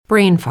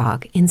brain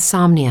fog,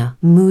 insomnia,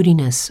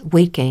 moodiness,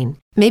 weight gain.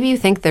 Maybe you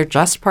think they're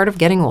just part of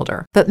getting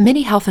older, but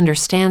MIDI Health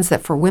understands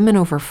that for women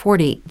over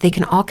 40, they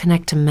can all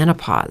connect to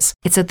menopause.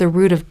 It's at the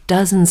root of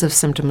dozens of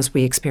symptoms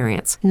we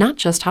experience, not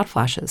just hot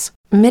flashes.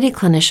 MIDI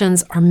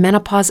clinicians are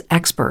menopause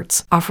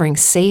experts, offering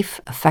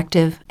safe,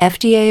 effective,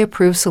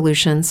 FDA-approved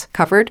solutions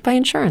covered by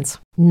insurance.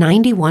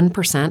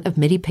 91% of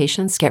MIDI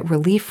patients get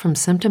relief from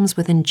symptoms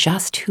within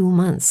just 2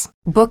 months.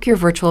 Book your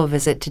virtual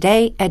visit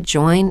today at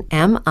joinmidi.com.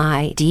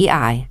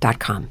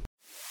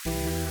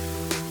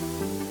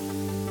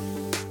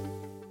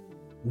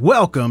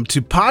 Welcome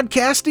to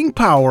Podcasting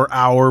Power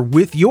Hour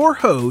with your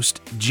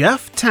host,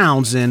 Jeff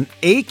Townsend,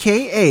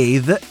 aka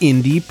the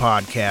Indie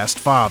Podcast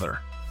Father.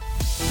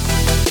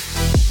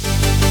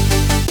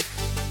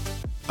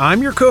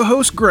 I'm your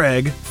co-host,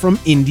 Greg, from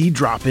Indie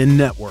Drop-In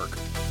Network.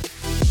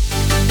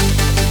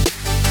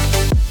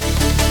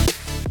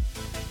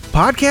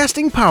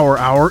 Podcasting Power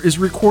Hour is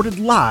recorded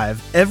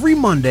live every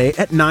Monday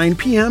at 9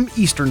 p.m.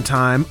 Eastern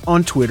Time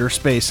on Twitter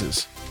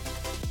Spaces.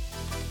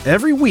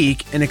 Every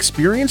week, an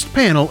experienced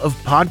panel of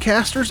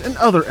podcasters and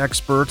other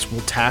experts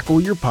will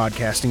tackle your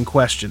podcasting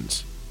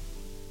questions.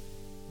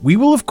 We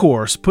will, of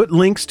course, put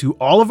links to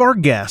all of our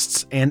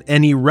guests and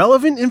any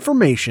relevant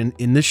information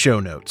in the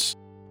show notes.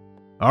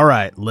 All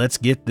right, let's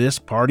get this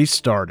party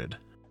started.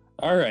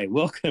 All right,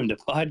 welcome to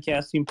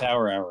Podcasting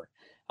Power Hour.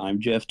 I'm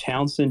Jeff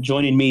Townsend.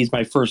 Joining me is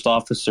my first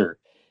officer.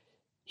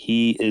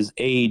 He is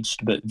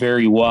aged but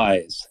very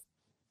wise.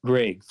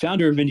 Greg,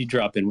 founder of Indie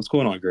Drop-In. What's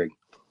going on, Greg?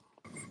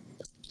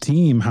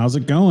 Team, how's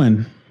it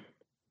going?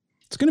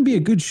 It's going to be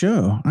a good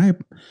show. I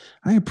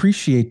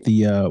appreciate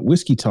the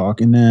whiskey talk,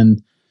 and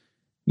then,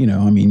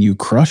 you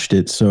crushed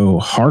it so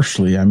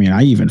harshly.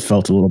 I even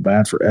felt a little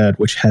bad for Ed,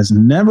 which has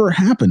never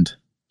happened.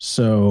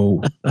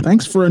 So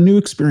thanks for a new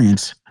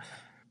experience.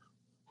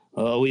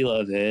 Oh, we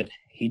love Ed.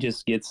 He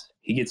gets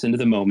into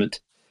the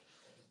moment.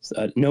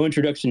 No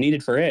introduction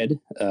needed for Ed.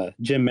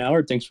 Jim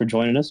Mallard, thanks for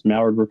joining us.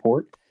 Mallard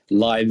Report,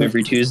 live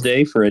every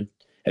Tuesday for a.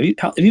 Have you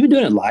been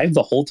doing it live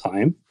the whole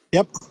time?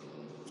 Yep.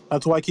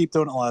 That's why I keep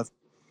doing it live.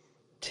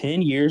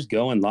 10 years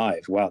going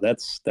live. Wow,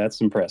 that's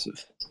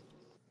impressive.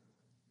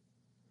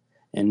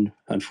 And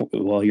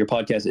well, your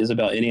podcast is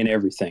about any and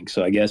everything,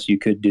 so I guess you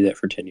could do that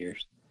for 10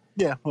 years.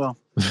 Yeah, well,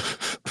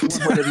 one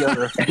way or the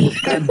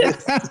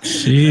other.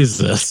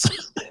 Jesus.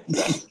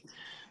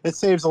 It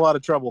saves a lot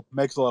of trouble,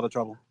 makes a lot of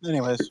trouble.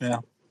 Anyways, yeah.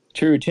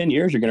 True, 10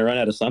 years you're going to run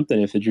out of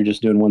something if you're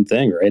just doing one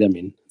thing, right?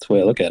 That's the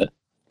way I look at it.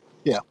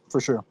 Yeah, for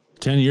sure.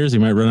 10 years, you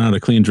might run out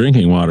of clean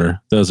drinking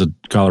water. That was a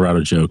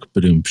Colorado joke.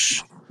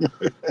 Badoom.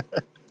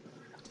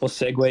 We'll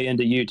segue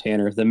into you,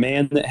 Tanner. The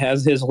man that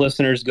has his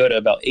listeners go to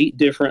about 8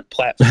 different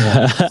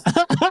platforms.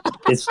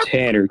 It's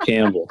Tanner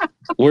Campbell.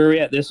 Where are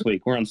we at this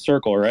week? We're on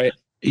Circle, right?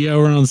 Yeah,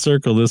 we're on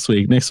Circle this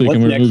week. Next week, I'm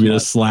going to move you to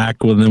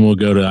Slack. Well, then we'll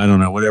go to, I don't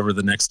know, whatever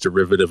the next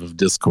derivative of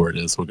Discord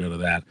is. We'll go to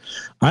that.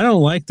 I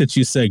don't like that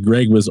you said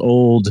Greg was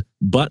old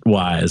but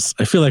wise.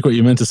 I feel like what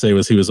you meant to say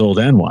was he was old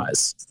and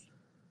wise.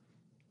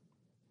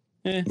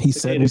 He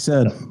said.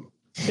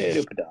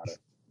 Potato.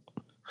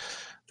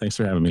 Thanks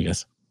for having me,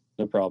 guys.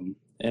 No problem.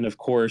 And of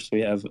course, we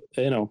have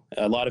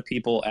a lot of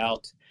people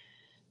out.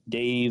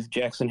 Dave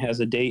Jackson has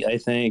a date, I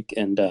think,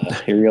 and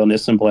Ariel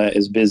Nissenblatt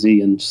is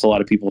busy, and just a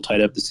lot of people tied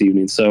up this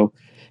evening. So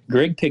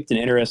Greg picked an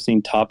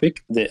interesting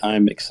topic that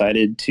I'm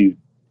excited to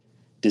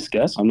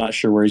discuss. I'm not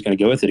sure where he's going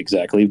to go with it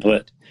exactly,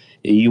 but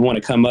you want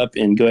to come up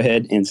and go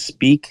ahead and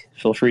speak,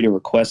 feel free to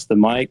request the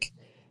mic.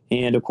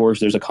 And of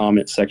course, there's a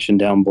comment section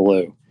down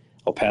below.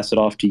 I'll pass it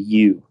off to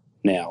you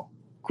now,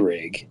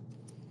 Greg.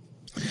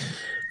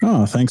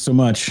 Oh, thanks so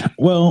much.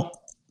 Well,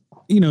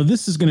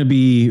 this is going to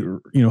be,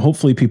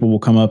 hopefully people will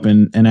come up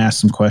and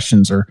ask some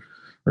questions or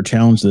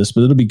challenge this,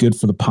 but it'll be good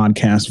for the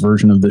podcast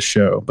version of this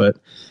show. But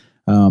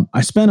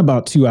I spent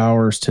about 2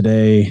 hours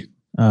today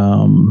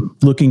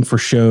looking for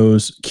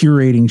shows,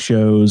 curating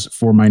shows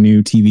for my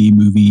new TV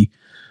movie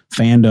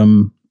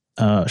fandom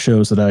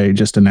shows that I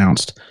just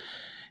announced.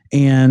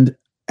 And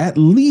at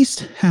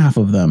least half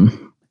of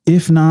them,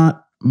 if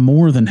not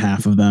more than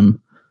half of them,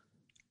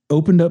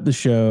 opened up the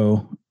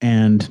show,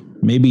 and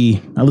I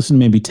listened to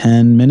maybe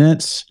 10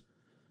 minutes.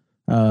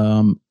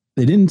 They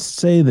didn't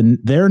say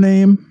their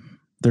name,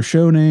 their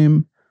show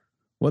name,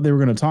 what they were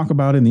going to talk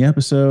about in the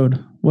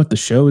episode, what the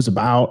show is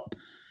about,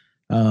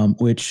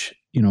 which,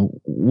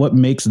 what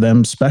makes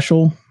them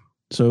special.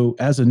 So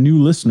as a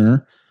new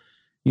listener,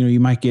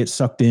 you might get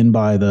sucked in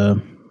by the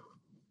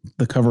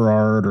cover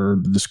art or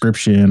the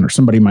description, or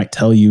somebody might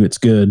tell you it's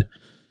good,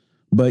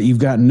 but you've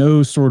got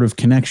no sort of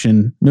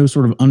connection, no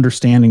sort of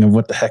understanding of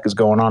what the heck is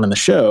going on in the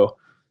show.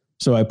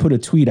 So I put a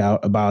tweet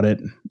out about it,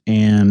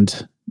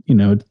 and,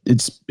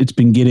 it's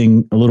been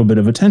getting a little bit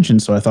of attention.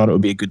 So I thought it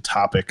would be a good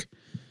topic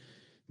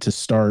to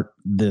start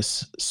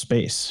this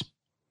space.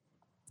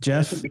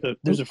 Jeff?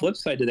 There's a flip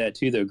side to that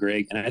too, though,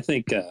 Greg. And I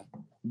think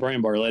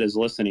Brian Barlett is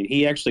listening.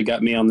 He actually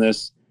got me on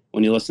this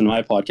when he listened to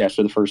my podcast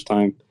for the first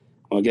time.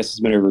 Well, I guess it's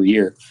been over a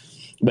year.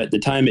 But the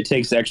time it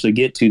takes to actually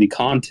get to the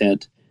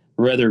content,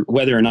 whether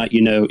or not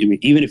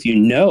even if you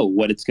know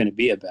what it's going to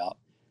be about,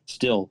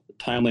 still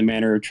timely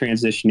manner of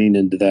transitioning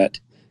into that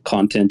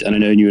content. And I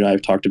know you and I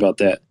have talked about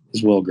that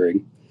as well,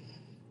 Greg.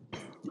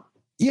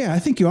 Yeah, I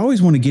think you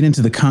always want to get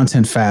into the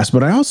content fast,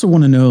 but I also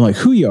want to know like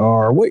who you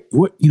are,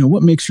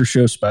 what makes your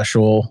show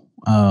special.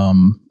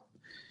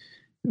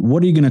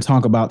 What are you going to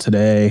talk about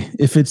today?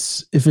 If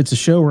it's a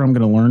show where I'm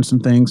going to learn some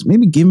things,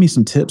 maybe give me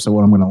some tips of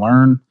what I'm going to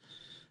learn.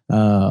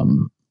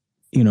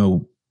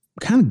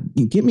 Kind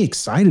of get me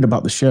excited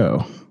about the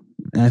show.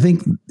 And I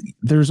think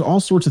there's all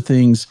sorts of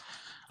things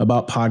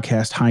about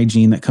podcast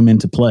hygiene that come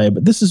into play,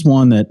 but this is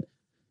one that,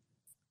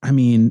 I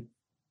mean,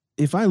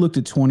 if I looked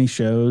at 20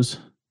 shows,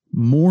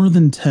 more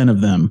than 10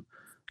 of them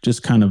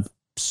just kind of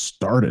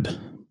started.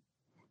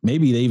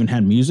 Maybe they even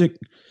had music.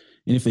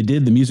 And if they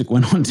did, the music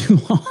went on too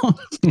long,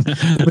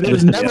 but it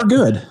was never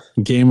good.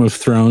 Game of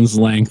Thrones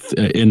length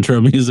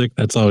intro music.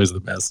 That's always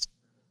the best.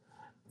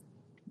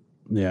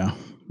 Yeah.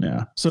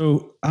 Yeah.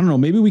 So I don't know,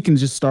 maybe we can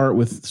just start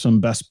with some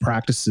best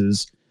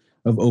practices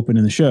of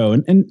opening the show.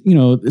 And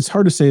it's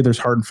hard to say there's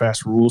hard and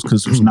fast rules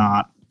because there's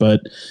not, but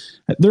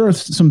there are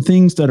some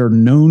things that are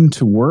known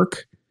to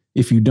work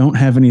if you don't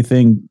have any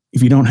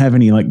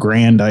like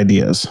grand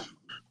ideas.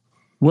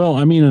 Well,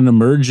 I mean, an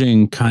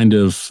emerging kind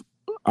of,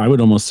 I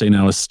would almost say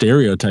now a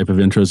stereotype of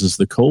intros is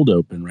the cold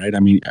open, right? I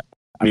mean,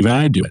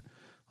 I do it.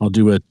 I'll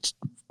do it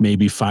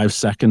maybe 5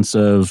 seconds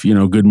of,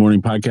 good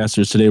morning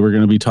podcasters. Today we're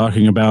going to be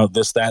talking about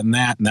this, that, and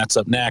that's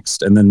up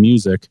next. And then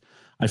music.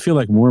 I feel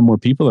like more and more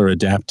people are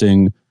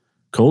adapting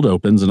cold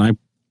opens, and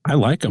I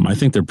like them. I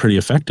think they're pretty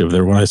effective.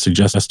 They're what I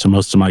suggest to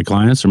most of my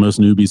clients or most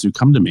newbies who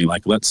come to me.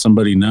 Like, let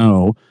somebody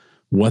know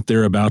what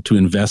they're about to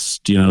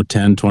invest,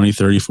 10, 20,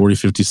 30, 40,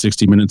 50,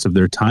 60 minutes of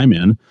their time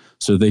in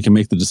so they can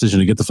make the decision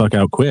to get the fuck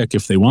out quick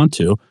if they want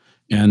to.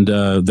 And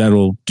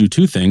that'll do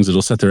two things.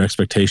 It'll set their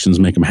expectations,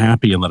 make them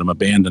happy, and let them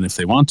abandon if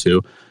they want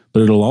to.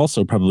 But it'll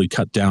also probably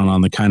cut down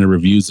on the kind of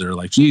reviews that are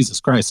like,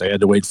 Jesus Christ, I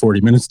had to wait 40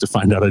 minutes to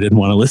find out I didn't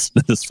want to listen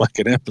to this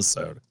fucking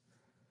episode.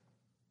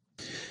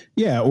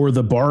 Yeah, or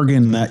the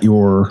bargain that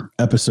your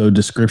episode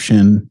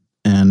description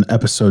and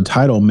episode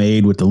title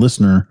made with the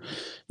listener,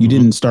 you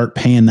didn't start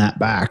paying that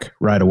back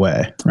right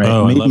away, right?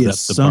 Oh, maybe I love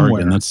it's that. The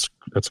somewhere. bargain.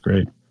 That's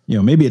great.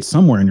 Maybe it's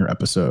somewhere in your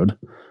episode,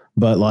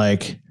 but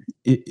like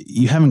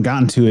you haven't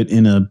gotten to it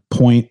in a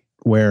point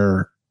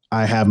where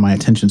I have my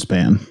attention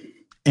span,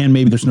 and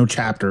maybe there's no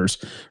chapters,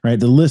 right?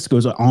 The list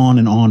goes on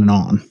and on and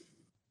on.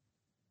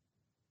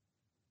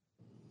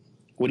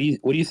 What do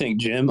you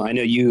think, Jim? I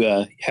know you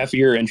half of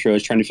your intro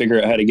is trying to figure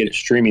out how to get it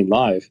streaming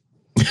live.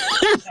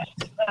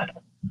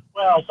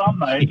 Well, some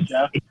nights,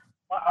 yeah.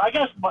 I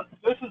guess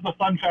this is the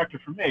fun factor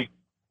for me.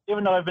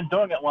 Even though I've been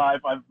doing it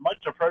live, I've much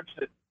approached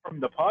it from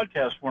the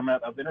podcast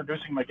format of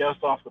introducing my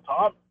guest off the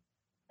top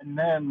and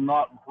then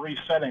not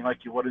resetting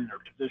like you would in your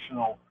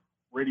traditional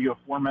radio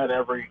format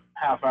every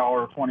half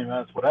hour, 20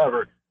 minutes,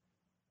 whatever,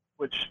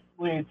 which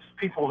leaves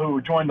people who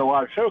join the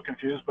live show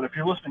confused. But if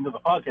you're listening to the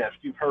podcast,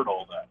 you've heard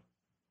all that.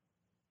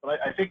 But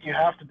I think you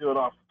have to do it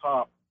off the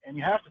top, and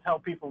you have to tell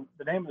people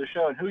the name of the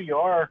show and who you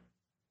are.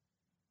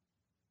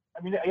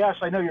 I mean, yes,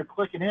 I know you're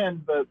clicking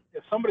in, but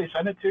if somebody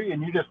sent it to you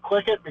and you just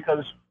click it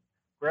because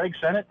Greg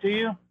sent it to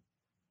you, and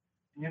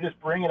you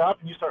just bring it up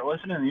and you start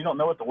listening and you don't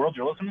know what the world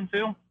you're listening to,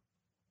 you're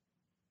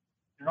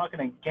not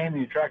going to gain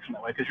any traction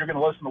that way because you're going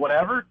to listen to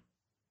whatever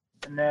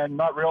and then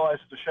not realize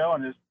it's a show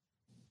and just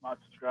not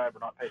subscribe or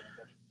not pay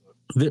attention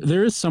to it.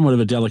 There is somewhat of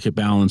a delicate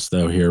balance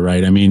though here,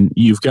 right? I mean,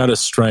 you've got to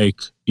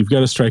strike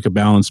a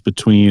balance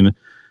between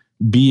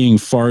being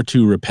far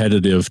too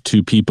repetitive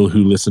to people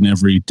who listen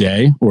every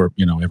day or,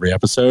 every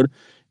episode,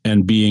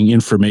 and being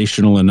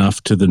informational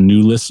enough to the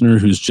new listener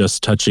who's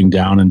just touching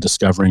down and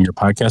discovering your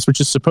podcast, which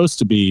is supposed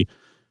to be,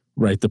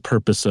 right, the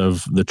purpose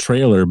of the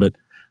trailer. But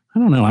I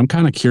don't know. I'm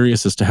kind of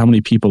curious as to how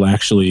many people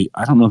actually,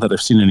 I don't know that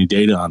I've seen any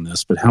data on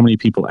this, but how many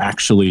people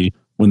actually,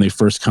 when they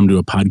first come to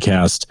a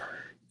podcast,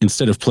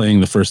 instead of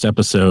playing the first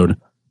episode,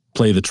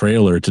 play the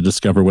trailer to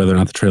discover whether or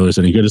not the trailer is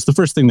any good. It's the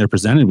first thing they're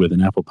presented with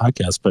in Apple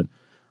Podcasts, but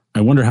I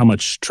wonder how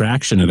much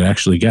traction it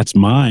actually gets.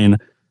 Mine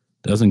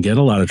doesn't get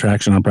a lot of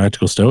traction on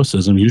Practical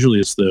Stoicism. Usually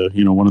it's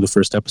one of the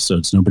first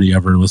episodes. Nobody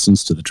ever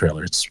listens to the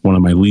trailer. It's one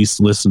of my least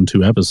listened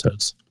to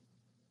episodes.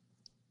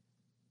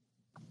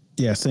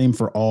 Yeah, same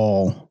for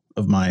all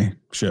of my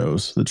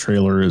shows. The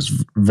trailer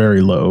is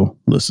very low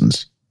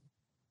listens.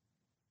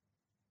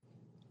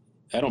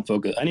 I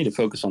need to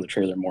focus on the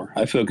trailer more.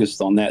 I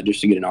focused on that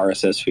just to get an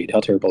RSS feed.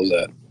 How terrible is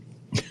that?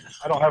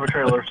 I don't have a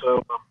trailer,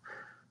 so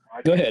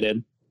Go ahead,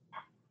 Ed.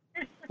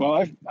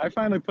 Well, I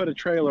finally put a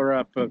trailer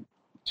up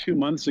 2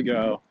 months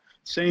ago,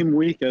 same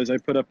week as I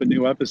put up a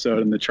new episode,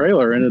 and the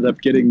trailer ended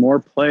up getting more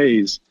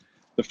plays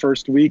the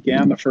first week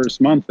and the first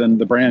month than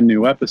the brand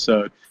new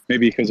episode,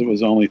 maybe because it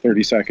was only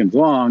 30 seconds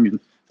long, and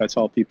that's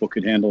all people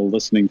could handle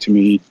listening to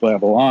me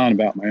blabble on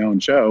about my own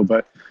show.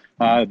 But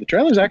the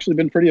trailer's actually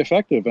been pretty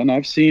effective, and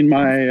I've seen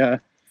my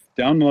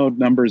download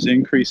numbers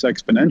increase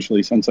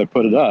exponentially since I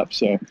put it up.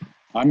 So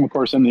I'm, of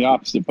course, in the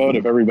opposite boat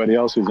of everybody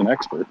else who's an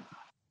expert.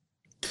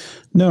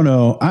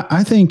 No.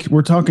 I think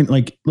we're talking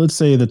like, let's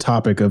say the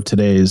topic of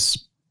today's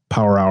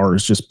Power Hour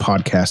is just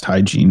podcast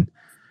hygiene.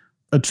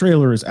 a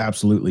trailer is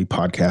absolutely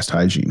podcast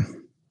hygiene.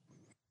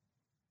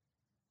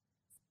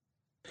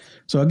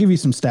 So I'll give you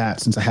some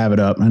stats since I have it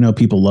up. I know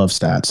people love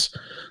stats.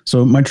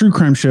 So my true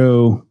crime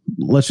show,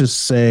 let's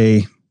just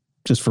say,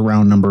 just for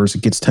round numbers,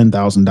 it gets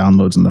 10,000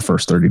 downloads in the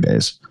first 30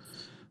 days.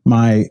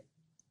 My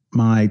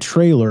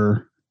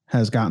trailer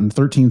has gotten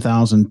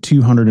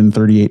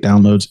 13,238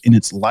 downloads in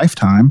its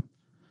lifetime.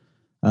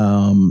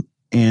 And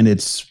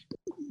it's,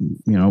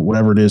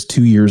 whatever it is,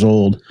 2 years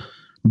old.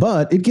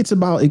 But it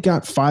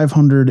got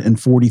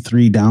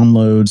 543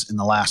 downloads in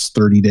the last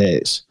 30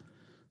 days.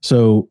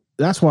 So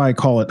that's why I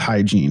call it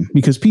hygiene,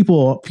 because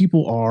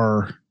people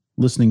are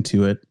listening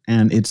to it,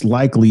 and it's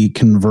likely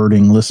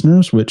converting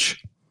listeners,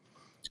 which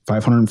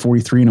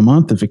 543 in a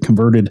month, if it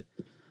converted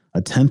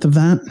a tenth of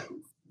that,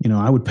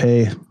 I would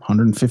pay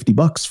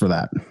 $150 for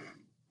that.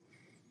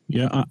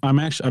 Yeah, I'm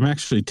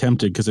actually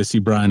tempted, because I see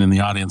Brian in the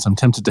audience. I'm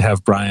tempted to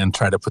have Brian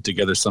try to put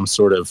together some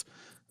sort of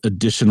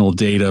additional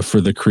data for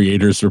the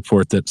creators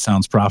report that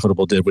Sounds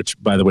Profitable did, which,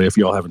 by the way, if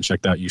you all haven't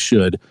checked out, you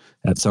should,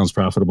 at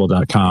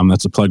soundsprofitable.com.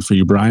 That's a plug for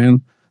you,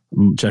 Brian.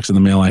 Checks in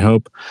the mail, I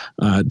hope,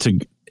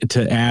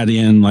 to add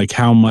in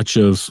how much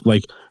use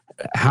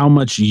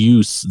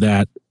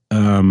that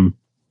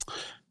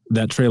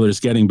that trailer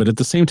is getting. But at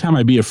the same time,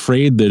 I'd be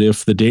afraid that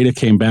if the data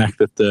came back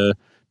that the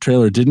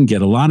trailer didn't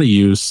get a lot of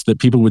use, that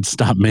people would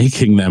stop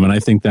making them. And I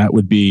think that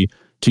would be,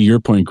 to your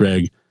point,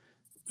 Greg,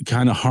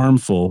 kind of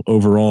harmful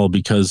overall,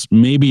 because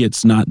maybe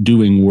it's not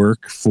doing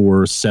work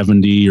for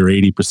 70 or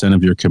 80%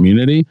 of your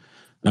community,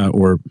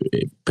 or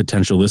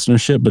potential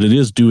listenership, but it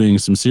is doing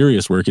some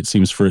serious work, it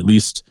seems, for at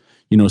least,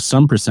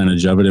 some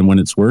percentage of it. And when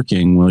it's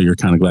working, well, you're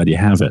kind of glad you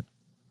have it.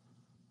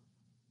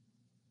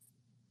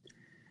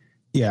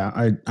 Yeah,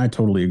 I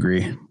totally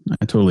agree.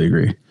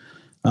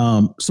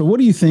 So what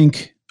do you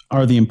think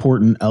are the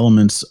important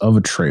elements of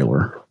a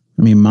trailer?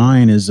 I mean,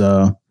 mine is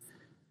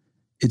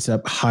it's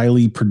a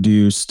highly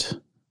produced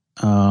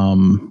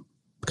kind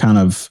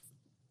of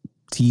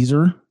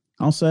teaser,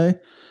 I'll say,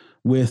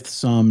 with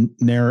some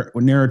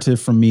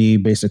narrative from me,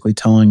 basically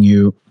telling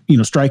you,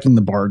 striking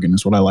the bargain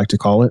is what I like to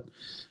call it.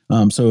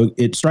 So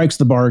it strikes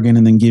the bargain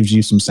and then gives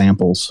you some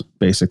samples,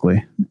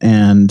 basically.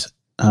 And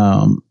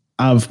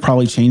I've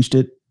probably changed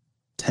it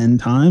 10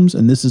 times,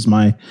 and this is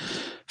my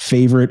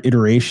favorite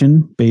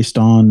iteration based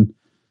on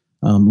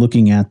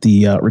looking at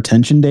the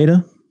retention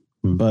data.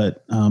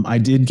 But I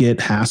did get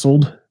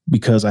hassled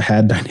because I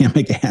had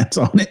dynamic ads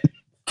on it.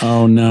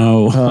 Oh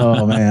no!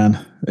 Oh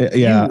man!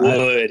 Yeah,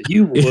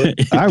 you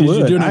would. I would. Did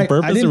you do it on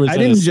purpose, or was I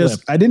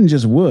didn't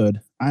just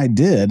would. I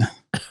did.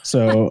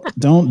 So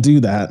don't do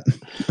that.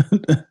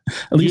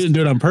 At least you didn't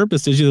do it on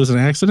purpose, did you? It was an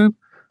accident.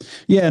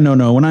 Yeah,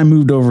 no. When I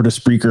moved over to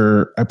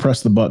Spreaker, I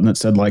pressed the button that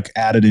said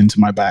added into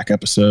my back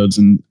episodes,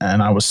 and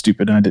I was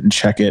stupid and I didn't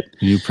check it.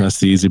 You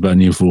pressed the easy button,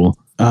 you fool.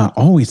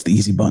 Always the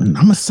easy button.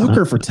 I'm a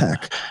sucker for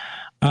tech.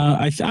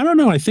 I don't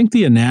know. I think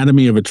the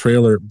anatomy of a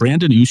trailer.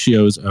 Brandon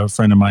Ushio is a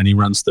friend of mine. He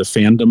runs the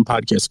Fandom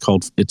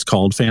podcast. It's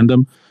called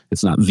Fandom.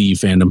 It's not the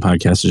Fandom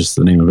podcast. It's just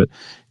the name of it.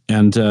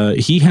 And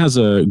he has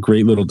a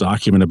great little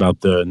document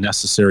about the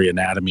necessary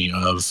anatomy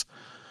of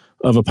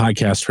a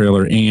podcast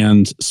trailer,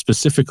 and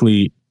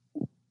specifically,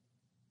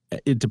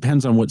 it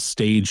depends on what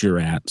stage you're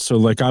at. So,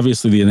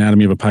 obviously, the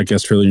anatomy of a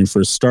podcast trailer when you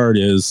first start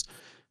is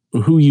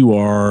who you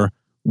are,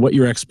 what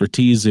your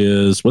expertise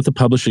is, what the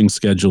publishing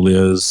schedule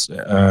is,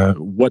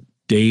 what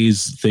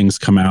days things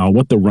come out,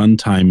 what the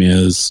runtime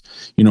is,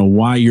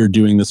 why you're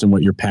doing this and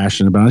what you're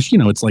passionate about.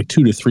 It's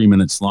 2 to 3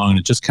 minutes long, and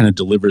it just kind of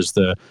delivers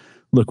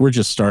look, we're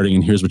just starting,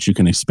 and here's what you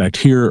can expect.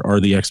 Here are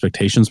the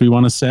expectations we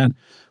want to set.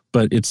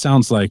 But it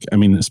sounds like,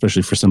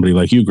 especially for somebody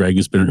like you, Greg,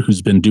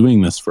 who's been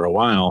doing this for a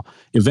while,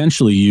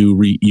 eventually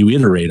you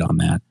iterate on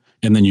that,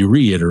 and then you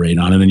reiterate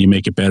on it, and you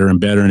make it better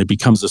and better, and it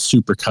becomes a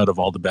super cut of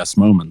all the best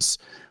moments.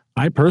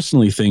 I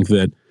personally think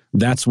that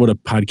that's what a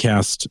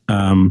podcast.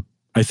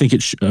 I think a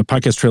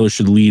podcast trailer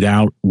should lead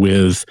out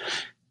with,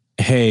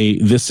 "Hey,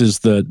 this is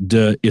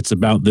it's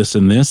about this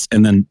and this,"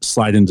 and then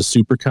slide into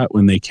supercut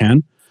when they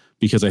can,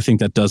 because I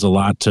think that does a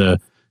lot to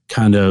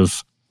kind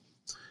of.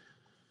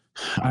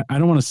 I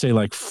don't want to say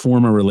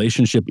form a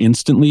relationship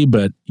instantly,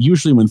 but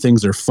usually when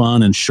things are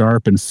fun and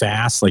sharp and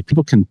fast,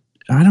 people tend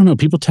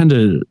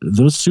to,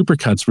 those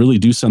supercuts really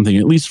do something,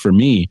 at least for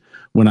me,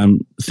 when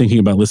I'm thinking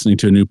about listening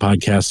to a new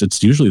podcast.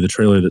 It's usually the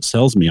trailer that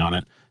sells me on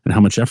it and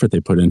how much effort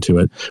they put into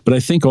it. But I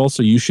think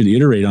also you should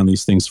iterate on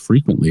these things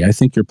frequently. I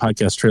think your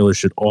podcast trailer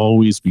should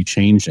always be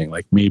changing,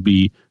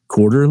 maybe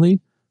quarterly.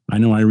 I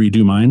know I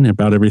redo mine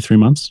about every 3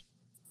 months.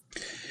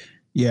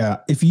 Yeah.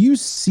 If you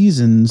use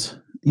seasons,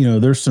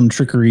 there's some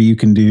trickery you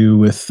can do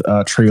with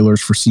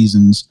trailers for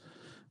seasons.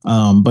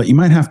 But you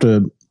might have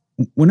to,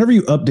 whenever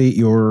you update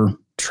your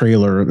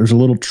trailer, there's a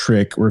little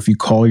trick where if you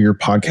call your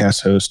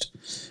podcast host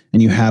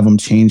and you have them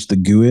change the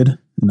GUID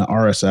and the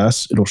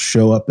RSS, it'll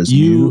show up as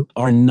you new.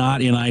 Are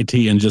not in IT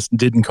and just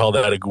didn't call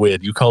that a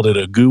GUID. You called it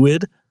a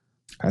GUID?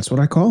 That's what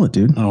I call it,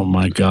 dude. Oh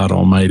my God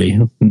almighty.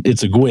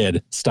 It's a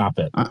GUID. Stop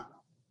it.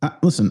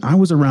 Listen, I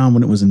was around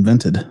when it was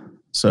invented.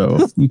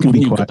 So you can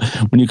be quiet.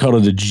 When you call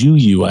it a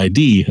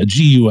GUID,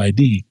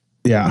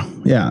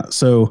 Yeah.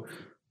 So,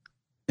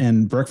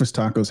 and breakfast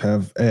tacos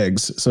have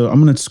eggs. So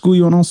I'm going to school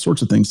you on all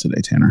sorts of things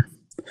today, Tanner.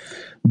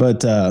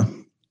 But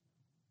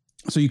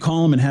so you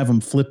call them and have them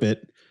flip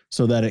it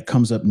so that it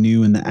comes up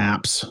new in the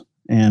apps.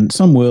 And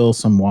some will,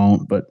 some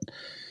won't. But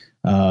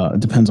it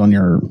depends on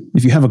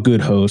if you have a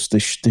good host, they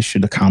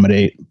should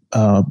accommodate.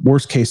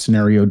 Worst case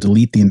scenario,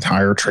 delete the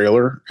entire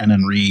trailer and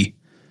then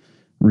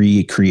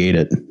recreate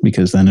it,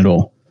 because then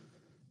it'll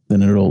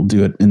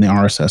do it in the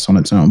RSS on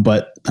its own.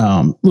 But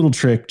little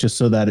trick, just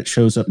so that it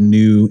shows up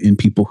new in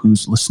people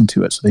who's listened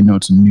to it, so they know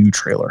it's a new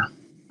trailer.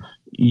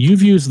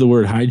 You've used the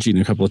word hygiene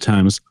a couple of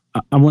times.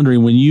 I'm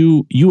wondering, when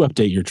you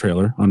update your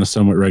trailer on a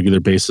somewhat regular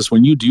basis,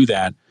 when you do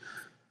that,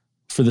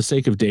 for the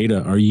sake of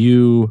data, are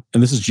you,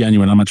 and this is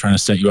genuine, I'm not trying to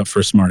set you up for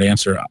a smart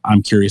answer,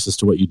 I'm curious as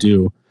to what you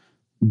do.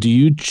 Do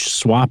you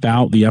swap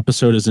out the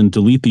episode, as in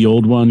delete the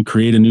old one,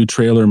 create a new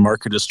trailer,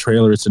 mark it as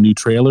trailer, it's a new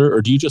trailer?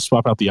 Or do you just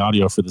swap out the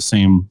audio for the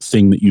same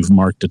thing that you've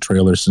marked a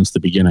trailer since the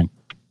beginning?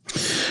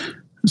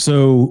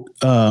 So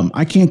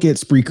I can't get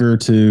Spreaker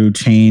to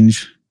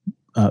change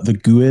the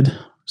GUID.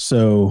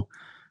 So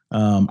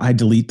I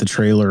delete the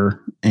trailer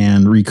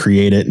and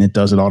recreate it, and it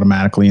does it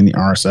automatically in the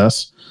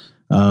RSS.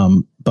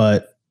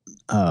 But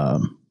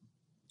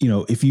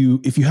if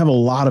you have a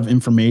lot of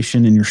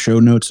information in your show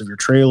notes of your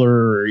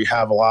trailer, or you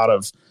have a lot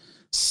of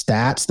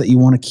stats that you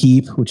want to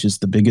keep, which is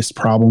the biggest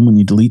problem when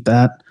you delete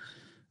that,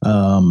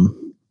 or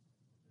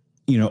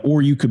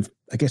you could,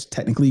 I guess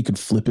technically you could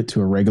flip it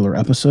to a regular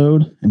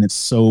episode, and it's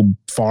so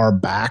far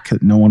back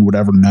that no one would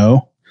ever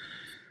know.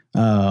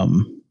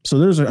 So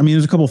there's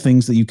a couple of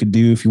things that you could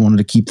do if you wanted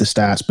to keep the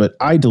stats, but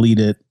I delete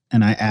it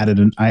and I add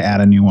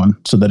a new one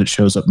so that it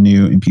shows up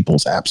new in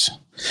people's apps,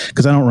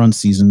 because I don't run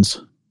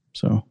seasons.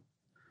 So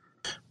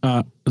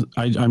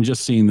I'm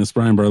just seeing this.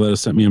 Brian Barletta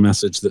sent me a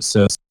message that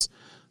says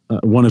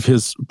one of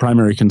his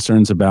primary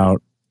concerns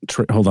about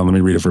hold on, let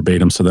me read it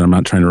verbatim so that I'm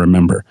not trying to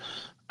remember.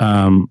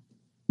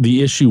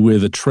 The issue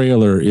with a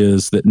trailer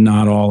is that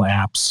not all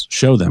apps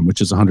show them,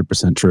 which is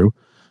 100% true.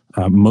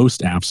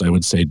 Most apps, I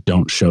would say,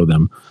 don't show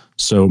them.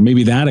 So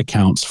maybe that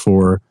accounts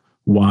for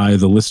why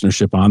the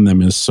listenership on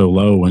them is so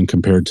low when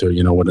compared to,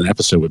 what an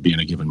episode would be in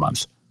a given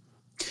month.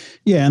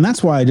 Yeah, and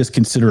that's why I just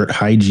consider it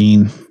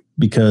hygiene,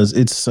 because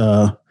it's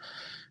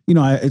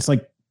it's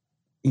like,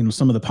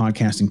 some of the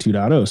podcasting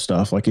 2.0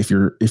 stuff. Like if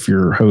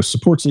your host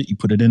supports it, you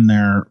put it in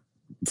there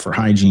for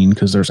hygiene,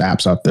 because there's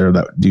apps out there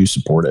that do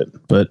support it.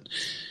 But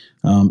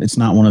it's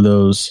not one of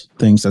those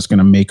things that's going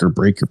to make or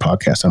break your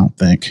podcast, I don't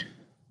think.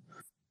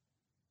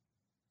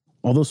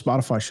 Although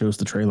Spotify shows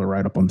the trailer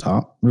right up on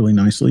top really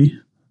nicely.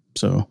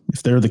 So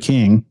if they're the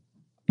king,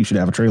 you should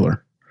have a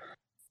trailer.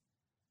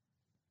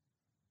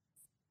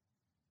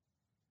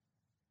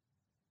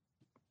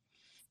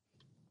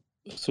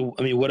 So,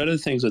 what other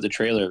things with the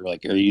trailer,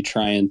 are you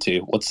trying to,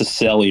 what's the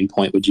selling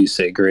point, would you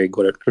say, Greg?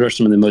 What are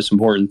some of the most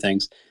important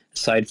things,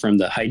 aside from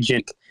the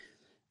hygienic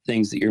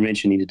things that you're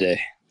mentioning today?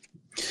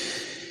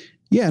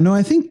 Yeah, no,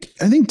 I think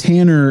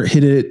Tanner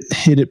hit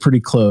it pretty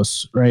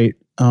close, right?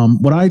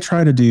 What I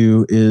try to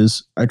do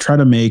is I try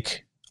to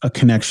make a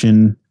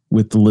connection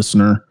with the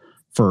listener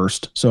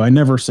first. So I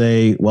never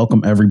say,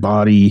 welcome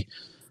everybody.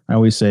 I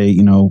always say,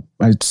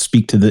 I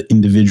speak to the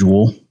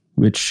individual,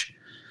 which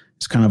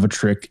is kind of a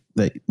trick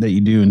that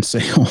you do in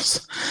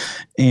sales.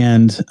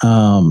 And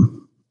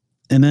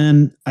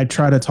then I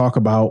try to talk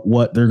about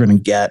what they're going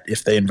to get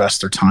if they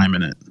invest their time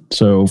in it.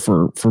 So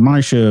for my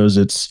shows,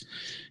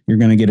 you're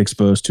going to get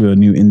exposed to a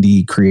new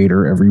indie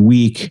creator every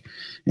week.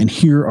 And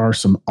here are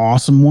some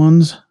awesome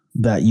ones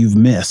that you've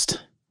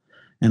missed.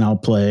 And I'll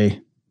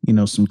play,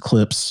 some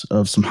clips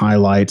of some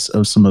highlights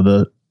of some of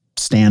the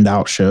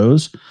standout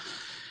shows.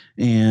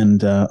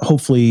 And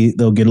hopefully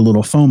they'll get a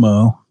little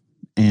FOMO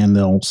and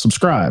they'll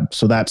subscribe.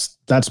 So that's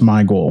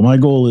my goal. My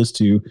goal is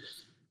to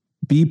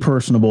be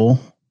personable,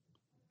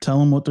 tell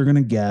them what they're going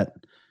to get,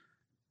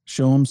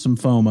 show them some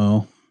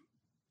FOMO,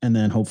 and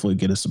then hopefully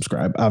get a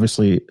subscribe.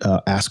 Obviously,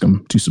 ask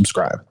them to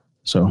subscribe.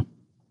 So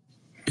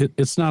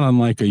it's not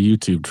unlike a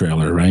YouTube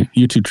trailer, right?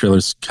 YouTube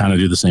trailers kind of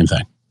do the same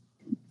thing.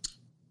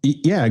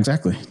 Yeah,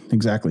 exactly.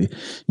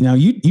 Now,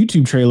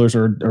 YouTube trailers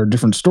are a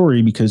different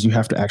story, because you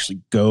have to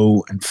actually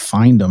go and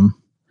find them.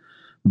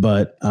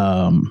 But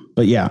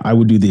yeah, I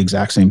would do the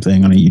exact same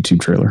thing on a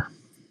YouTube trailer.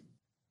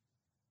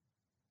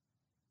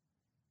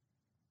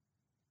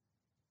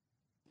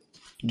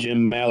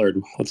 Jim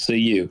Mallard, what say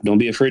you? Don't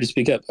be afraid to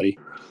speak up, buddy.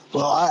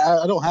 Well,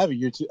 I don't have a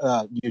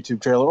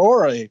YouTube trailer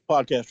or a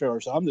podcast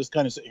trailer, so I'm just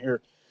kind of sitting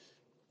here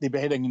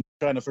debating and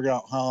trying to figure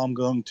out how I'm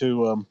going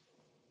to.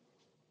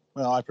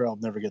 Well, I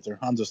probably never get there.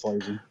 I'm just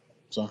lazy.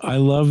 So I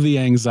love the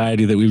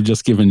anxiety that we've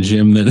just given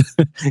Jim,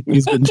 that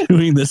he's been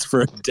doing this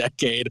for a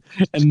decade,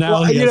 and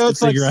now he has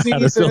to figure out how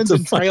to build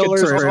a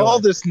trailers, trailer. All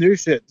this new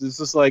shit. It's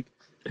just like,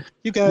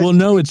 you guys. Well,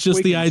 no, it's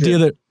just the idea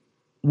that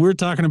we're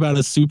talking about a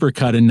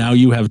supercut, and now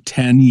you have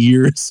 10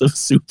 years of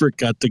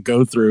supercut to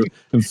go through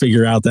and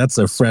figure out. That's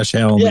a fresh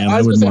hell, man.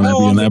 I wouldn't want to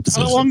be in that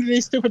position. How long are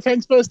these stupid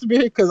things supposed to be?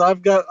 Because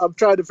I'm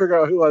trying to figure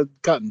out who I'm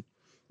cutting.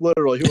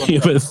 Literally. Who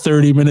You have a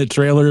 30-minute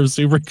trailer of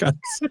Supercuts.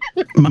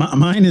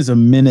 Mine is a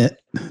minute,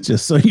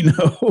 just so you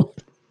know.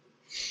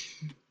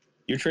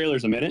 Your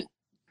trailer's a minute?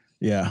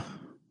 Yeah.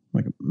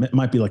 Like it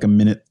might be like a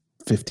minute,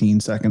 15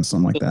 seconds,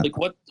 something like that. Like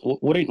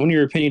what in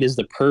your opinion is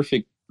the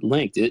perfect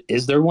length?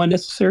 Is there one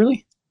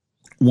necessarily?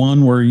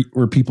 One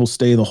where people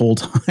stay the whole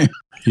time.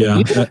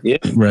 Yeah. Yeah.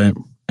 Right.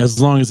 As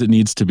long as it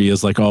needs to be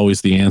is like always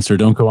the answer.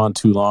 Don't go on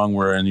too long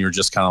and you're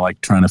just kind of like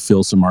trying to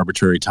fill some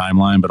arbitrary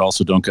timeline, but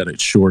also don't cut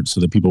it short so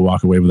that people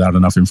walk away without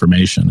enough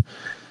information.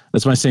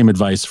 That's my same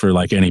advice for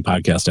like any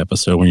podcast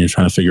episode when you're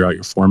trying to figure out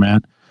your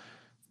format.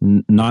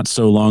 Not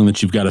so long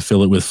that you've got to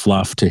fill it with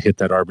fluff to hit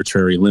that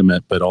arbitrary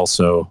limit, but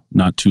also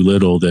not too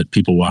little that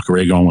people walk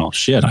away going, well,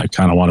 shit, I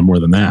kind of wanted more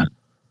than that.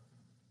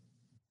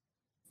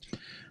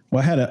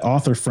 Well, I had an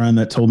author friend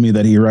that told me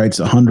that he writes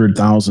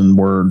 100,000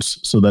 words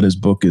so that his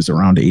book is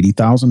around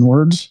 80,000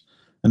 words.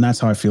 And that's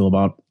how I feel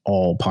about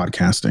all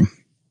podcasting.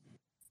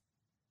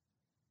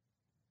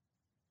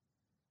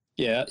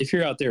 Yeah, if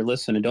you're out there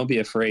listening, don't be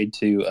afraid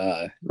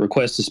to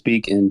request to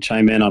speak and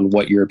chime in on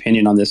what your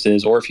opinion on this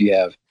is, or if you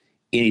have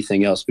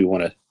anything else we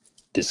want to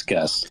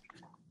discuss.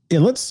 Yeah,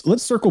 let's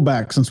circle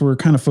back since we're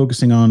kind of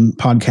focusing on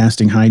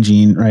podcasting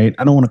hygiene, right?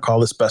 I don't want to call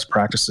this best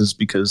practices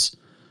because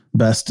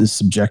best is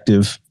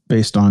subjective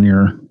based on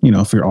your,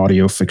 if you're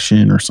audio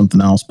fiction or something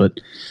else.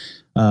 But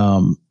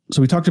so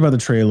we talked about the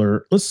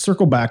trailer. Let's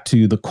circle back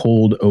to the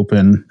cold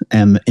open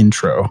and the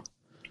intro.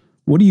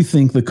 What do you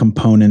think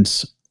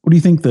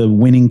the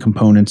winning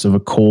components of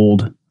a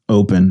cold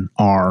open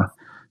are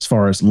as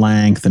far as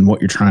length and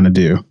what you're trying to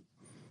do?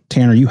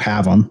 Tanner, you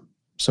have them.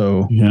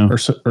 So, yeah.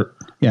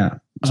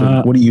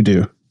 So what do you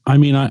do? I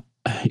mean,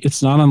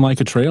 it's not unlike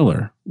a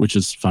trailer, which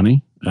is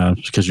funny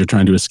because you're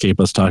trying to escape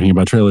us talking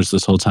about trailers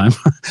this whole time.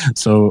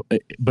 So,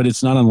 but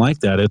it's not unlike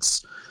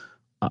that.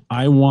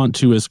 I want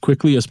to, as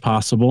quickly as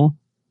possible,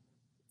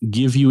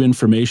 give you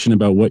information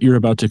about what you're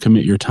about to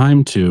commit your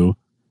time to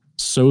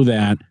so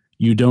that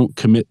you don't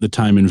commit the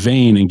time in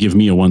vain and give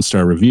me a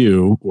 1-star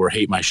review or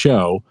hate my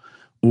show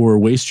or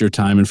waste your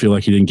time and feel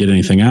like you didn't get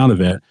anything out of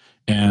it.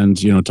 And,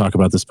 talk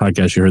about this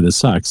podcast you heard this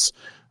sucks.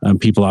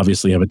 People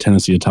obviously have a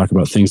tendency to talk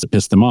about things that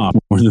piss them off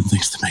more than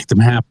things that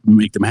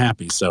make them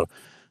happy. So,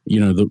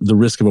 the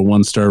risk of a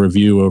 1-star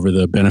review over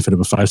the benefit of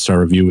a 5-star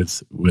review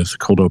with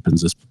cold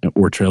opens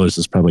or trailers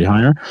is probably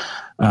higher.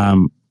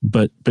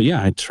 But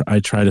yeah, I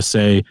try to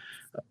say,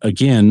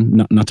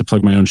 again, not to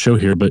plug my own show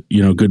here, but,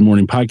 good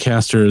morning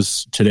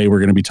podcasters. Today we're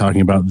going to be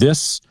talking about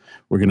this.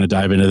 We're going to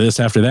dive into this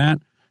after that.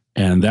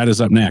 And that is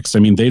up next. I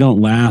mean, they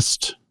don't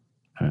last.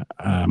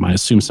 I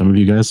assume some of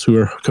you guys who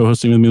are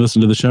co-hosting with me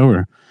listen to the show,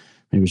 or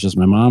maybe it's just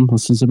my mom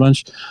listens a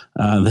bunch.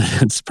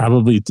 It's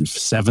probably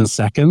 7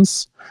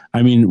 seconds.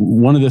 I mean,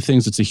 one of the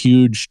things that's a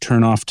huge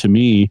turnoff to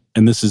me,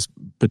 and this is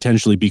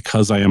potentially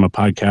because I am a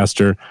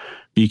podcaster,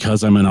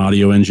 because I'm an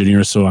audio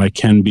engineer, so I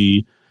can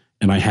be,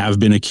 and I have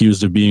been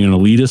accused of being an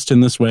elitist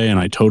in this way,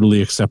 and I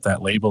totally accept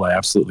that label. I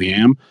absolutely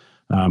am.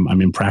 I'm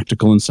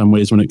impractical in some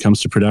ways when it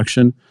comes to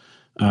production.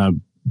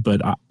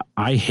 But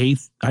I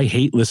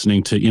hate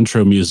listening to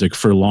intro music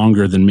for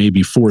longer than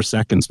maybe 4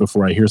 seconds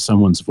before I hear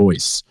someone's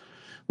voice.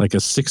 Like a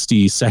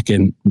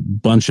 60-second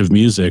bunch of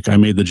music. I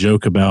made the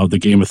joke about the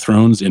Game of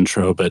Thrones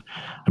intro, but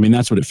I mean,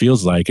 that's what it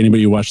feels like.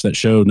 Anybody who watched that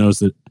show knows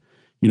that,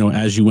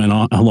 as you went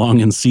along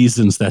in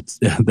seasons,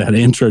 that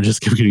intro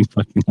just kept getting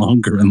fucking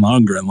longer and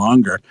longer and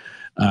longer.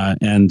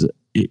 And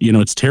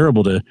it's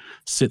terrible to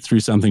sit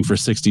through something for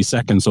 60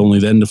 seconds only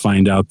then to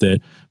find out that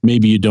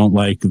maybe you don't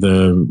like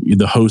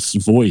the host's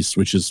voice,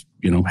 which is,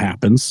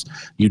 happens.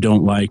 You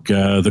don't like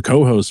the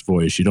co-host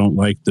voice. You don't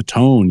like the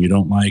tone. You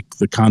don't like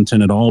the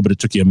content at all, but it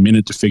took you a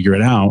minute to figure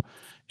it out.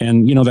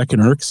 And, that can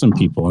irk some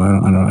people.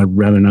 I'd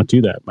rather not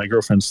do that. My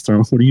girlfriend's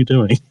throwing, what are you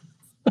doing?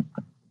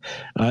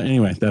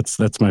 Anyway, that's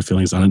my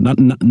feelings on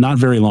it. Not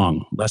very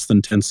long, less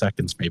than 10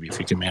 seconds, maybe, if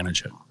you can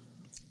manage it.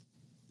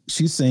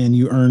 She's saying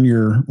you earn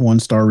your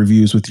 1-star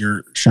reviews with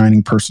your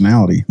shining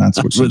personality.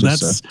 That's what she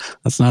just said.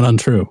 That's not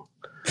untrue.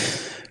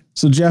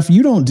 So, Jeff,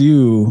 you don't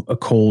do a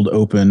cold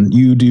open.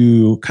 You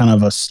do kind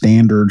of a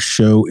standard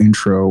show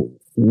intro.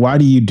 Why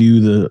do you do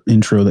the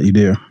intro that you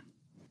do?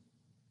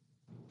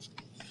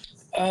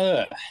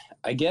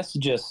 I guess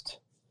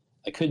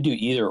I could do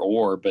either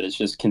or, but it's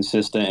just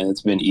consistent and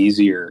it's been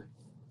easier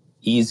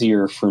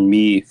for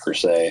me, per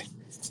se.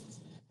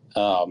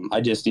 I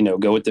just,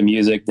 go with the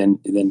music, then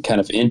kind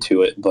of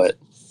into it. But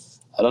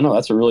I don't know.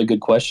 That's a really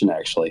good question,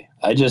 actually.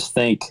 I just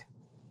think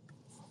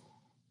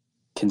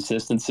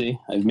consistency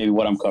is maybe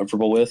what I'm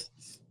comfortable with.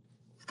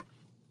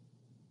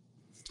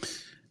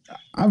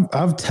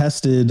 I've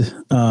tested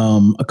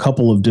a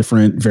couple of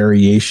different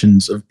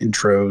variations of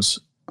intros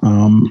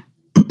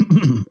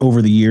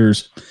over the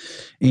years.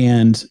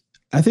 And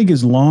I think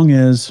as long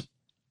as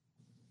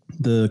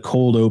the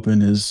cold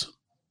open is,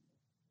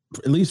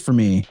 at least for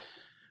me,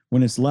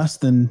 when it's less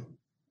than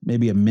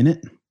maybe a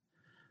minute,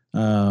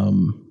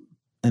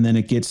 and then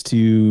it gets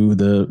to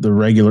the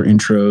regular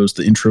intros,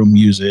 the intro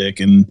music,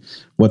 and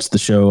what's the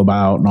show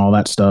about, and all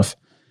that stuff,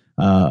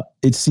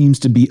 it seems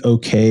to be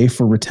okay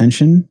for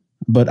retention.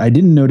 but I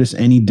didn't notice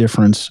any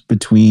difference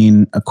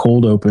between a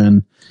cold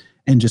open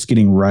and just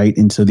getting right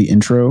into the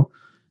intro.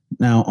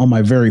 Now, on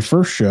my very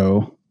first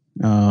show,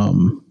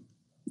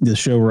 the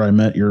show where I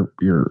met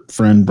your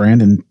friend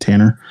Brandon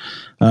Tanner,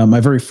 my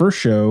very first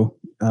show,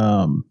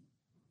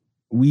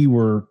 we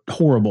were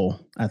horrible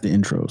at the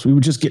intros. We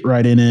would just get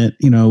right in it.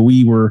 It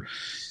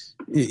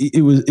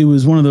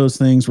was one of those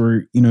things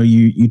where,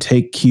 you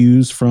take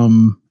cues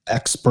from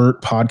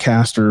expert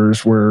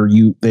podcasters where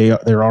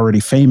they're already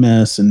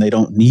famous and they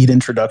don't need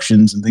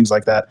introductions and things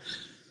like that.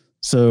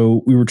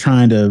 So we were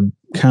trying to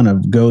kind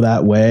of go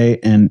that way,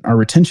 and our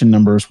retention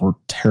numbers were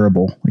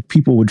terrible. Like,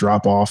 people would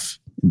drop off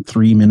in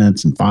 3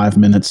 minutes and 5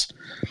 minutes.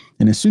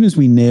 And as soon as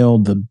we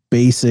nailed the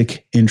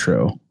basic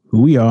intro,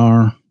 who we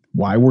are,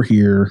 why we're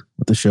here,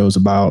 what the show's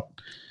about,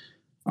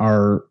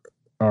 our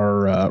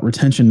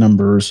retention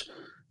numbers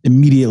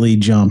immediately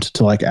jumped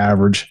to like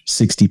average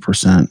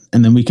 60%.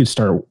 And then we could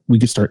start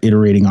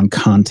iterating on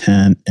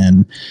content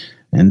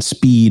and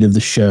speed of the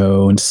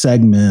show and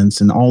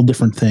segments and all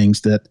different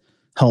things that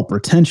help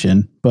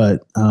retention.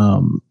 But,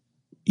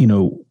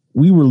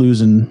 we were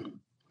losing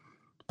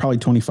probably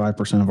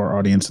 25% of our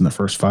audience in the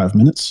first 5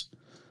 minutes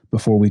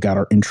before we got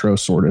our intro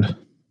sorted.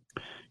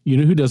 You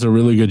know who does a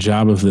really good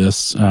job of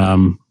this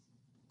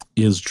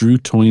is Drew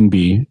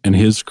Toynbee and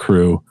his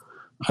crew.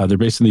 They're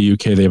based in the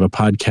UK. They have a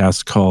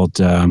podcast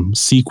called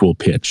Sequel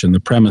Pitch. And the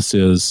premise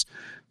is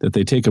that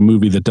they take a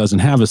movie that doesn't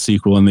have a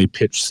sequel and they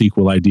pitch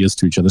sequel ideas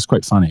to each other. It's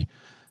quite funny.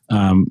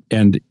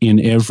 And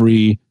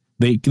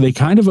they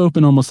kind of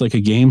open almost like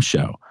a game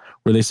show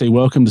where they say,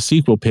 welcome to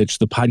Sequel Pitch,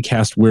 the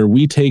podcast where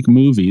we take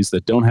movies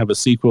that don't have a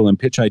sequel and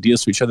pitch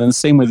ideas to each other in the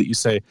same way that you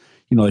say,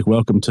 like,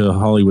 welcome to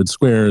Hollywood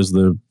Squares,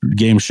 the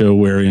game show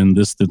wherein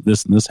this and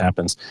this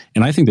happens.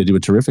 And I think they do a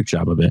terrific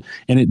job of it.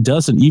 And it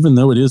doesn't, even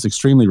though it is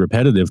extremely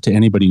repetitive to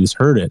anybody who's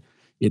heard it,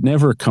 it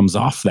never comes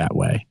off that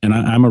way. And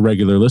I'm a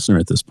regular listener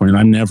at this point, and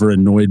I'm never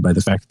annoyed by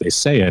the fact that they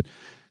say it,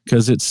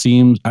 because it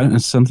seems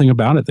something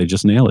about it. They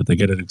just nail it. They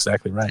get it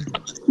exactly right.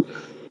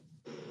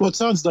 Well, it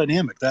sounds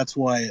dynamic. That's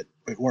why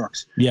it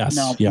works. Yes.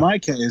 Now, yeah. in my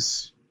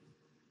case,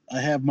 I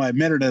have my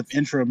minute of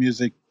intro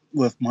music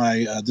with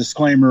my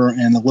disclaimer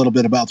and a little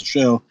bit about the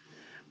show,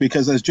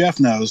 because as Jeff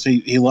knows,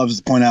 he loves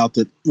to point out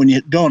that when you're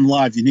going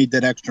live, you need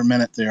that extra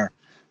minute there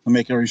to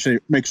make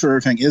sure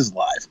everything is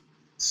live.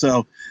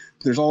 So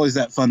there's always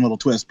that fun little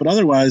twist. But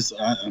otherwise,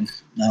 I don't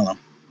know.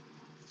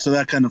 So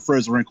that kind of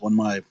throws a wrinkle in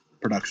my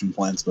production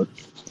plans. But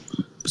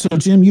so,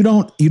 Jim, you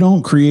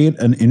don't create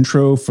an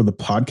intro for the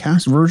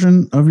podcast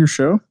version of your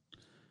show?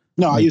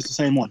 No, I use the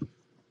same one.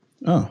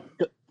 Oh,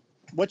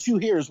 what you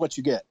hear is what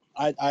you get.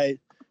 I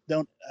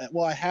don't.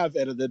 Well, I have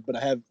edited, but I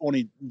have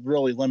only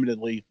really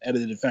limitedly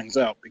edited things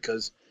out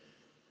because,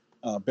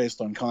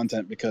 based on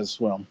content. Because,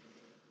 well,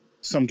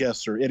 some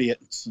guests are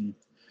idiots, and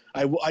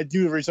I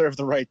do reserve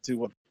the right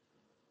to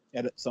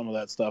edit some of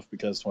that stuff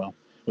because, well,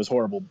 it was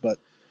horrible. But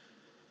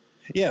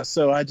yeah,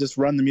 so I just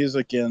run the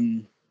music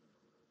and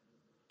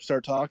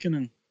start talking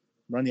and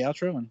run the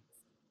outro and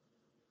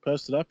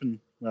post it up, and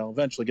well,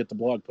 eventually get the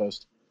blog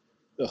post.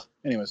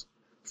 Anyways,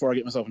 before I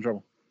get myself in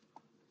trouble.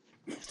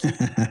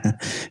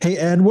 Hey,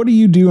 Ed, what do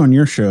you do on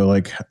your show?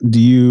 Like,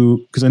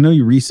 because I know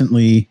you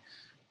recently,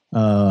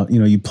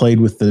 you played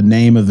with the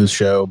name of the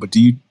show, but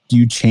do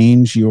you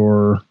change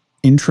your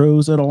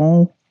intros at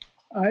all?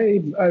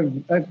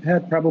 I've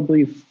had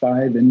probably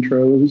 5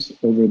 intros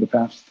over the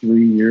past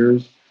 3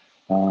 years.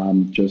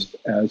 Just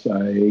as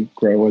I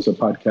grow as a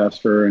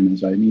podcaster and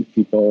as I meet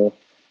people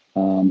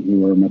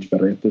who are much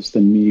better at this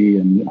than me,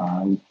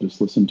 and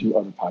just listen to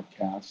other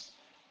podcasts.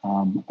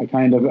 I'm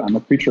a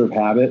creature of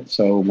habit.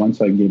 So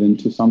once I get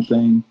into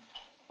something,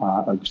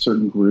 a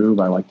certain groove,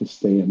 I like to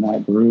stay in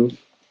that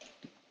groove.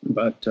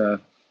 But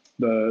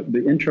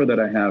the intro that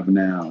I have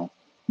now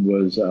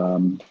was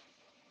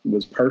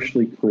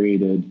partially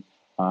created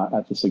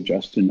at the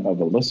suggestion of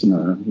a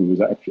listener who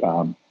was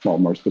actually,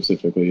 more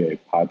specifically a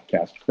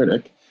podcast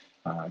critic,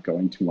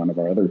 going to one of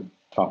our other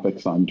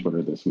topics on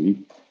Twitter this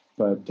week.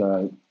 But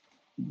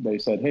they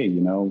said, hey,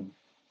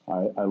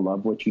 I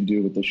love what you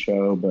do with the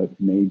show, but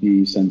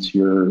maybe since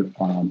your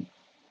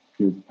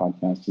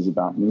podcast is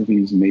about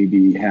movies,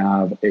 maybe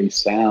have a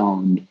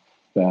sound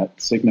that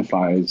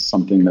signifies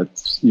something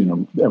that's,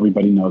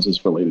 everybody knows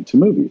is related to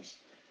movies.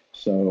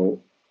 So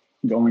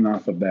going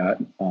off of that,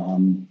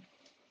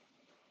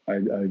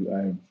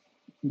 I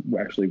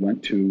actually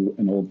went to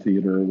an old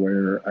theater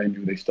where I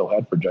knew they still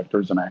had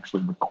projectors and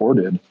actually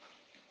recorded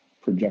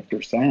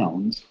projector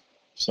sounds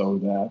so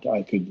that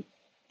I could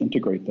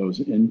integrate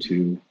those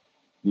into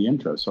the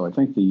intro. So I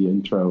think the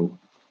intro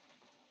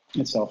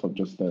itself of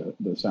just the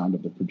sound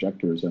of the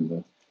projectors and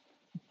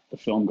the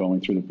film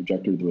going through the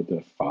projector with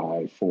the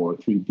 5, 4,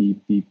 3,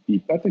 beep, beep,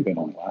 beep, I think that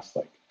only lasts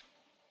like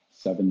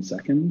 7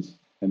 seconds.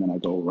 And then I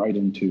go right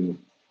into,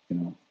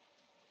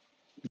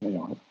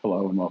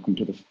 hello and welcome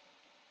to the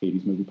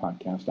 80s Movie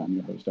Podcast. I'm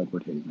your host,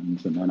 Edward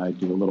Havens. And then I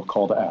do a little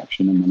call to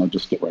action and then I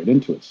just get right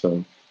into it.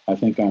 So I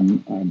think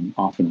I'm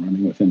off and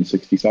running within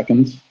 60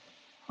 seconds.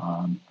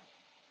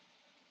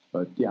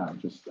 But yeah,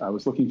 I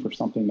was looking for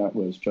something that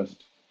was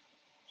just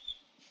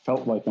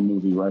felt like a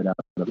movie right out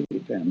of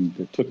it. And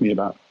it took me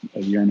about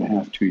a year and a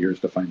half, 2 years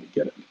to finally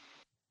get it.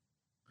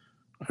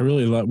 I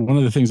really love, one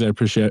of the things I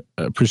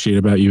appreciate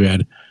about you,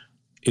 Ed,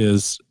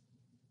 is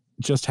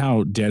just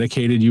how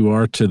dedicated you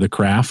are to the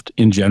craft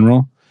in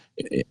general.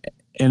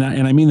 And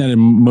I mean that in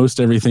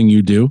most everything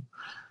you do.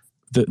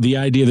 The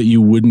idea that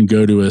you wouldn't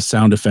go to a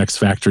sound effects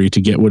factory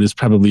to get what is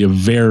probably a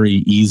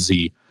very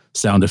easy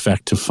sound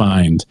effect to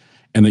find,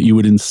 and that you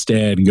would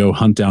instead go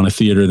hunt down a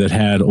theater that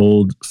had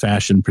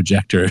old-fashioned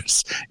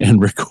projectors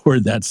and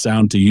record that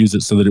sound to use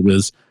it so that it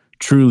was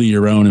truly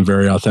your own and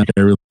very authentic.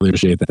 I really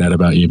appreciate that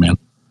about you, man.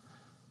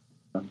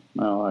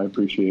 Well, I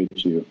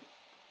appreciate you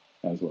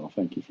as well.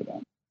 Thank you for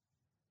that.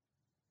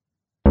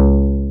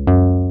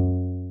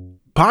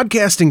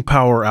 Podcasting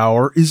Power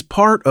Hour is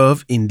part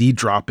of Indie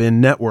Drop-In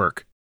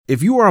Network.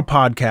 If you are a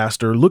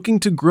podcaster looking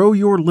to grow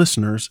your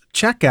listeners,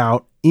 check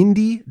out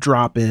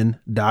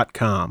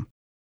IndieDropIn.com.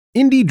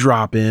 Indie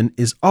Drop-In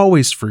is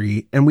always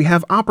free, and we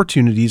have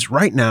opportunities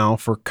right now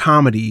for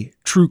comedy,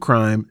 true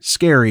crime,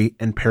 scary,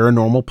 and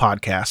paranormal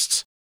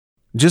podcasts.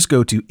 Just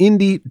go to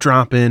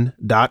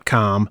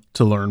IndieDropIn.com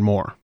to learn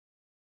more.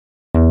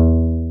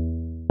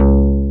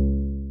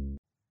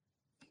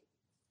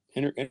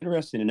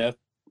 Interesting enough,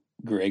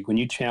 Greg, when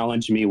you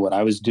challenged me what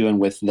I was doing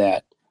with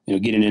that,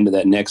 getting into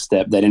that next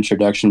step, that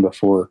introduction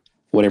before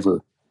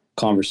whatever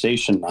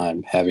conversation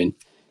I'm having,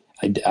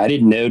 I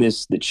didn't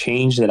notice the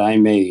change that I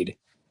made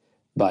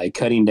by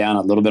cutting down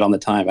a little bit on the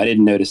time. I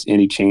didn't notice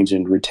any change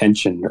in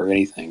retention or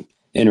anything.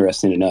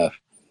 Interesting enough.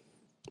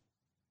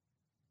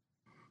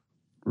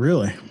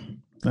 Really?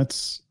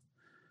 That's,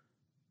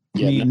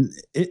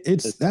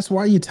 that's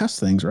why you test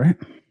things, right?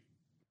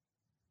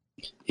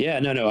 Yeah,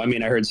 no. I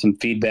mean, I heard some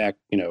feedback,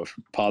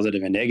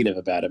 positive and negative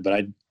about it,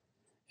 but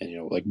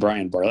like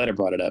Brian Barletta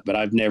brought it up, but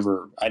I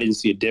didn't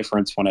see a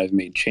difference when I've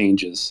made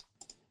changes.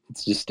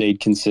 It's just stayed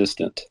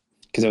consistent,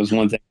 because that was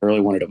one thing I really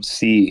wanted to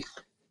see,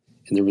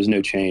 and there was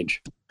no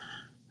change.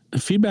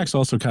 Feedback's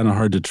also kind of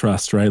hard to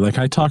trust, right? Like,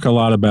 I talk a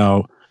lot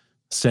about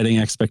setting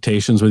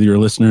expectations with your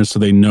listeners so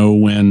they know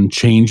when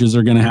changes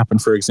are going to happen,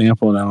 for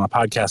example. And on a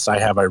podcast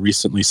I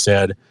recently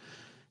said,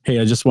 hey,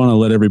 I just want to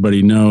let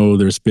everybody know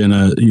there's been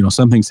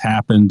something's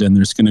happened, and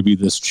there's going to be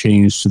this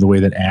change to the way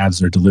that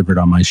ads are delivered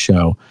on my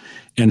show.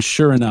 And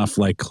sure enough,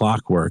 like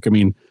clockwork, I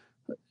mean,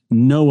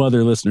 no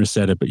other listener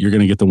said it, but you're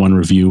going to get the one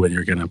review, and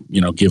you're going to,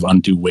 give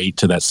undue weight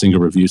to that single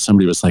review.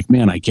 Somebody was like,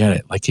 man, I get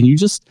it. Like, can you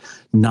just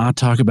not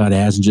talk about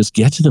ads and just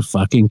get to the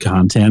fucking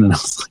content? And I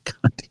was like,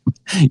 God damn,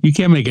 you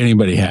can't make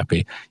anybody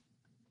happy.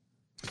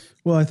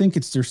 Well, I think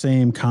it's their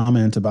same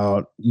comment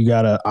about you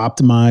got to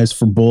optimize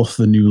for both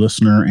the new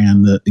listener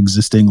and the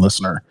existing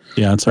listener.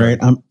 Yeah, that's right.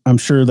 I'm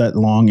sure that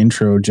long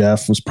intro,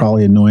 Jeff, was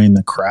probably annoying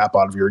the crap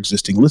out of your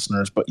existing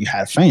listeners, but you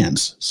had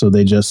fans, so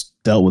they just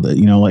dealt with it.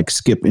 Like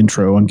skip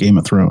intro on Game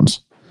of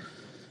Thrones.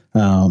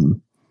 I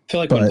feel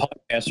like when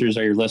podcasters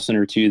are your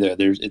listener too, though,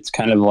 it's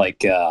kind of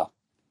like the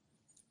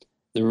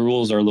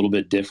rules are a little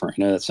bit different.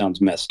 I know that sounds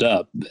messed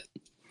up, but.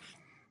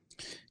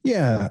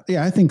 Yeah,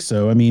 I think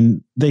so. I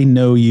mean, they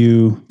know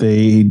you.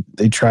 They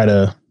try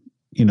to,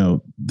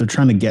 they're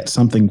trying to get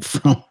something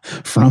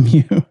from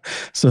you,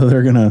 so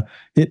they're gonna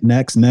hit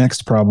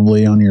next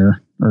probably on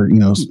your, or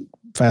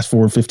fast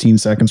forward 15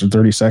 seconds or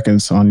 30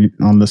 seconds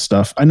on this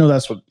stuff. I know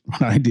that's what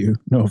I do.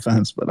 No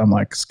offense, but I'm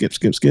like skip.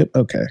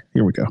 Okay,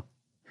 here we go.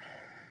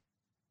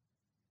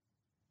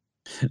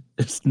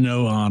 There's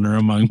no honor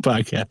among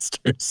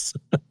podcasters.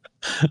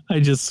 I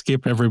just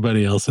skip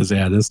everybody else's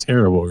ad. It's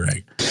terrible,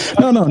 Greg.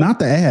 No, not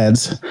the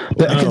ads.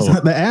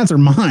 The ads are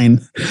mine.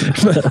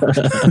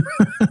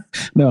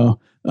 No,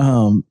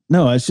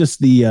 it's just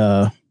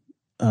the,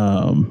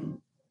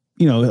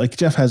 like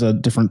Jeff has a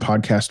different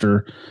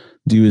podcaster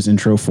do his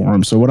intro for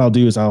him. So what I'll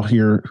do is I'll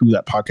hear who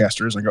that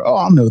podcaster is. I go, oh,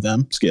 I'll know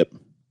them. Skip.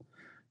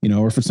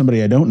 Or if it's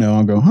somebody I don't know,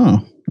 I'll go, I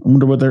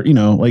wonder what they're,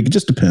 like, it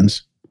just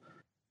depends.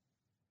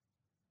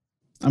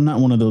 I'm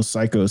not one of those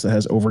psychos that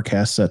has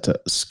Overcast set to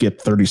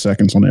skip 30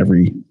 seconds on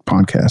every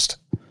podcast.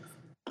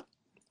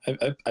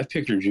 I've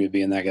pictured you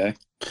being that guy.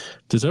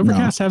 Does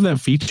Overcast have that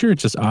feature? It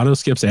just auto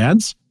skips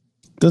ads?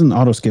 It doesn't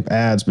auto skip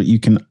ads, but you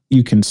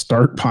can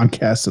start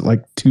podcasts at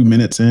like 2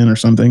 minutes in or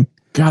something.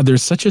 God,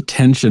 there's such a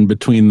tension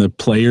between the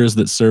players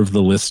that serve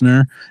the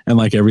listener and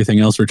like everything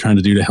else we're trying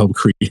to do to help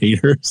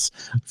creators.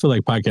 I feel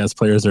like podcast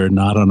players are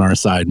not on our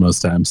side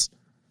most times.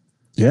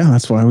 Yeah,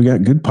 that's why we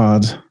got good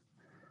pods.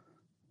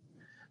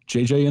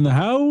 JJ in the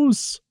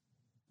house.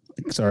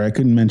 Sorry, I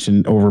couldn't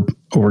mention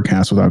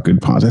Overcast without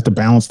good pods. I have to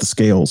balance the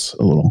scales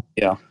a little.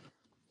 Yeah,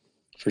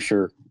 for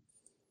sure.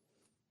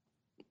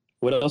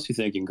 What else are you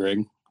thinking,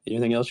 Greg?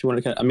 Anything else you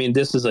want to? I mean,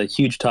 this is a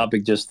huge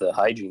topic, just the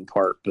hygiene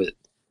part, but.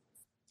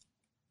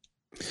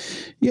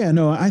 Yeah,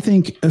 no, I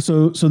think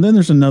so. Then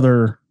there's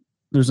another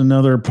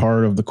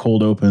part of the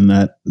cold open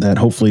that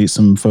hopefully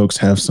some folks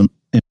have some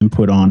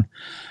input on.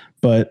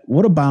 But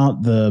what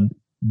about the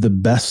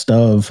best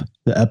of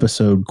the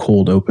episode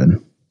cold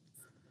open?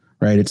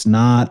 Right? It's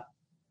not,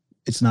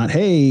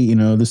 hey,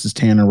 this is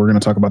Tanner, we're going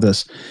to talk about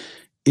this.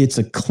 It's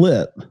a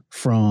clip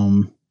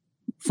from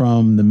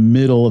from the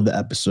middle of the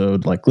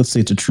episode. Like, let's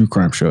say it's a true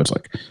crime show. It's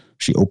like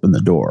she opened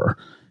the door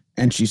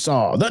and she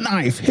saw the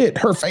knife hit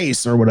her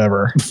face or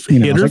whatever.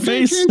 Hit her like,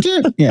 face?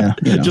 Yeah.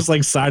 Just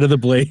like side of the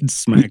blade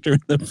smacked her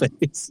in the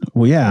face.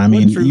 Well, yeah. I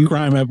mean,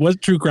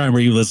 what true crime were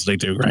you listening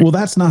to, Greg? Well,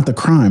 that's not the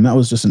crime. That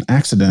was just an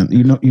accident.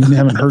 You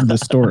haven't heard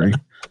this story.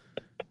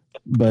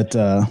 But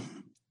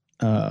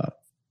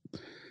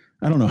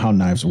I don't know how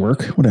knives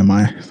work. What am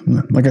I?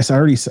 Like I said,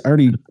 I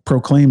already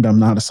proclaimed I'm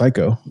not a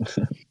psycho.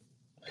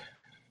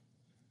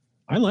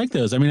 I like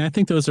those. I mean, I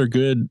think those are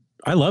good.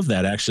 I love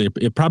that, actually.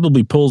 It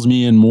probably pulls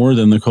me in more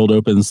than the cold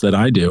opens that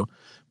I do.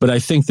 But I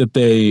think that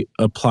they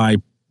apply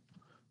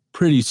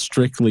pretty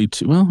strictly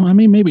to, well, I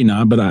mean, maybe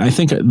not, but I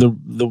think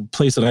the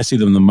place that I see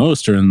them the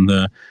most are in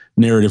the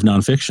narrative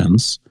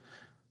nonfictions.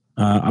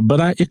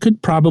 But it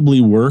could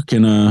probably work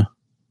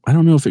I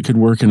don't know if it could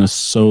work in a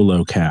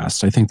solo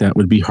cast. I think that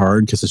would be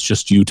hard because it's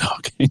just you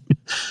talking.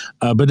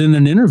 But in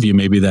an interview,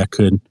 maybe I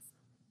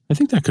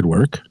think that could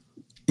work.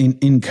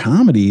 In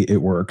comedy,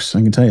 it works.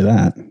 I can tell you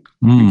that.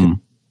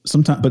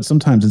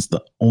 Sometimes it's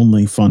the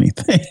only funny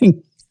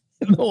thing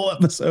in the whole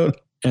episode.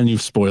 And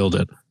you've spoiled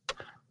it.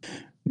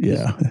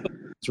 Yeah.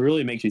 It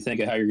really makes you think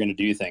of how you're going to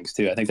do things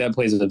too. I think that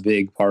plays a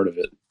big part of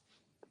it.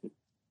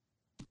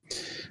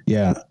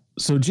 Yeah.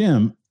 So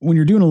Jim, when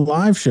you're doing a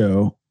live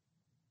show,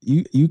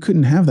 you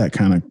couldn't have that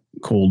kind of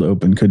cold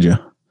open, could you?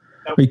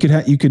 Nope.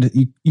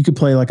 You could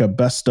play like a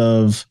best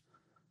of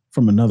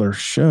from another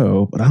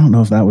show, but I don't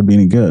know if that would be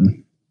any good.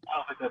 I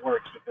don't think that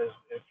works because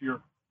if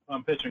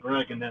I'm pitching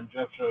Greg and then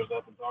Jeff shows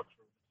up and talks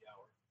for the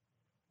hour,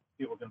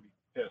 people are going to be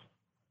pissed.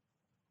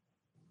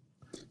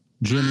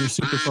 Jim, you're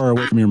super far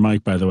away from your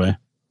mic, by the way.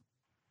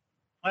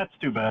 That's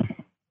too bad.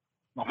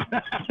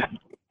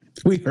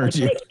 We heard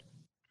you.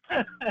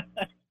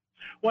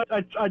 What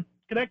I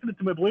connected it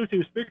to my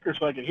Bluetooth speaker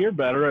so I could hear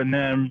better, and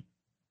then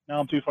now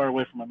I'm too far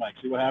away from my mic.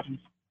 See what happens?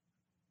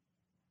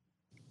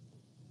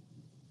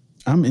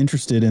 I'm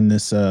interested in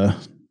this.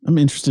 I'm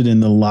interested in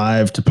the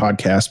live to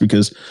podcast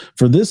because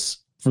for this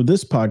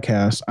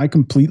podcast, I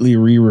completely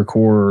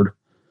re-record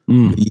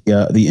the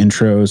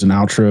intros and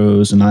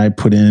outros, and I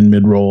put in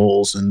mid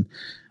rolls, and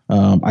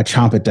I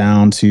chop it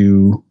down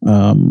to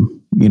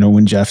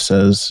when Jeff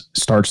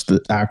starts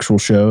the actual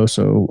show,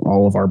 so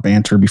all of our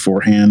banter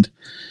beforehand.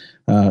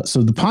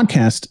 So the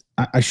podcast,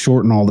 I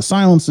shorten all the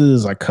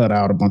silences. I cut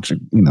out a bunch of,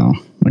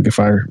 like if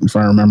I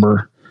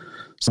remember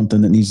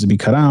something that needs to be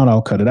cut out,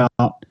 I'll cut it out.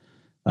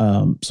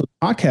 So the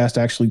podcast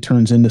actually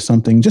turns into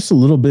something just a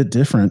little bit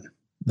different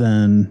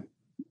than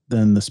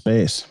the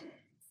space.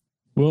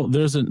 Well,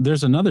 there's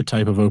another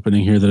type of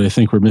opening here that I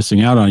think we're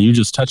missing out on. You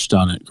just touched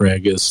on it,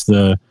 Greg, is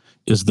the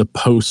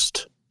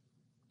post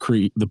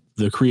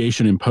the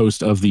creation and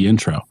post of the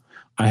intro.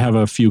 I have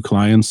a few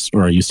clients,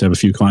 or I used to have a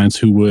few clients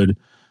who would,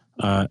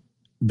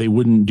 they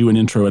wouldn't do an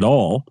intro at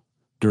all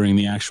during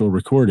the actual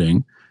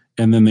recording.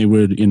 And then they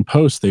would, in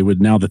post,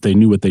 now that they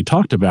knew what they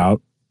talked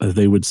about,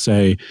 they would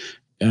say,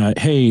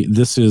 hey,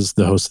 this is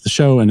the host of the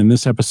show. And in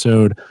this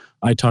episode,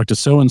 I talked to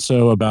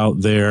so-and-so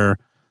about their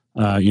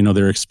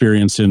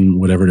experience in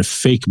whatever, the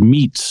fake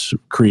meat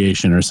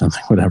creation or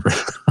something, whatever.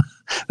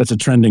 That's a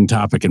trending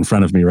topic in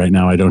front of me right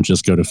now. I don't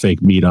just go to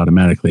fake meat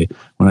automatically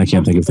when I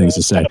can't think of things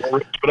to say.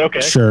 But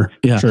okay. Sure.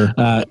 Yeah.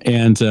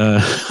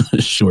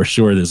 Sure.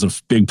 Sure. There's a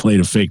big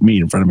plate of fake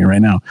meat in front of me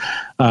right now.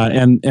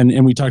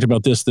 And we talked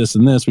about this,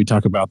 and this. We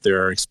talk about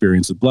their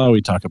experience with blah. We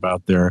talk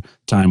about their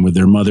time with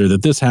their mother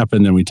that this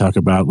happened. And we talk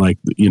about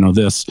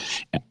this.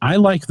 I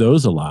like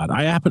those a lot.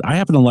 I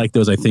happen to like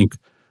those, I think,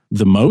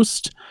 the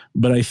most,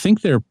 but I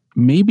think they're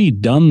maybe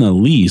done the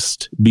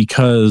least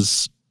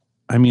because,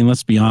 I mean,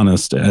 let's be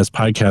honest, as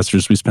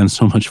podcasters, we spend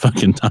so much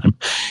fucking time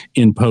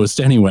in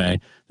post anyway,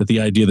 that the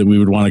idea that we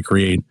would want to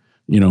create,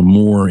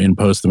 more in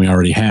post than we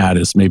already had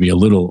is maybe a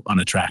little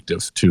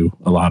unattractive to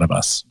a lot of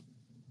us.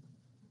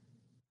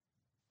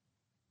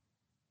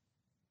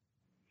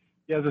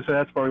 Yeah, as I said,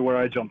 that's probably where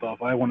I jumped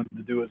off. I wanted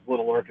to do as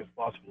little work as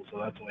possible, so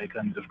that's why I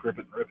kind of just grip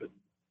it and rip it.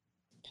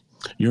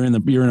 You're in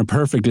a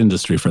perfect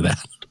industry for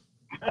that.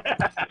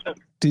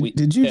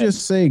 Did you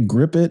just say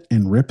grip it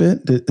and rip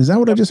it? Is that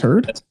what I just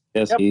heard?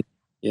 Yes, Yep.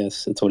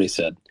 Yes, that's what he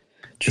said.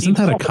 Isn't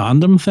that a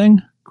condom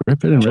thing?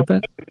 Grip it and rip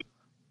it?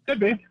 Could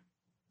be.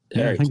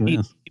 Yeah, I think it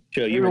is.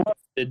 Show you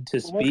wanted to We're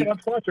speak. working on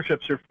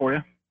sponsorships here for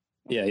you.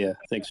 Yeah.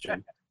 Thanks,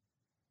 John.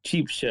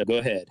 Cheap Show, go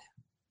ahead.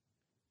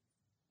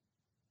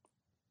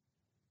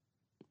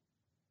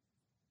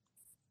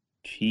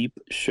 Cheap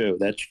Show,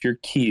 that's your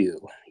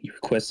cue. You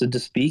requested to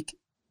speak.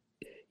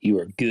 You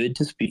are good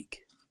to speak.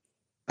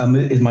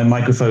 Is my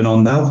microphone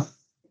on now?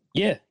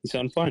 Yeah, you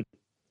sound fine.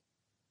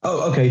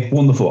 Oh, okay,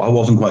 wonderful. I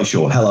wasn't quite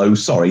sure. Hello,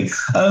 sorry.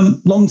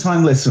 Long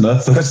time listener,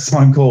 first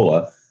time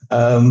caller.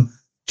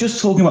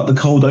 Just talking about the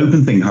cold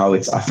open thing, I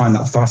find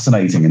that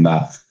fascinating in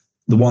that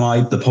the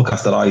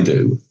podcast that I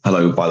do.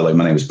 Hello, by the way,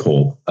 my name is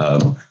Paul.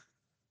 My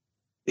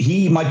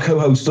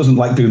co-host doesn't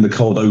like doing the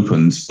cold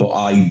opens, but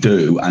I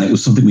do. And it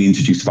was something we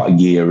introduced about a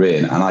year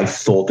in. And I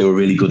thought they were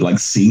really good, like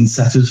scene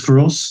setters for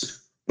us.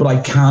 But I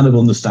kind of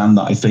understand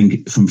that, I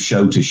think, from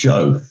show to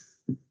show.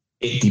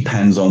 it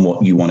depends on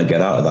what you want to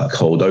get out of that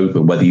cold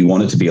open, whether you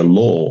want it to be a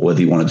lore,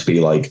 whether you want it to be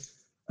like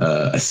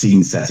a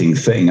scene setting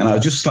thing. And I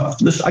was just,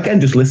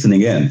 again, just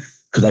listening in,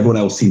 because everyone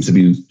else seems to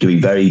be doing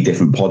very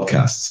different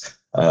podcasts.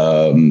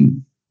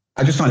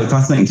 I just find it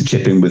fascinating to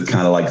chip in with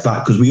kind of like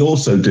that, because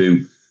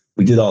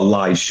we did our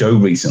live show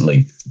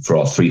recently for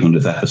our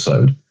 300th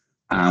episode,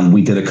 and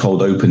we did a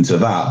cold open to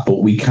that,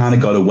 but we kind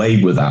of got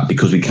away with that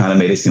because we kind of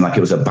made it seem like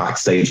it was a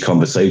backstage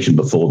conversation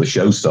before the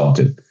show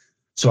started.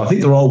 So I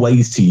think there are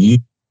ways to use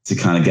to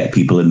kind of get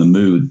people in the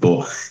mood,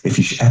 but if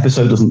your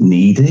episode doesn't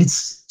need it,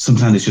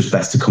 sometimes it's just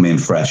best to come in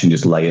fresh and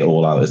just lay it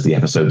all out as the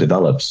episode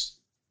develops.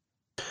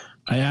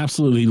 I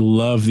absolutely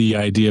love the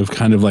idea of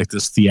kind of like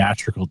this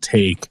theatrical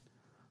take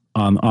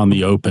on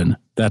the open.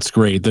 That's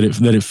great. That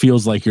it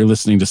feels like you're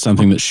listening to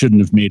something that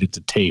shouldn't have made it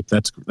to tape.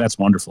 That's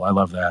wonderful. I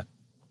love that.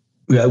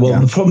 Yeah, well,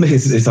 the problem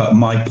is that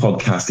my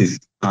podcast is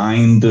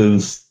kind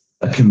of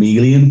a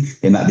chameleon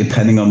in that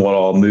depending on what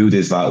our mood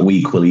is that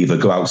week, we'll either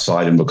go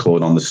outside and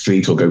record on the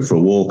street or go for a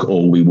walk,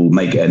 or we will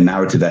make it a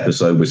narrative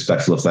episode with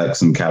special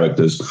effects and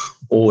characters,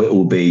 or it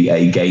will be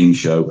a game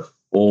show,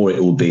 or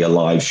it will be a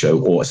live show.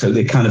 Or so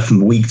they kind of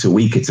from week to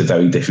week, it's a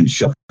very different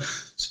show,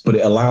 but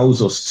it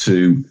allows us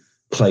to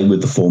play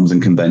with the forms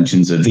and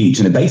conventions of each.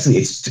 And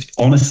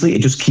it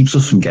just keeps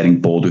us from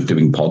getting bored of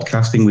doing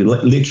podcasting. We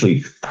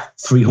literally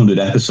 300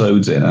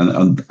 episodes in.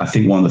 And I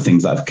think one of the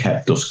things that have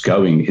kept us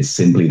going is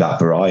simply that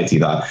variety,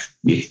 that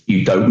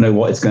you don't know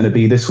what it's going to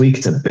be this week.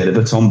 It's a bit of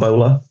a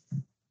tombola.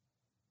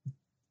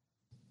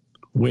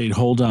 Wait,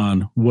 hold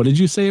on. What did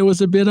you say it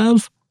was a bit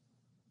of?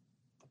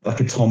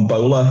 Like a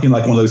tombola,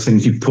 like one of those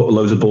things you put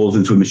loads of balls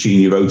into a machine,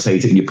 you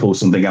rotate it and you pull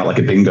something out like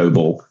a bingo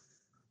ball.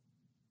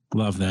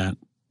 Love that.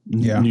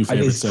 Yeah, new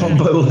favorite it's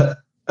tombola.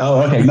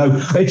 Oh, okay. No,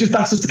 that's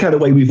just the kind of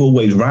way we've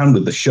always ran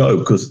with the show.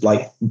 Because,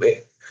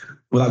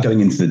 without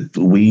going into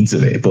the weeds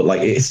of it, but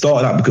it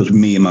started out because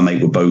me and my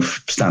mate were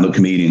both stand-up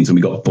comedians, and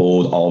we got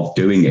bored of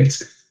doing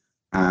it.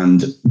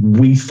 And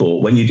we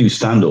thought, when you do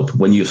stand-up,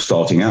 when you're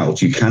starting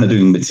out, you're kind of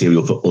doing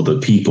material for other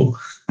people,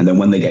 and then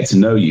when they get to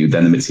know you,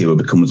 then the material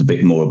becomes a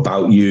bit more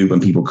about you,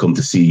 and people come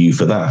to see you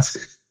for that.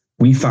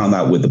 We found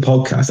out with the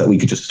podcast that we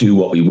could just do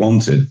what we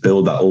wanted,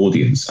 build that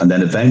audience. And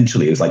then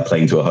eventually it's like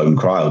playing to a home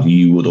crowd.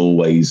 You would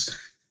always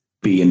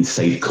be in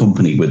safe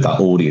company with that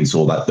audience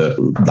or that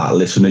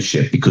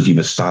listenership, because you've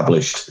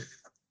established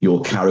your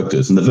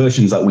characters. And the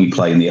versions that we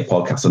play in the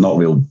podcast are not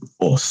real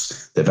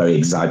us. They're very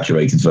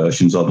exaggerated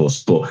versions of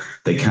us, but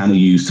they kind of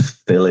used to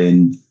fill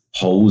in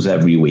holes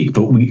every week.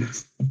 But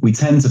we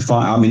tend to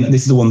find,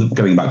 this is the one that,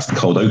 going back to the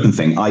cold open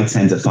thing, I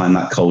tend to find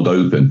that cold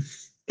open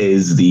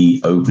is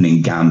the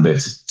opening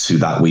gambit to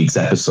that week's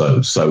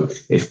episode. So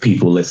if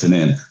people listen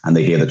in and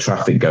they hear the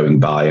traffic going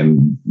by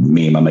and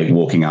me and my mate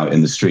walking out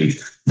in the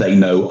street, they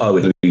know,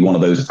 it'll be one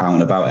of those out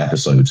and about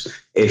episodes.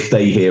 If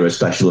they hear a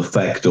special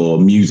effect or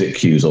music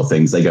cues or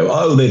things, they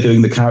go, they're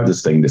doing the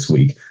characters thing this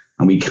week.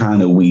 And we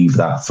kind of weave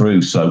that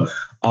through. So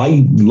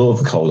I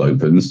love cold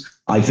opens.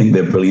 I think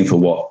they're brilliant for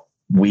what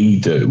we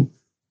do.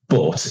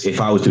 But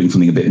if I was doing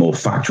something a bit more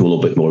factual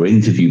or a bit more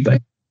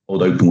interview-based,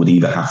 cold open would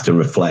either have to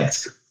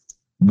reflect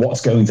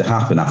what's going to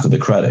happen after the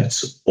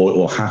credits,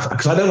 or have,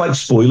 because I don't like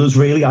spoilers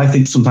really. I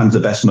think sometimes the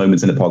best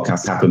moments in a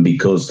podcast happen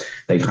because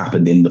they've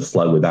happened in the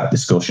flow of that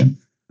discussion.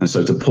 And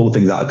so to pull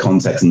things out of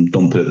context and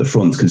dump it at the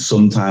front can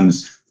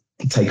sometimes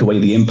take away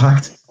the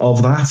impact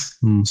of that.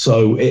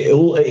 So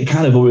it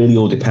kind of really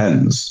all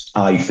depends,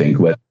 I think,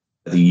 whether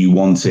you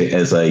want it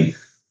as a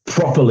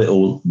proper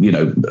little,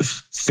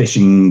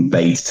 fishing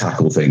bait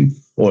tackle thing,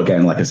 or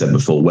again, like I said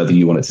before, whether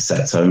you want it to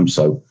set tone.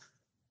 So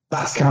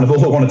that's kind of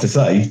all I wanted to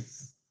say.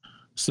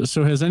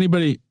 So has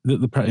anybody,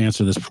 the answer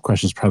to this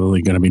question is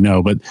probably going to be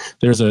no, but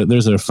there's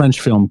a French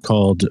film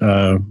called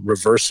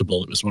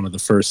Reversible. It was one of the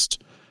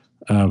first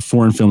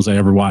foreign films I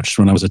ever watched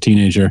when I was a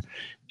teenager.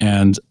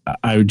 And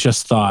I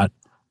just thought,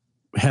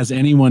 has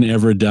anyone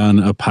ever done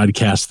a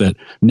podcast that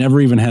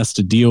never even has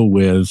to deal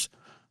with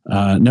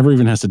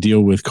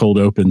cold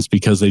opens,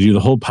 because they do the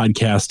whole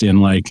podcast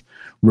in like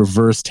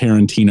reverse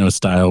Tarantino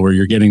style, where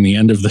you're getting the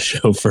end of the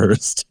show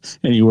first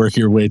and you work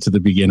your way to the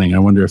beginning. I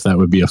wonder if that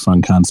would be a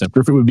fun concept,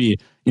 or if it would be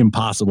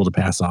impossible to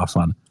pass off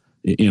on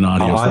in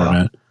audio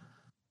format.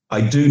 I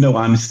do know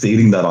I'm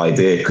stealing that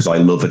idea because I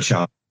love a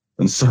chat,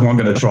 and so I'm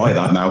going to try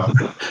that now.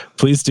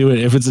 Please do it.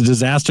 If it's a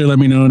disaster, let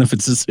me know, and if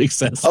it's a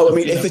success,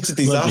 if it's a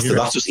disaster,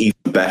 that's just even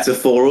better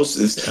for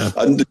us.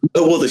 And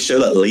no other show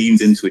that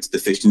leans into its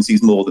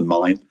deficiencies more than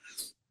mine.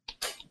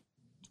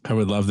 I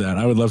would love that.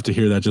 I would love to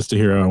hear that, just to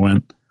hear how it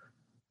went.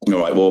 All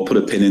right, well, I'll put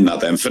a pin in that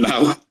then for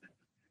now.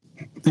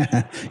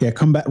 Yeah,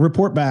 come back,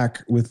 report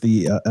back with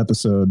the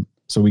episode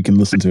so we can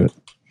listen to it.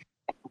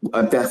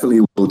 I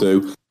definitely will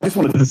do. I just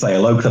wanted to say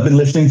hello because I've been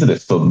listening to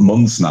this for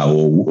months now,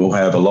 or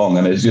however long,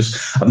 and it's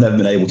just I've never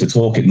been able to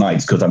talk at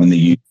nights because I'm in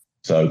the UK.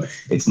 So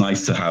it's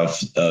nice to have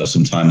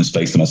some time and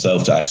space to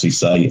myself to actually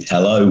say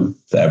hello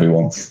to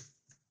everyone.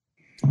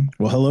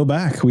 Well, hello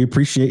back. We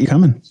appreciate you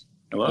coming.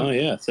 Hello. Oh,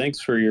 yeah. Thanks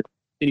for your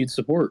continued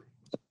support.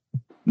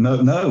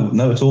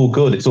 No, it's all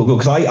good. It's all good.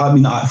 Because I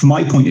mean, from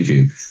my point of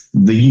view,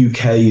 the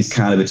UK is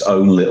kind of its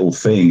own little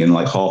thing. And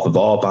like half of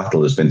our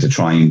battle has been to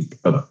try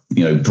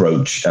and,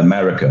 broach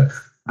America.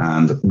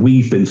 And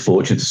we've been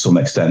fortunate to some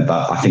extent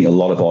that I think a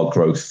lot of our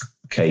growth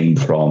came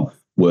from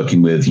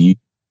working with youth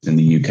in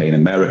the UK and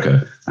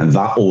America. And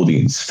that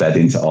audience fed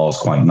into ours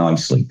quite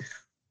nicely.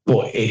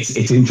 But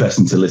it's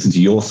interesting to listen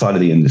to your side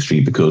of the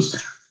industry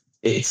because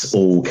it's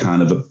all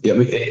kind of don't get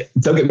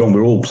me wrong,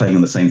 we're all playing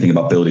on the same thing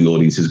about building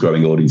audiences,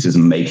 growing audiences,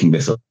 and making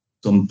this up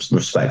in some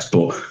respects.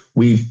 But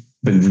we've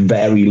been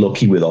very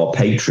lucky with our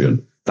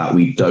Patreon that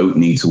we don't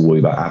need to worry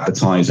about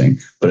advertising.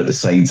 But at the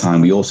same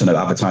time, we also know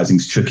advertising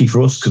is tricky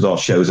for us because our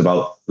show's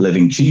about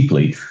living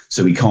cheaply.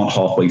 So we can't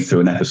halfway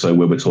through an episode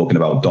where we're talking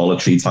about Dollar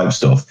Tree type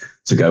stuff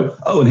to go,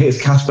 oh, and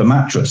here's Casper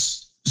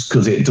Mattress,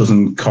 because it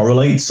doesn't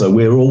correlate. So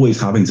we're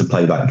always having to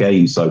play that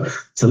game. So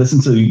to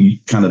listen to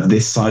kind of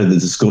this side of the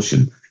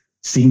discussion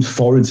seems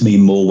foreign to me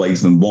in more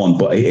ways than one,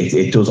 but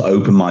it does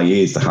open my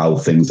ears to how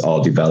things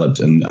are developed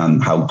and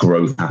how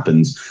growth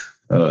happens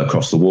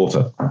across the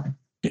water.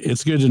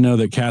 It's good to know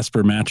that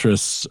Casper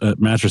mattresses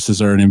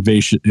are an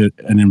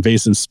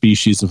invasive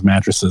species of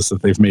mattresses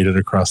that they've made it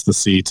across the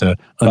sea to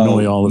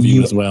annoy all of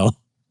you as well.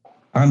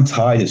 I'm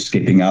tired of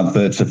skipping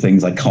adverts for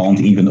things I can't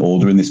even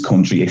order in this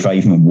country if I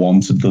even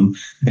wanted them.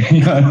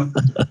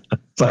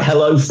 It's like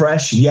Hello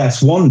Fresh.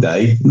 Yes, one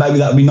day maybe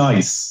that'd be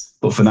nice,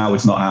 but for now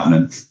it's not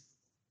happening.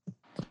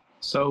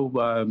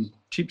 So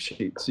cheap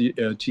sheets.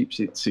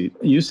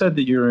 You said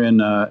that you're in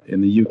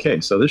the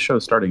UK, so this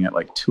show's starting at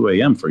like 2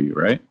 a.m. for you,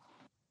 right?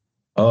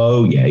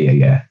 Oh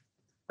yeah.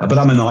 But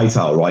I'm a night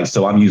owl, right?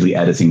 So I'm usually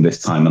editing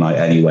this time of night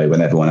anyway, when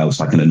everyone else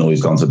like an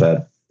annoy's gone to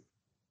bed.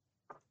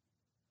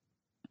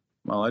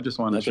 Well, I just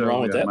want to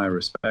show my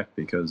respect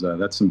because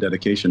that's some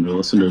dedication to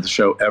listen to the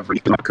show every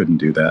day. I couldn't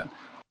do that.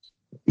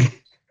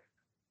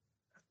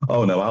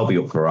 Oh no, I'll be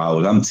up for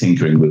hours. I'm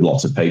tinkering with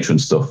lots of Patreon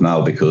stuff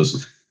now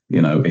because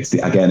it's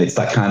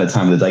that kind of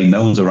time of the day.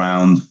 No one's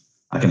around.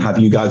 I can have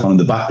you guys on in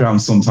the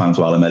background sometimes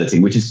while I'm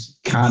editing, which is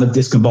kind of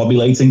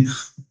discombobulating,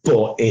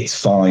 but it's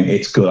fine.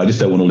 It's good. I just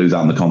don't want to lose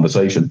out in the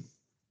conversation.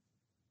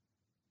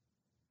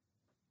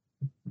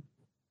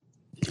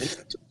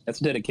 That's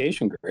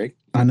dedication, Greg.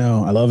 I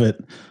know. I love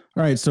it.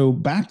 All right. So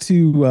back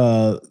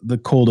to the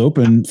cold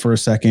open for a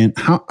second.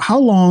 How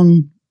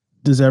long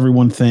does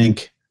everyone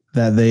think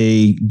that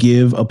they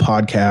give a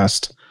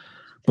podcast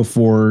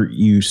before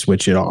you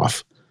switch it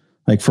off?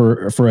 Like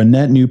for a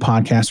net new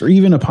podcast or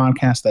even a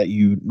podcast that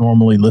you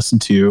normally listen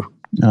to,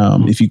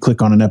 if you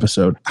click on an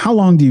episode, how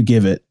long do you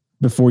give it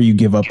before you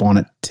give up on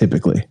it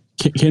typically?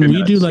 Can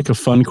we do like a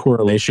fun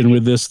correlation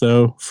with this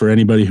though? For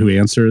anybody who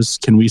answers,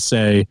 can we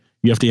say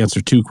you have to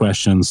answer two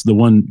questions, the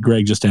one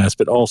Greg just asked,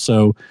 but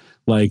also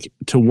like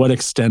to what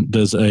extent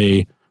does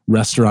a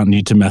restaurant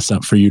need to mess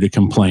up for you to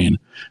complain?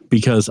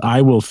 Because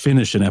I will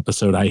finish an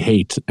episode I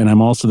hate. And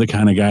I'm also the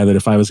kind of guy that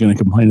if I was going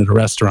to complain at a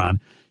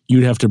restaurant,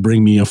 you'd have to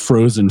bring me a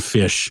frozen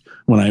fish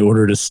when I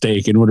ordered a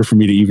steak in order for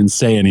me to even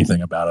say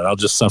anything about it. I'll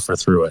just suffer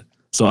through it.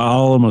 So I'll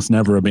almost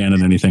never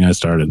abandon anything I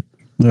started.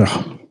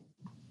 Ugh.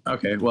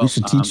 Okay, well, we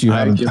should teach you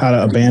how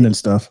to abandon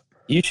stuff.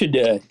 You should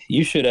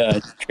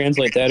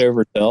translate that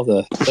over to all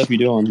the stuff you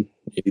do on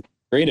the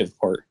creative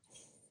part.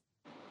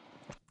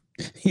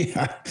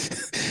 Yeah.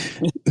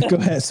 Go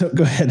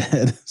ahead,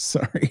 Ed.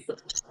 Sorry.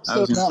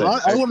 So now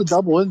I want to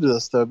double into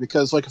this though,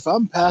 because like if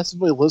I'm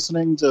passively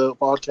listening to a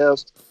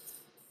podcast,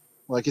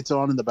 like it's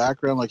on in the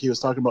background, like he was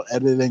talking about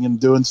editing and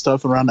doing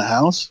stuff around the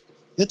house,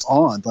 it's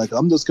on. Like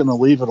I'm just gonna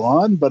leave it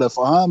on. But if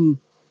I'm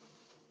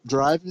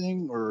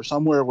driving or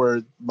somewhere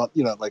where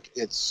like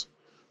it's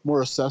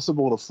more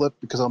accessible to flip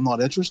because I'm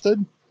not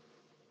interested,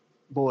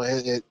 boy,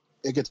 it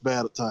gets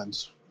bad at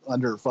times.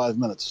 Under 5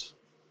 minutes.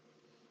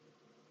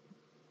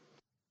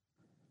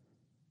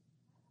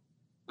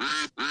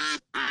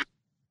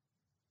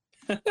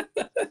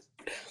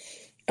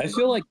 I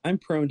feel like I'm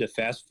prone to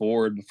fast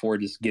forward before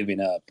just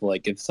giving up.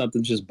 Like if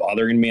something's just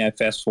bothering me, I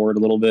fast forward a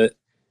little bit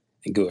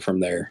and go from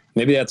there.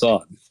 Maybe that's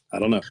odd. I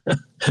don't know.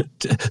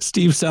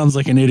 Steve sounds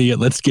like an idiot.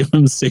 Let's give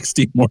him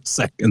 60 more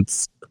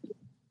seconds.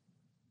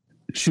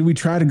 Should we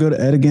try to go to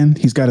Ed again?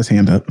 He's got his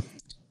hand up.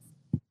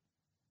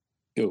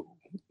 Go.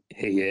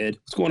 Hey, Ed.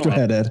 What's going on? Go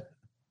ahead, Ed.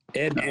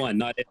 Ed 1,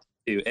 not Ed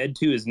 2. Ed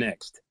 2 is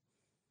next.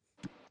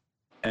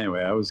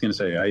 Anyway, I was going to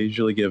say, I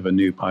usually give a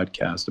new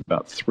podcast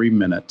about 3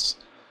 minutes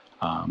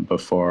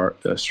before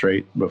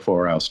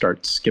I'll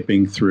start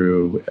skipping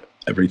through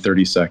every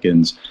 30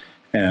 seconds.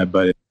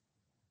 But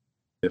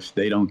if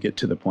they don't get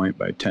to the point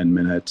by 10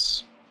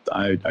 minutes,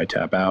 I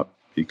tap out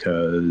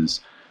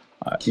because,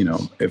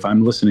 if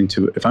I'm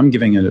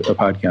giving a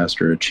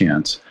podcaster a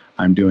chance,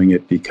 I'm doing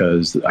it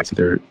because I think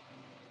they're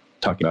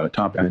talking about a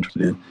topic I'm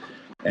interested in.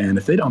 And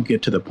if they don't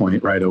get to the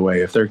point right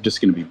away, if they're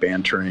just going to be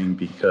bantering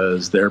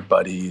because they're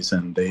buddies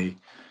and they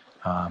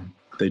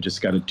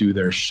just got to do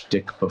their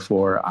shtick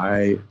before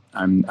I'm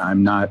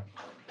not,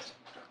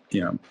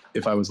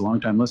 if I was a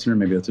long-time listener,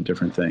 maybe that's a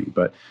different thing.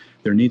 But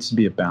there needs to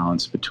be a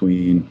balance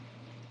between,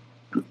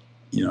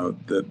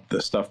 the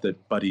stuff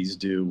that buddies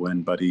do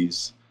when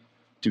buddies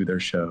do their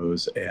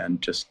shows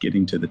and just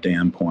getting to the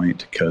damn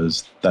point,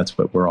 because that's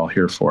what we're all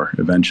here for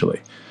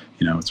eventually.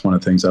 You know, it's one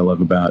of the things I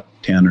love about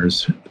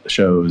Tanner's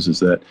shows is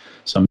that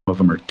some of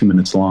them are 2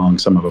 minutes long,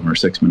 some of them are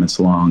 6 minutes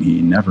long. He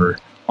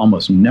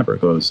almost never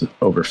goes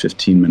over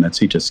 15 minutes.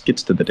 He just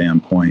gets to the damn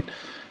point.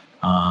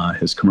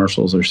 His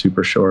commercials are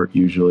super short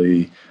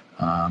usually.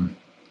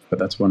 But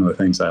that's one of the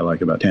things I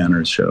like about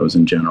Tanner's shows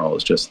in general,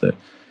 is just that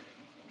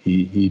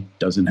he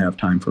doesn't have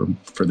time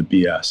for the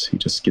BS. He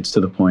just gets to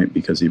the point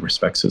because he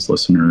respects his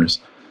listeners.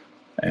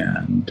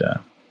 And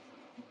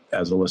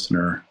as a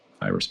listener,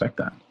 I respect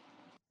that.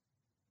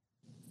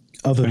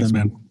 Other Thanks,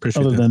 than man.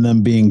 Appreciate that. than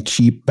them being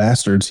cheap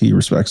bastards, he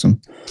respects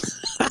them.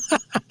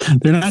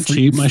 They're not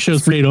cheap. My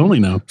show's paid only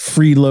now.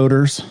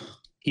 Freeloaders.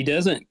 He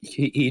doesn't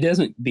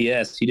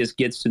BS. He just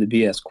gets to the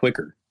BS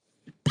quicker.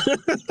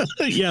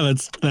 Yeah,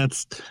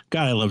 that's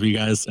God. I love you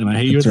guys, and I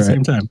hate you at That's the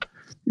right. same time.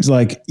 He's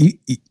like,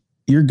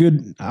 you're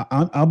good.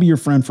 I'll be your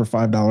friend for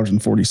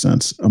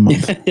 $5.40 a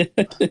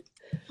month.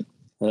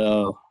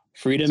 Oh,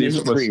 freedom See, if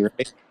isn't it was- free,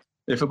 right?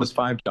 If it was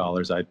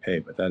 $5, I'd pay,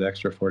 but that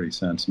extra 40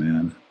 cents,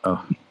 man.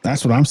 Oh,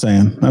 That's what I'm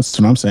saying.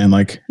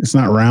 Like, it's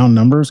not round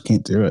numbers.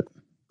 Can't do it.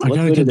 I Let's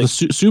gotta go to get the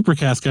the-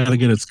 Supercast. Gotta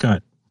get its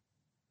cut.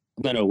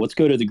 No. Let's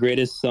go to the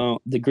greatest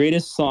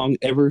song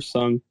ever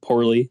sung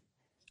poorly.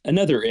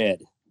 Another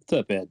Ed. What's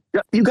up, Ed?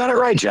 Yeah, you got it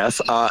right,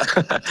 Jeff.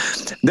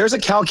 There's a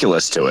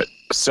calculus to it.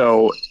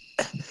 So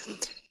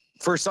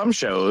for some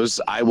shows,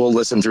 I will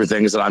listen through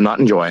things that I'm not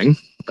enjoying,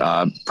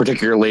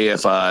 particularly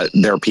if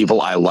they're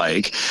people I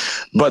like.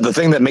 But the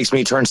thing that makes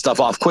me turn stuff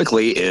off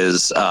quickly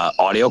is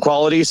audio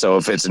quality. So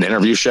if it's an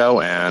interview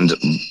show and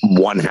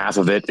one half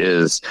of it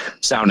is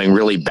sounding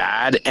really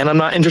bad and I'm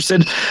not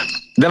interested,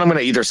 then I'm going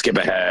to either skip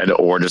ahead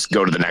or just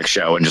go to the next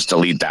show and just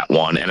delete that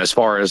one. And as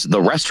far as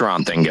the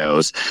restaurant thing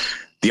goes,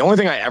 the only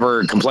thing I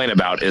ever complain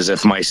about is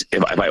if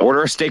I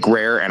order a steak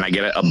rare and I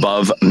get it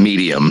above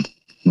medium,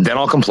 then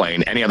I'll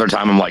complain. Any other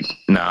time I'm like,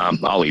 nah,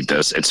 I'll eat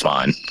this. It's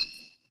fine.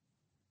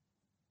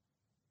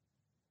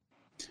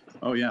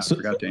 oh yeah, I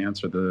forgot to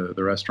answer the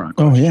restaurant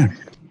Oh, question. yeah.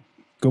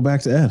 Go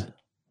back to Ed.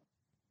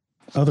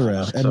 Other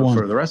Ed. Ed So one.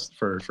 for the rest,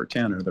 for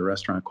Tanner, the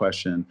restaurant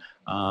question,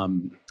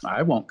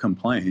 I won't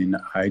complain.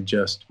 I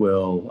just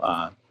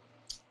will,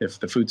 if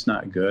the food's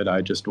not good,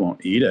 I just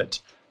won't eat it.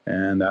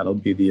 And that'll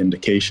be the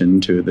indication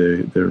to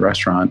the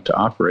restaurant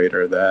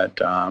operator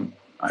that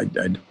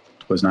I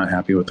was not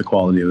happy with the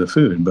quality of the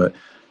food. But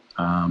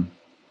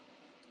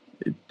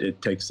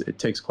it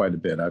takes quite a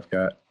bit. I've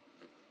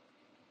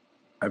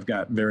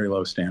got very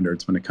low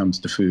standards when it comes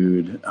to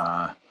food.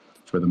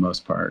 For the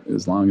most part,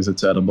 as long as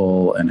it's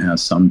edible and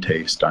has some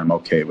taste, I'm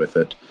okay with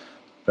it.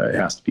 But it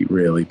has to be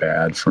really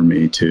bad for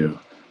me to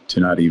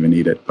not even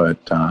eat it. But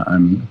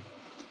I'm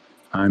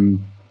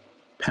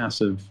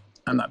passive.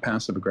 I'm not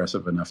passive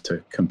aggressive enough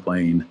to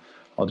complain.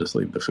 I'll just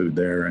leave the food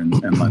there and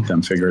let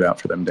them figure it out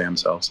for them damn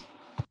selves.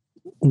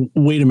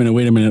 Wait a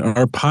minute.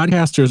 Are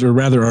podcasters, or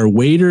rather are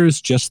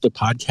waiters, just the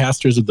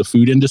podcasters of the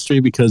food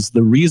industry? Because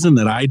the reason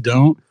that I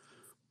don't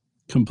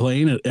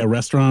complain at a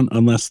restaurant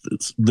unless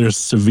there's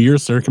severe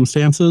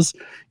circumstances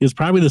is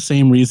probably the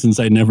same reasons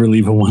I never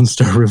leave a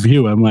 1-star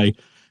review. I'm like,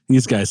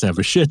 these guys have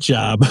a shit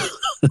job.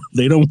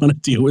 They don't want to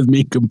deal with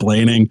me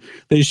complaining.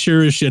 They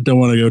sure as shit don't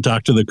want to go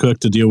talk to the cook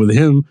to deal with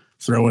him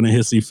throwing a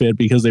hissy fit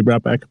because they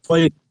brought back a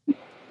plate.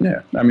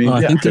 Yeah, I mean,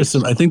 I think there's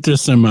some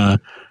It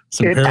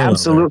parallel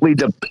absolutely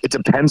it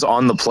depends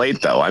on the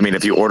plate, though. I mean,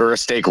 if you order a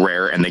steak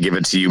rare and they give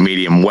it to you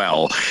medium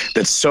well,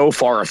 that's so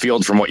far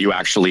afield from what you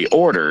actually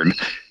ordered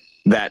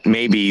that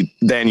maybe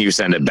then you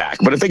send it back.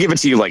 But if they give it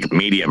to you like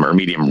medium or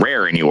medium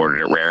rare and you ordered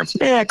it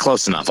rare,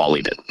 close enough. I'll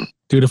eat it.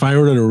 Dude, if I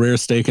ordered a rare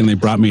steak and they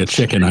brought me a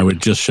chicken, I would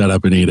just shut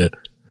up and eat it.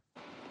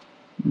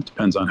 it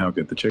depends on how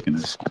good the chicken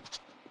is.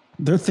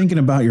 They're thinking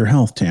about your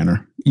health,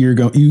 Tanner.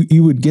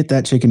 You would get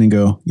that chicken and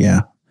go,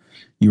 yeah,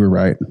 you were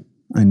right.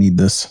 I need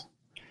this.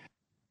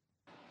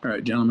 All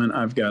right, gentlemen,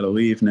 I've got to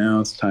leave now.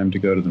 It's time to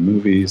go to the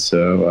movies.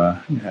 So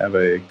have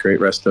a great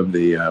rest of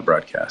the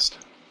broadcast.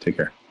 Take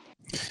care.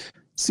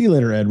 See you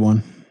later, Ed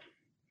one.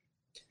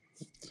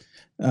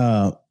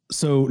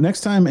 So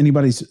next time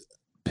anybody's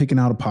picking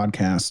out a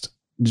podcast,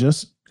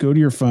 just go to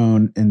your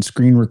phone and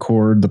screen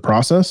record the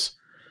process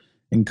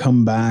and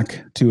come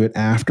back to it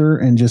after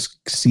and just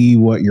see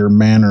what your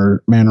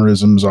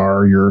mannerisms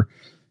are, your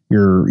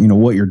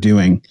what you're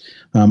doing.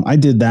 I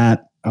did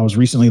that. I was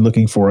recently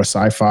looking for a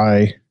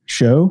sci-fi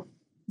show,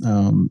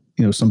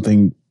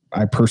 something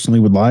I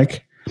personally would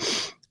like.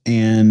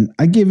 And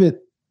I give it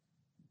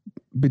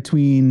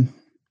between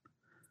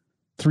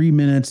 3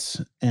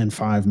 minutes and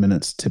 5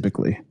 minutes,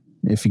 typically,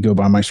 if you go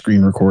by my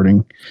screen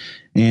recording.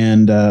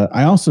 And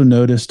I also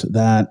noticed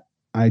that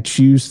I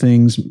choose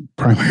things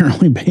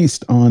primarily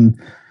based on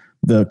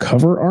the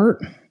cover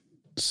art.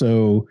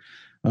 So,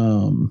 I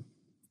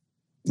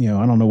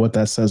don't know what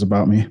that says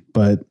about me,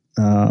 but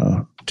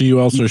do you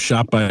also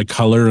shop by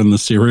color in the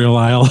cereal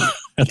aisle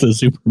at the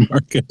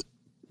supermarket?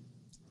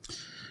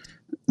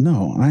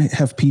 No, I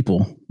have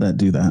people that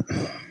do that.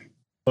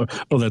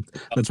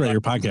 That's right.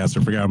 Your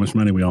podcaster. Forgot how much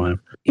money we all have.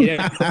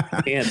 Yeah,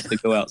 pants to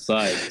go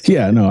outside.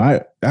 Yeah, no,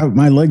 I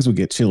my legs would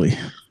get chilly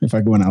if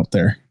I went out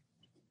there.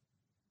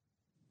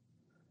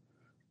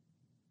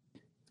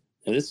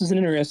 Now, this is an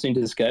interesting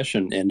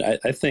discussion, and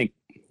I think,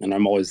 and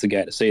I'm always the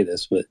guy to say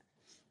this, but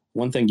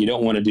one thing you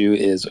don't want to do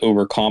is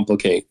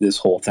overcomplicate this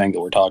whole thing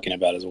that we're talking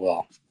about as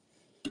well.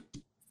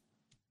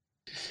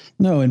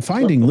 No, and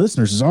finding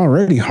listeners is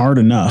already hard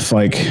enough.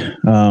 Like,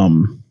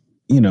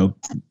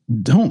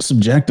 don't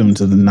subject them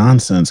to the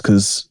nonsense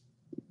because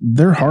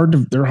they're hard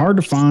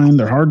to find.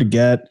 They're hard to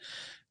get.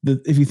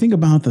 If you think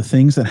about the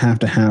things that have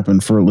to happen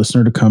for a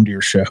listener to come to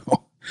your show,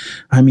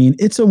 I mean,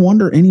 it's a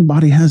wonder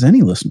anybody has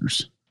any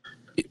listeners.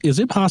 Is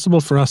it possible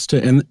for us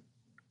to, and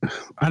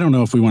I don't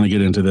know if we want to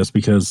get into this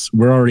because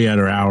we're already at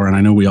our hour, and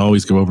I know we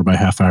always go over by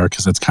half hour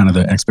because that's kind of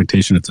the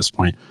expectation at this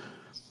point.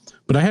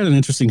 But I had an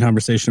interesting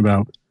conversation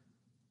about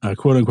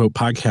quote unquote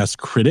podcast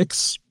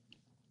critics,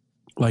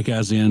 like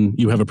as in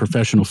you have a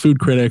professional food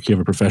critic, you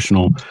have a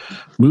professional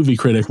movie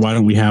critic. Why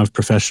don't we have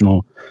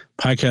professional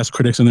podcast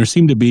critics? And there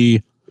seemed to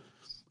be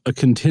a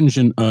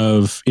contingent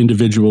of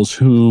individuals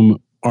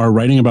whom are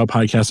writing about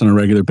podcasts on a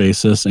regular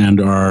basis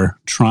and are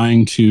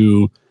trying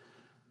to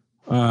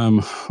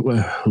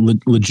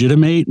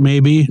legitimate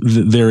maybe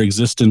their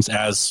existence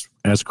as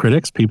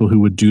critics, people who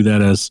would do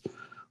that as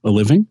a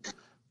living.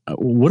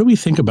 What do we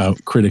think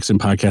about critics in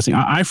podcasting?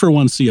 I, for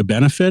one, see a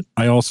benefit.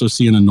 I also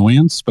see an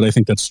annoyance, but I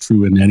think that's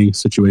true in any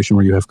situation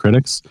where you have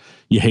critics.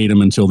 You hate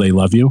them until they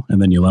love you,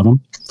 and then you love them.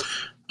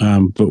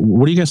 But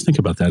what do you guys think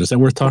about that? Is that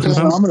worth talking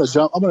about? I'm going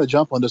to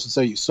jump on this and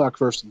say you suck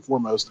first and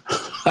foremost.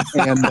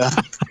 And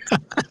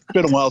it's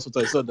been a while since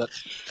I said that.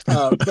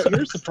 But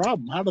here's the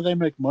problem: how do they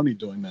make money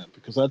doing that?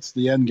 Because that's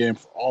the end game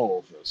for all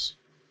of this.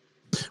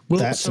 Well,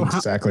 that's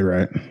exactly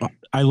right.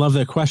 I love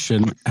that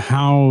question.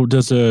 How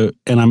does and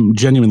I'm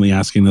genuinely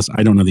asking this,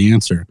 I don't know the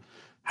answer.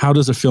 How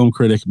does a film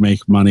critic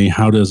make money?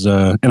 How does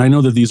and I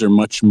know that these are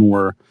much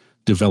more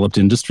developed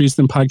industries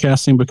than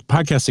podcasting, but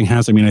podcasting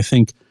has, I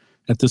think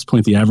at this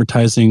point, the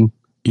advertising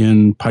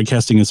in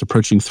podcasting is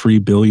approaching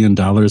 $3 billion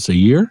a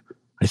year.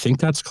 I think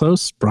that's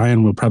close.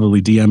 Brian will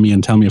probably DM me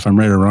and tell me if I'm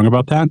right or wrong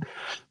about that,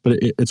 but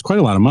it's quite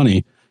a lot of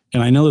money.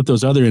 And I know that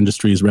those other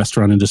industries,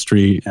 restaurant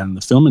industry and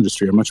the film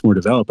industry, are much more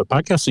developed, but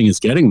podcasting is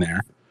getting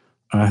there.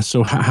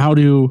 So how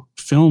do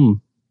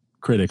film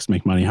critics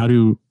make money? How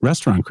do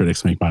restaurant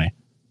critics make money?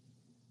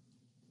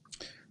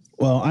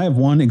 Well, I have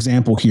one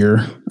example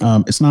here.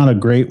 It's not a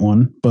great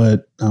one,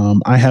 but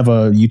I have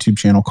a YouTube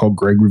channel called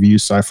Greg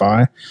Reviews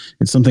Sci-Fi.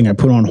 It's something I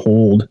put on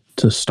hold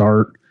to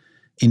start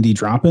Indie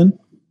Drop-In,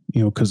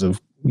 because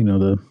of,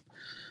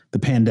 the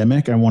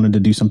pandemic. I wanted to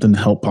do something to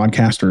help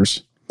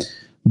podcasters.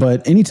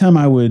 But anytime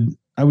I would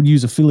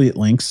use affiliate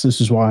links. This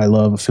is why I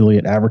love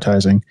affiliate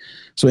advertising.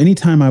 So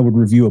anytime I would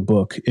review a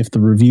book, if the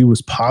review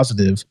was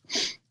positive,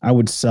 I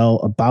would sell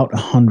about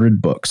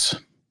 100 books.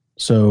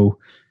 So,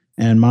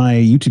 and my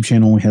YouTube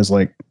channel only has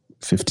like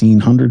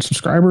 1,500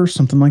 subscribers,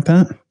 something like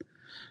that.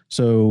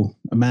 So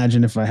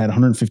imagine if I had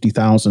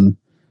 150,000,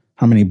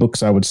 how many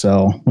books I would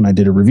sell when I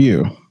did a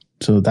review.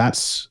 So that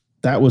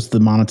was the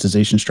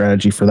monetization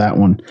strategy for that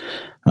one.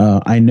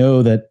 I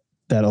know that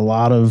a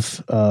lot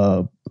of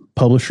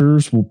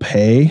publishers will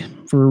pay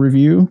for a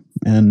review,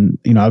 and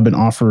I've been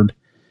offered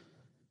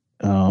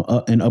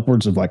in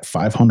upwards of like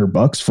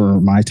 $500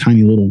 for my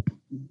tiny little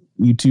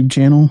YouTube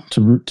channel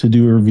to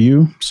do a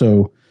review.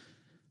 So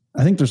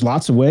I think there's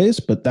lots of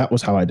ways, but that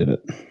was how I did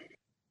it.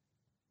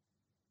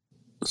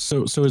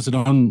 So is it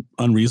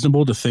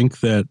unreasonable to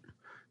think that,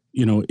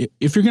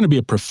 if you're going to be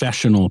a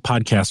professional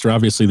podcaster,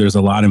 obviously there's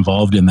a lot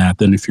involved in that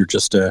than if you're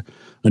just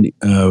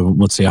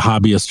let's say a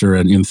hobbyist or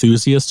an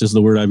enthusiast is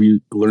the word I've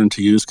learned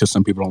to use, because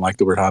some people don't like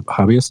the word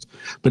hobbyist.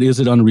 But is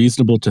it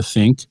unreasonable to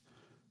think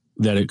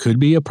that it could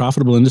be a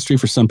profitable industry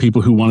for some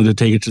people who wanted to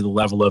take it to the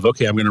level of,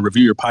 okay, I'm going to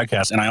review your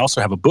podcast, and I also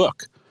have a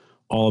book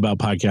all about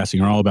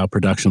podcasting or all about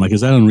production? Like,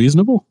 is that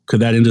unreasonable? Could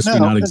that industry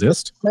not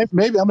exist?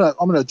 Maybe I'm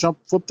gonna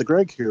flip the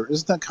Greg here.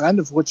 Isn't that kind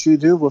of what you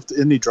do with the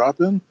Indie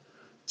Drop-In,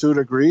 to a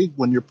degree,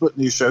 when you're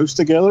putting these shows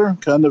together,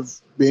 kind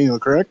of being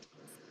correct?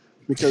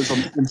 Because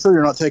I'm sure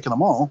you're not taking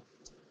them all.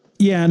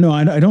 Yeah, no,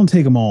 I don't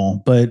take them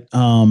all, but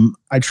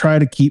I try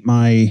to keep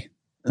my,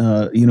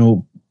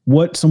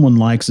 what someone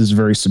likes is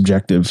very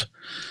subjective.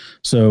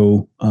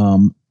 So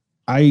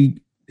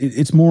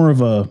it's more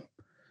of a,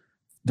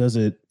 have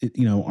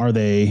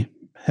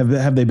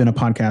they been a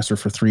podcaster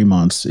for 3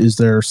 months? Is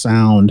their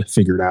sound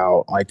figured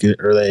out? Do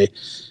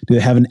they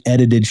have an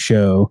edited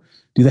show?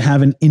 Do they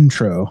have an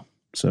intro?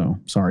 So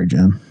sorry,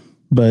 Jim,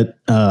 but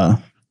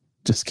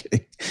just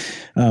kidding.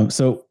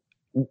 So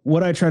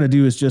what I try to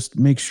do is just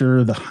make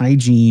sure the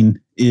hygiene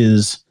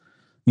is,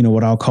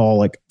 what I'll call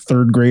like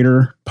third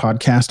grader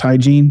podcast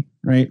hygiene,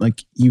 right?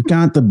 Like you've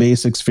got the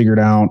basics figured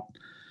out.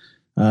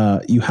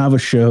 You have a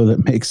show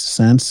that makes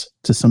sense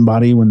to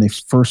somebody when they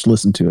first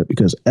listen to it,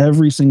 because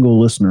every single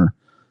listener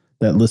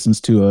that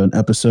listens to an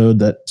episode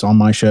that's on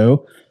my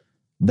show,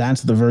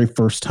 that's the very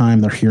first time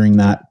they're hearing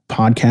that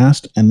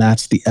podcast, and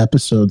that's the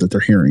episode that they're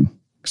hearing.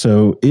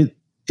 So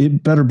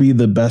it better be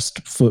the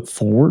best foot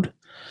forward.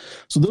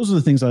 So those are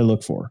the things I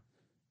look for.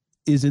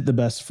 Is it the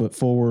best foot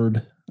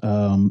forward?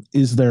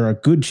 Is there a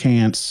good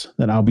chance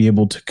that I'll be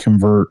able to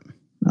convert,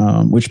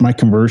 which my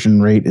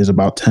conversion rate is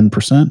about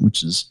 10%,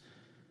 which is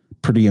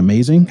pretty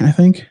amazing, I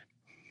think.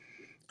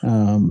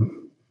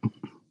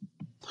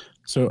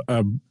 So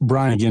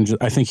Brian, again,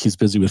 I think he's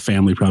busy with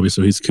family probably,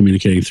 so he's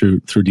communicating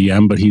through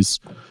DM, but he's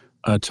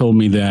told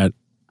me that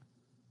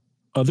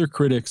other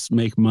critics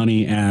make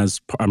money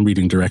as, I'm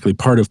reading directly,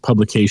 part of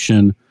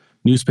publication,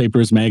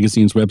 newspapers,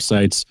 magazines,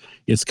 websites.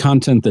 It's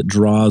content that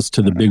draws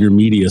to the bigger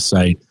media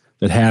site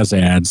that has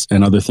ads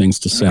and other things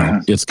to sell.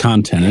 It's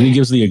content. And he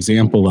gives the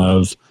example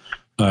of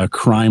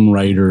crime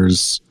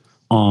writers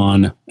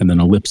on, and then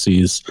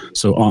ellipses,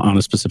 so on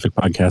a specific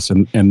podcast.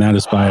 And that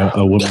is by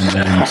a woman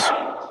named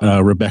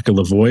Rebecca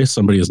Lavoie.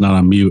 Somebody is not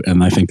on mute,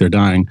 and I think they're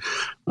dying.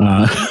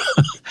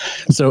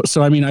 So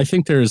I mean, I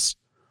think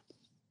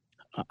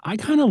I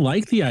kind of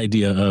like the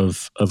idea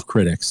of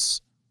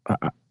critics.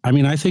 I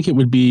mean, I think it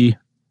would be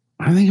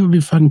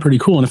fucking pretty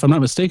cool. And if I'm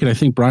not mistaken, I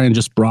think Brian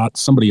just brought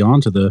somebody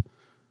onto the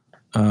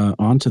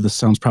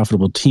Sounds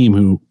Profitable team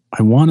who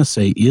I want to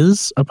say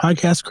is a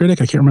podcast critic.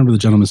 I can't remember the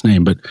gentleman's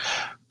name, but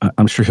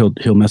I'm sure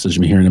he'll message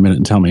me here in a minute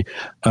and tell me.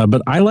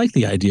 But I like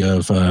the idea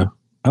of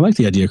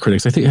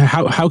critics. I think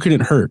how can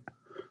it hurt?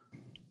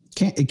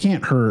 It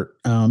can't hurt.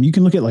 You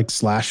can look at like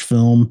Slash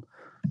Film.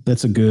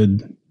 That's a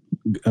good,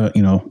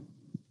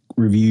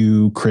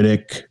 review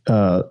critic,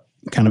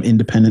 kind of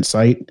independent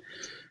site.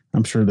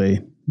 I'm sure they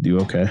do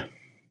okay.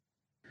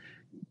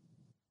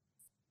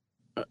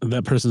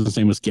 That person's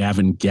name was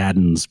Gavin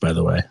Gaddens, by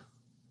the way,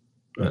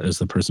 is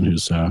the person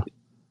who's.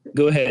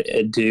 Go ahead,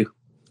 Ed. Do.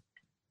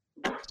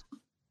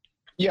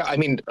 Yeah, I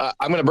mean,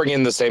 I'm going to bring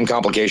in the same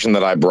complication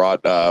that I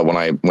brought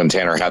when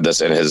Tanner had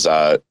this in his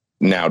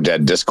now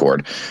dead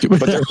Discord. But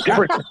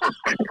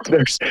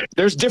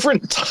there's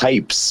different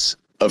types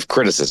of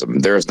criticism.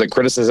 There's the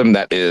criticism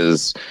that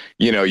is,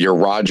 your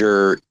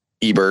Roger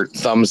Ebert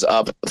thumbs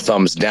up,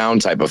 thumbs down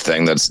type of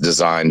thing that's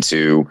designed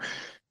to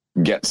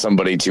get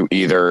somebody to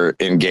either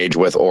engage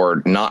with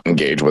or not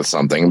engage with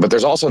something. But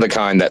there's also the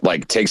kind that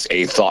like takes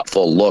a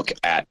thoughtful look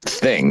at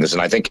things.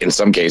 And I think in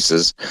some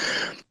cases,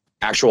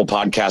 actual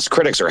podcast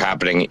critics are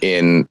happening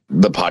in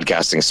the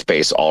podcasting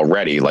space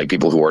already, like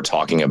people who are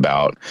talking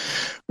about,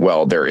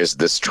 well, there is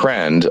this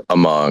trend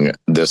among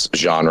this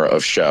genre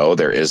of show.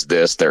 There is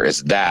this, there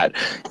is that.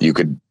 You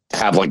could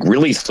have like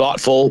really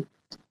thoughtful,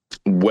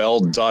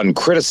 well done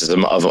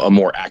criticism of a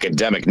more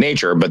academic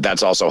nature, but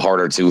that's also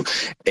harder to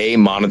A,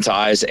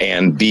 monetize,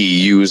 and B,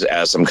 use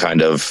as some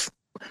kind of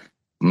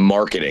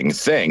marketing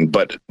thing.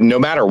 But no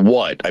matter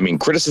what, I mean,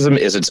 criticism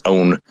is its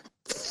own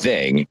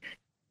thing.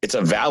 It's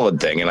a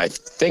valid thing. And I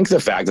think the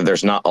fact that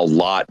there's not a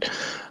lot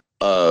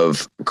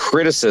of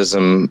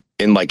criticism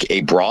in like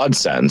a broad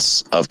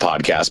sense of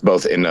podcasts,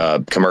 both in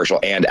a commercial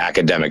and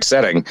academic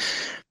setting,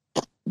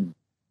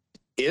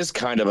 is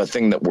kind of a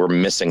thing that we're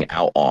missing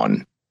out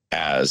on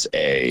as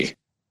a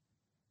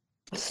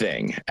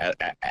thing,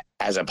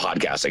 as a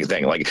podcasting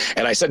thing. Like,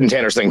 and I said in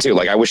Tanner's thing too,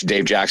 like, I wish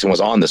Dave Jackson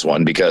was on this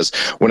one, because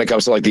when it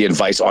comes to like the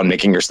advice on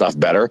making your stuff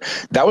better,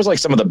 that was like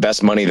some of the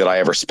best money that I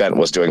ever spent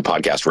was doing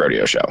podcast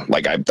rodeo show.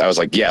 Like I was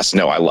like, yes,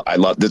 no, I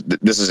love this.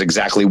 This is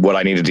exactly what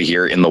I needed to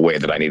hear in the way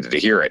that I needed to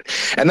hear it.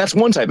 And that's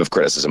one type of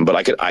criticism, but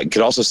I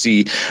could also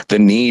see the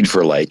need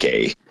for like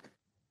a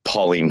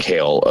Pauline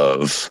Kael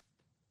of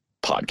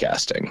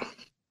podcasting.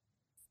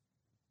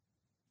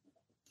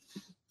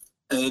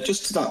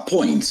 Just to that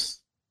point,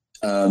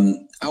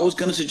 I was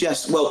going to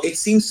suggest, well, it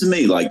seems to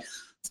me like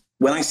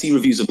when I see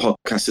reviews of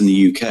podcasts in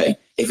the UK,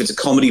 if it's a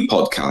comedy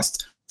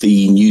podcast,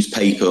 the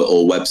newspaper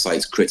or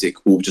website's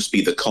critic will just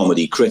be the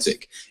comedy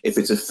critic. If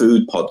it's a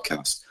food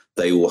podcast,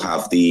 they will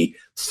have the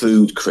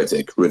food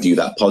critic review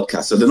that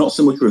podcast. So they're not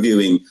so much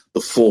reviewing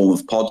the form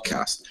of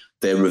podcast,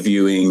 they're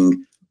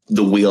reviewing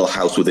the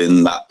wheelhouse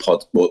within that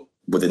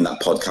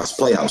podcast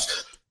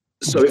playhouse.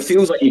 So it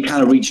feels like you're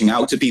kind of reaching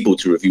out to people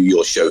to review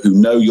your show who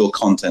know your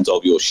content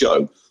of your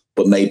show,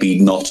 but maybe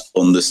not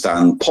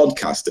understand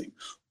podcasting.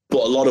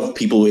 But a lot of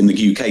people in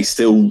the UK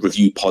still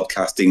review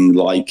podcasting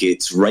like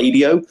it's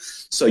radio.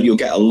 So you'll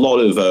get a lot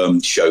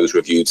of shows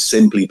reviewed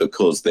simply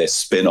because they're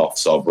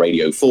spin-offs of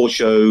Radio 4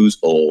 shows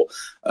or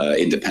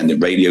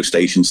independent radio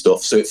station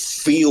stuff. So it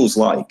feels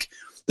like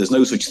there's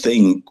no such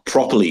thing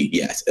properly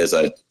yet as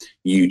a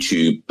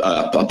YouTube,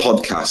 a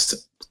podcast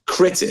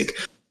critic.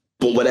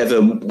 But whatever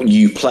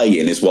you play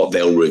in is what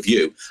they'll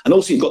review. And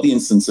also you've got the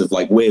instance of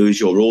like, where is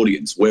your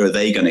audience? Where are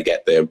they going to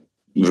get their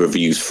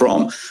reviews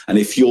from? And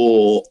if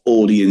your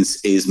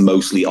audience is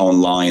mostly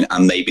online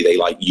and maybe they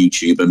like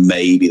YouTube and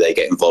maybe they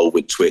get involved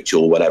with Twitch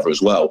or whatever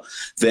as well,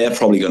 they're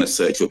probably going to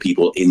search for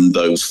people in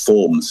those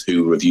forums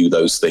who review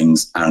those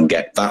things and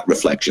get that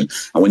reflection.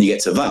 And when you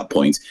get to that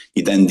point,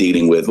 you're then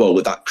dealing with, well,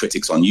 with that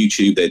critics on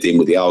YouTube, they're dealing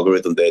with the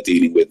algorithm, they're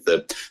dealing with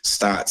the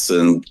stats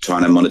and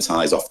trying to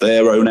monetize off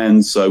their own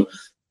end. So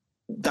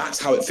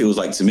that's how it feels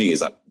like to me,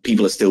 is that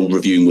people are still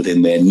reviewing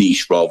within their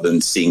niche rather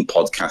than seeing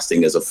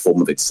podcasting as a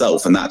form of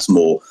itself. And that's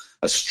more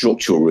a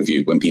structural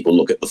review when people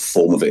look at the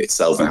form of it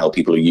itself and how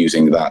people are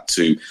using that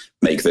to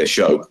make their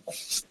show.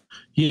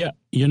 Yeah,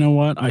 you know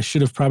what? I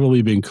should have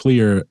probably been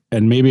clear,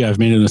 and maybe I've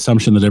made an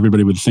assumption that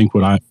everybody would think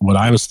what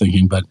I was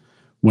thinking. But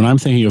when I'm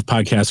thinking of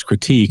podcast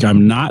critique,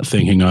 I'm not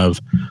thinking of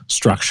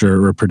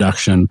structure or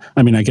production.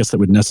 I mean, I guess that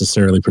would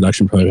necessarily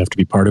production probably have to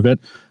be part of it.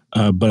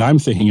 But I'm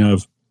thinking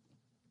of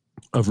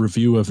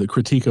review of the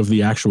critique of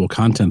the actual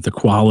content, the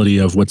quality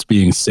of what's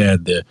being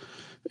said.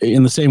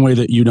 In the same way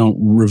that you don't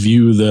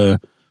review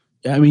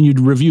you'd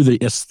review the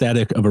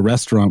aesthetic of a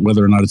restaurant,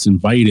 whether or not it's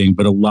inviting,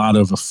 but a lot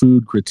of a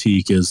food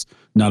critique is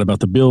not about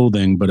the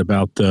building, but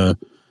about the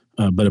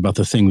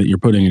thing that you're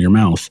putting in your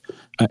mouth.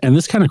 And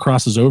this kind of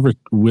crosses over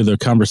with a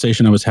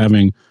conversation I was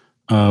having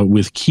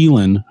with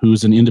Keelan,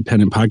 who's an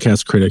independent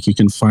podcast critic. You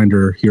can find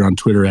her here on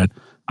Twitter at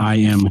I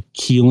am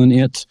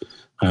Keelanit,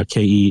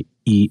 Keelinit.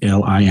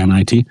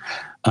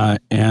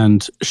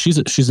 And she's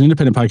an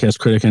independent podcast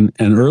critic. And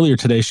earlier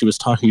today, she was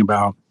talking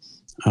about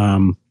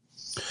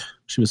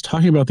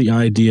the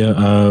idea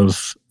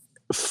of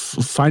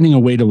finding a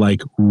way to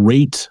like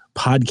rate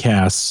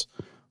podcasts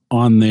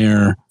on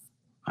their,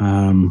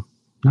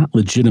 not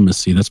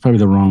legitimacy, that's probably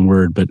the wrong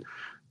word, but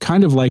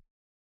kind of like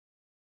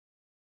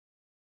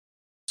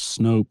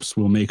Snopes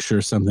will make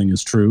sure something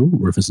is true,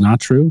 or if it's not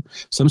true,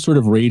 some sort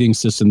of rating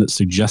system that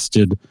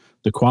suggested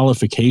the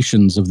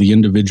qualifications of the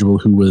individual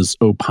who was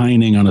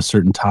opining on a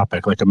certain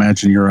topic. Like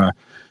imagine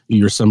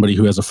you're somebody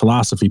who has a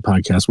philosophy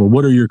podcast. Well,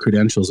 what are your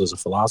credentials as a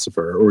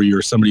philosopher? Or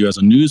you're somebody who has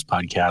a news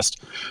podcast.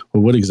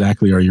 Well, what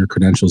exactly are your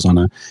credentials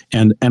on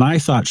and I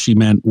thought she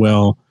meant,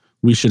 well,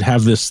 we should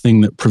have this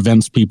thing that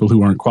prevents people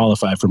who aren't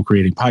qualified from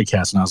creating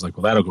podcasts. And I was like,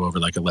 well, that'll go over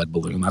like a lead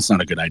balloon. That's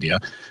not a good idea.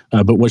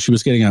 But what she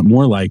was getting at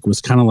more like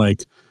was kind of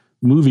like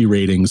movie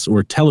ratings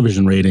or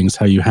television ratings,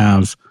 how you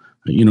have,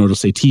 it'll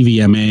say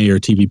TVMA or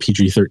TV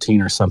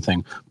PG-13 or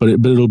something, but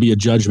it'll be a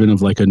judgment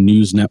of like a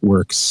news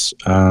network's,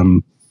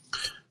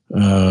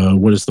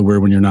 what is the word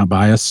when you're not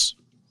biased?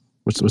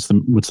 What's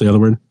the other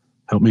word?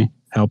 Help me.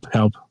 Help.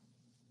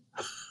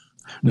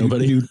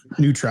 Nobody.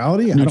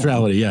 Neutrality.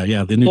 Neutrality.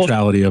 Yeah. The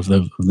neutrality of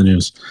the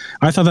news.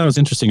 I thought that was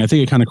interesting. I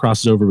think it kind of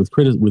crosses over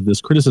with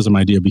this criticism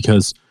idea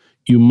because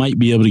you might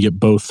be able to get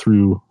both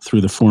through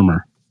the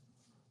former.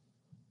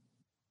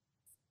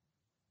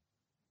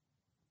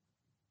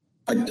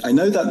 I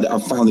know that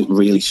I've found it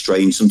really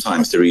strange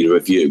sometimes to read a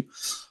review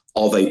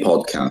of a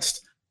podcast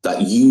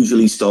that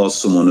usually stars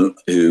someone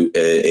who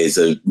is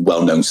a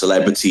well-known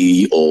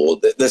celebrity, or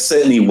they're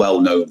certainly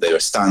well-known. They're a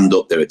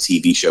stand-up, they're a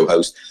TV show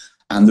host,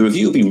 and the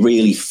review will be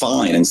really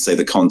fine and say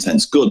the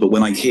content's good. But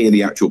when I hear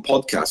the actual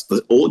podcast,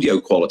 the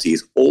audio quality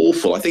is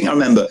awful. I think I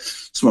remember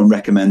someone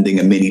recommending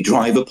a Mini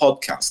Driver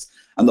podcast,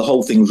 and the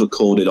whole thing was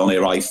recorded on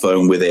their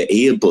iPhone with their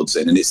earbuds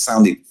in, and it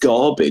sounded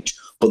garbage.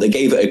 But they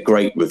gave it a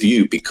great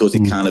review because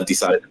it kind of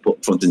decided to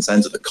put front and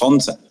center the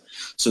content.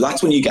 So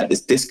that's when you get this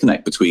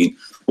disconnect between,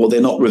 well,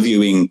 they're not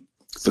reviewing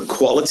the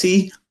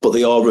quality, but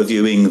they are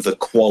reviewing the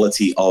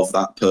quality of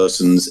that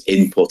person's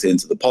input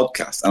into the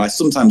podcast. And I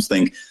sometimes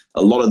think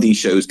a lot of these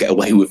shows get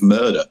away with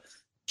murder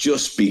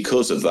just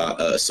because of that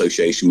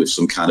association with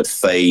some kind of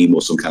fame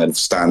or some kind of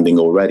standing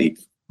already.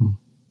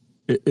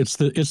 It's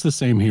the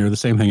same here. The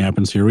same thing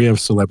happens here. We have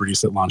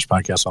celebrities that launch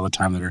podcasts all the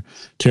time that are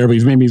terrible.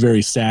 You've made me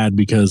very sad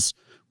because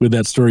with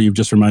that story, you've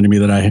just reminded me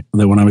that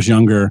when I was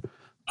younger,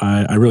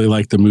 I really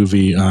liked the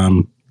movie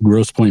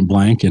Grosse Point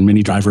Blank, and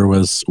Minnie Driver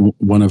was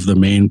one of the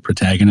main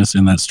protagonists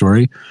in that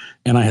story,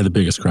 and I had the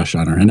biggest crush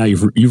on her. And now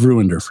you've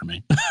ruined her for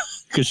me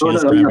because she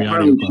has crappy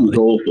audio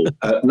quality.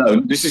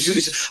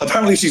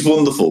 Apparently she's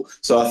wonderful.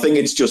 So I think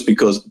it's just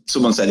because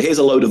someone said, "Here's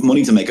a load of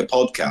money to make a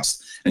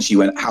podcast," and she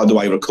went, "How do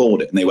I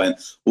record it?" And they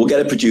went, "We'll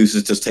get a producer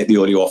to just take the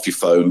audio off your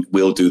phone.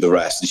 We'll do the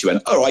rest." And she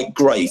went, "All right,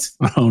 great."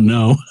 Oh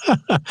no,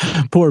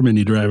 poor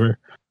Minnie Driver.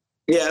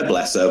 Yeah,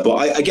 bless her. But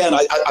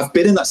I've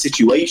been in that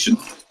situation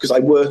because I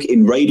work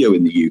in radio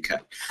in the UK,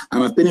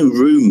 and I've been in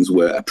rooms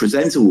where a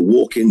presenter will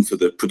walk into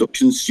the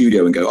production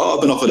studio and go, "Oh,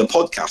 I've been offered a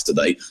podcast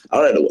today. I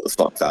don't know what the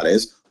fuck that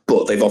is,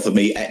 but they've offered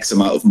me X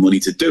amount of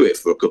money to do it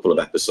for a couple of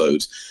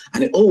episodes."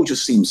 And it all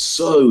just seems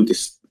so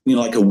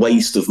like a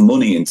waste of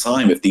money and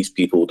time if these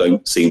people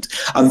don't seem to.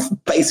 I'm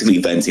basically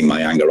venting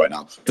my anger right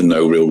now for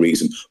no real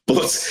reason,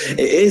 but it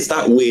is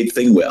that weird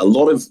thing where a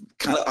lot of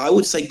I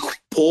would say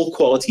poor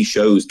quality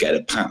shows get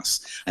a pass,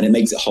 and it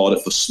makes it harder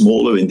for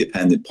smaller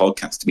independent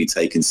podcasts to be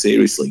taken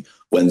seriously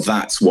when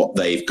that's what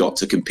they've got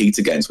to compete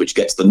against, which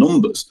gets the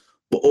numbers,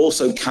 but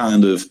also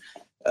kind of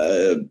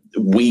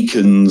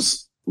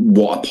weakens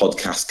what a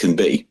podcast can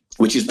be,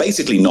 which is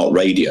basically not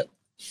radio.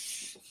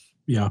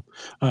 Yeah.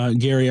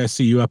 Gary, I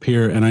see you up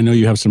here, and I know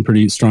you have some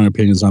pretty strong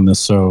opinions on this,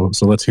 so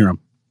let's hear them.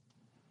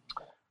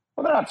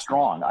 Well, they're not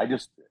strong.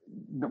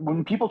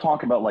 When people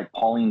talk about like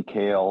Pauline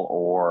Kael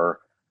or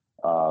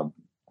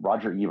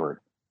Roger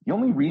Ebert, the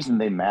only reason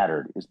they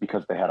mattered is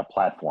because they had a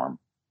platform.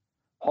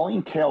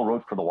 Pauline Kael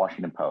wrote for the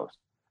Washington Post.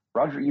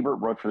 Roger Ebert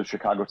wrote for the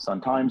Chicago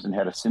Sun-Times and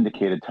had a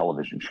syndicated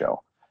television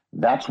show.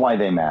 That's why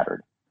they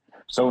mattered.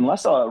 So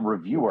unless a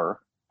reviewer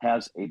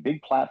has a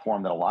big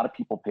platform that a lot of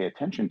people pay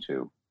attention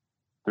to,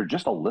 they're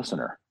just a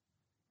listener.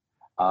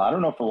 I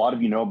don't know if a lot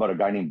of you know about a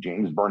guy named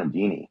James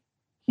Bernardini.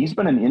 He's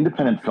been an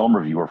independent film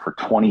reviewer for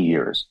 20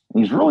 years,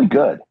 and he's really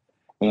good.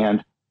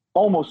 And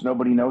almost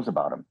nobody knows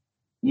about him,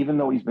 even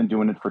though he's been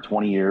doing it for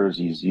 20 years.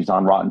 He's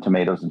on Rotten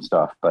Tomatoes and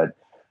stuff. But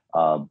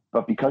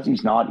because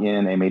he's not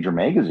in a major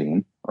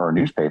magazine or a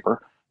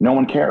newspaper, no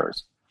one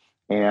cares.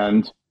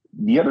 And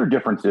the other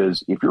difference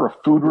is if you're a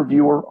food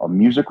reviewer, a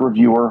music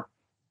reviewer,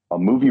 a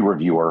movie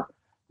reviewer,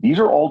 these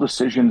are all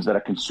decisions that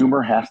a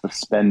consumer has to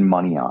spend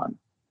money on,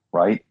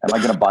 right? Am I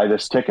going to buy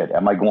this ticket?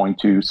 Am I going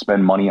to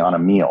spend money on a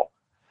meal?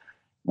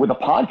 With a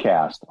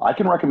podcast, I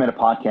can recommend a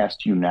podcast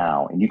to you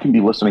now, and you can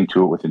be listening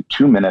to it within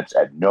 2 minutes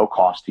at no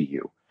cost to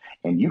you.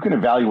 And you can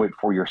evaluate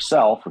for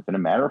yourself within a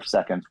matter of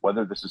seconds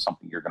whether this is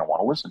something you're going to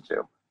want to listen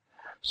to.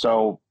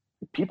 So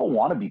if people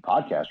want to be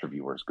podcast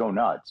reviewers, go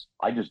nuts.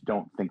 I just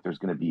don't think there's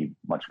going to be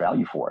much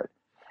value for it.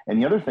 And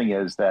the other thing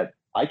is that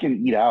I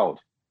can eat out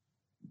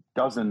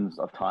dozens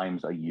of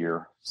times a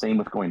year, same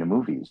with going to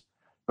movies.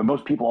 But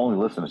most people only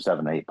listen to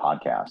 7 to 8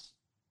 podcasts.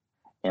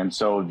 And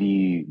so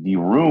the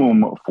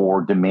room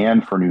for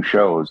demand for new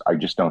shows, I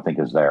just don't think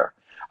is there.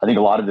 I think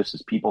a lot of this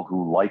is people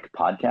who like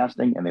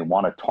podcasting and they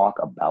want to talk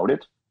about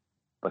it,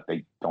 but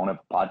they don't have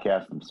a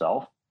podcast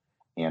themselves.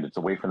 And it's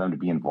a way for them to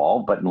be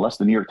involved. But unless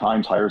the New York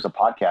Times hires a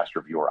podcast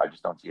reviewer, I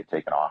just don't see it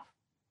taking off.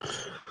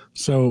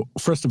 So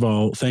first of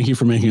all, thank you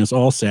for making us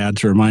all sad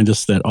to remind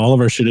us that all of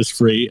our shit is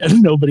free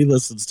and nobody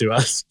listens to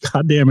us.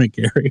 God damn it,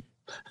 Gary.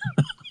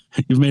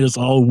 You've made us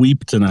all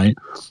weep tonight.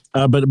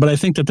 But I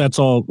think that's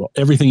all,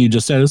 everything you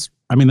just said is,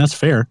 I mean, that's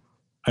fair.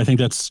 I think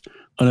that's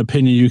an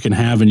opinion you can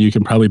have, and you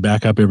can probably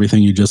back up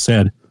everything you just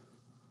said.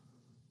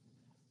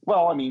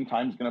 Well, I mean,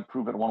 time's going to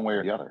prove it one way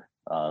or the other.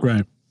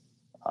 Right.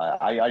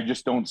 I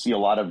just don't see a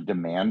lot of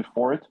demand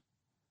for it.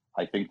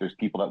 I think there's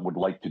people that would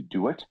like to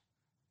do it,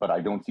 but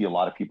I don't see a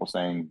lot of people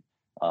saying,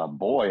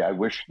 boy, I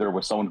wish there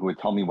was someone who would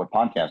tell me what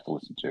podcast to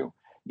listen to.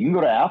 You can go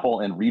to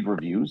Apple and read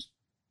reviews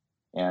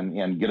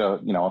and get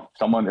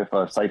if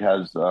a site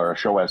has or a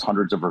show has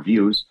hundreds of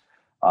reviews,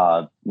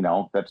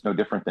 that's no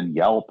different than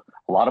Yelp.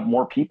 A lot of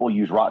more people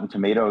use Rotten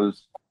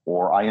Tomatoes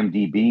or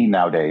IMDb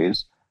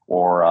nowadays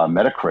or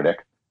Metacritic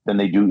than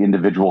they do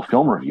individual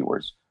film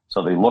reviewers.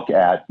 So they look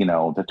at,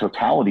 the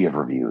totality of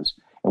reviews,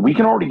 and we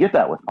can already get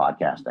that with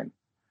podcasting.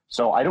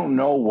 So I don't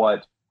know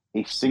what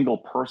a single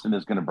person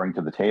is going to bring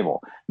to the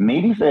table.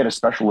 Maybe if they had a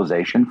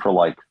specialization for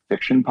like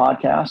fiction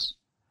podcasts,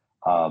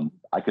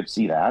 I could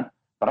see that.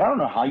 But I don't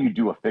know how you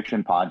do a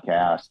fiction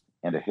podcast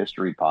and a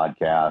history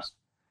podcast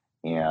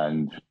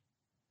and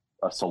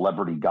a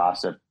celebrity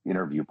gossip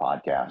interview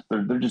podcast.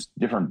 They're just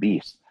different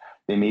beasts.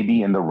 They may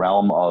be in the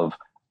realm of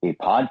a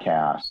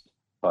podcast,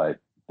 but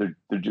they're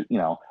just,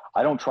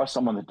 I don't trust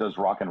someone that does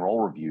rock and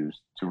roll reviews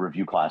to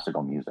review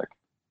classical music,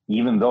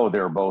 even though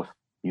they're both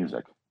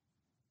music.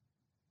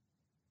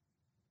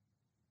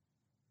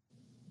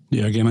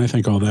 Yeah, again, I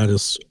think all that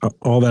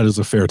is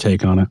a fair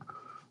take on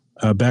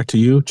it. Back to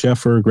you,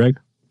 Jeff or Greg.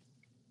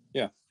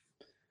 Yeah.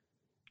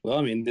 Well,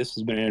 I mean, this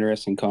has been an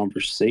interesting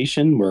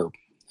conversation. We're,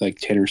 like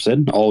Tanner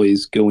said,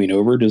 always going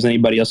over. Does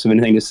anybody else have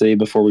anything to say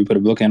before we put a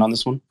bookend on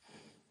this one?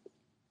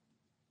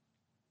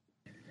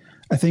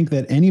 I think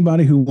that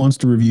anybody who wants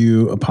to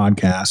review a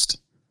podcast,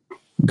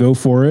 go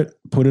for it,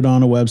 put it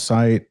on a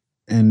website,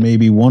 and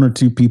maybe 1 or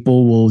 2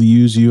 people will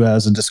use you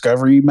as a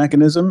discovery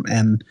mechanism,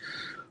 and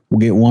we'll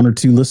get 1 or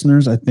 2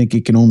 listeners. I think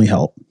it can only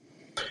help.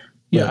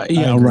 Yeah,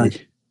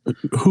 right.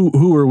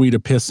 Who are we to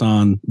piss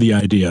on the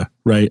idea,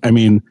 right? I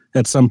mean,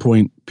 at some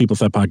point, people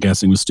thought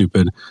podcasting was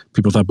stupid.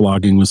 People thought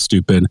blogging was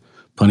stupid.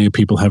 Plenty of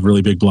people have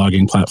really big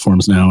blogging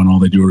platforms now, and all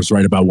they do is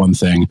write about one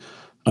thing.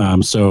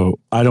 So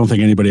I don't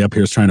think anybody up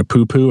here is trying to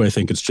poo-poo. I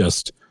think it's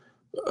just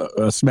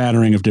a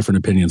smattering of different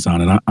opinions on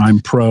it.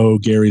 I'm pro.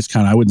 Gary's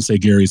I wouldn't say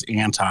Gary's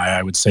anti.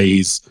 I would say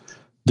he's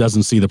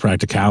doesn't see the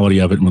practicality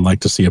of it and would like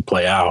to see it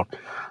play out.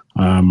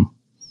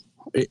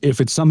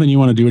 If it's something you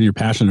want to do and you're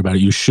passionate about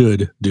it, you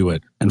should do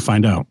it and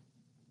find out.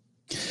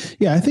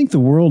 Yeah, I think the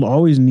world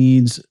always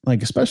needs,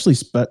 like, especially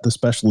the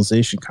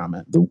specialization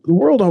comment. The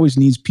world always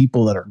needs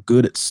people that are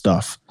good at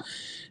stuff.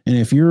 And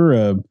if you're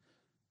a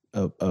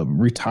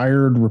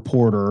retired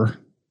reporter,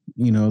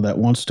 that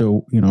wants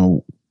to,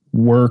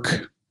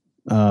 work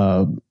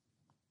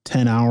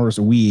 10 hours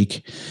a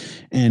week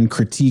and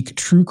critique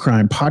true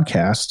crime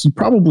podcasts, you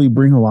probably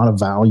bring a lot of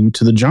value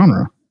to the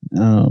genre.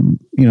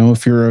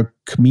 If you're a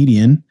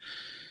comedian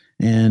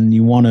and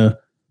you want to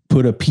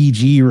put a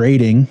PG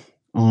rating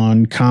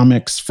on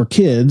comics for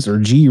kids or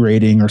G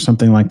rating or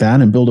something like that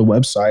and build a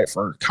website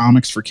for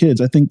comics for kids,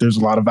 I think there's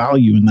a lot of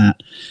value in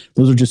that.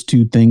 Those are just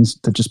 2 things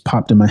that just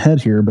popped in my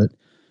head here, but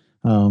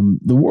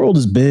the world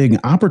is big,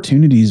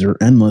 opportunities are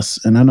endless.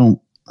 And I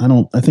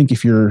think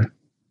if you're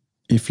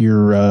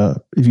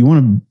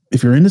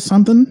into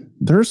something,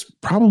 there's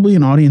probably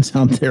an audience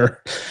out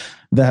there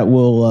that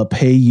will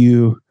pay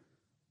you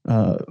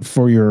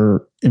for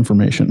your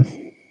information.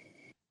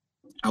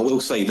 I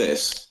will say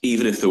this,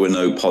 even if there were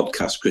no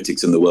podcast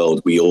critics in the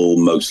world, we all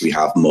mostly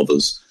have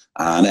mothers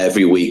And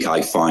every week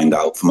I find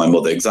out from my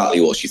mother exactly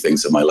what she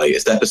thinks of my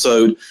latest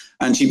episode.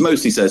 And she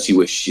mostly says she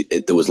wished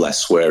there was less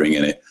swearing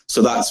in it.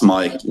 So that's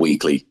my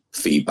weekly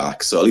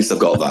feedback. So at least I've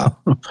got that.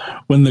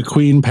 When the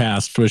Queen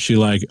passed, was she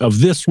like, of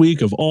this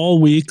week, of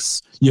all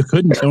weeks, you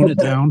couldn't tone it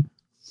down?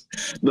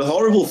 The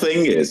horrible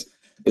thing is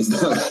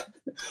that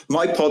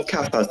my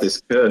podcast has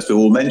this curse where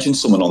we'll mention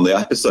someone on the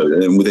episode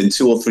and then within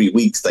 2 or 3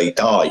 weeks they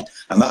die.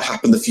 And that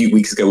happened a few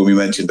weeks ago when we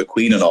mentioned the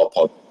Queen on our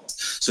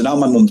podcast. So now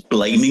my mum's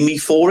blaming me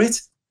for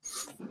it.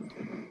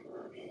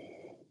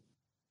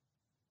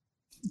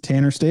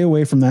 Tanner, stay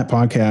away from that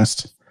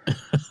podcast.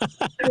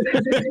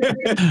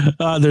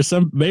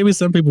 Maybe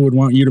some people would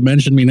want you to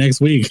mention me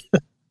next week.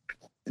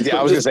 Yeah,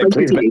 I was going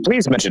to say,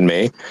 please mention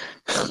me.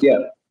 Yeah.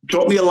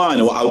 Drop me a line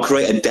or I'll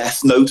create a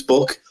death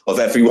notebook of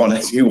everyone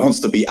who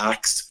wants to be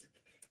axed.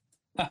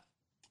 All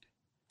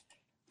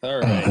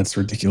right. Oh, that's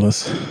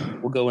ridiculous.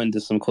 We'll go into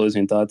some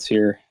closing thoughts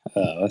here.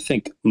 I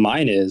think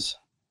mine is,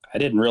 I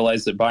didn't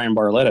realize that Brian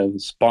Barletta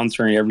was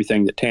sponsoring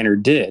everything that Tanner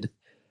did.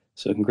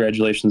 So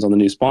congratulations on the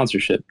new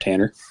sponsorship,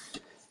 Tanner.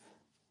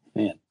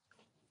 Man,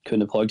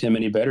 couldn't have plugged him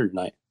any better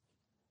tonight.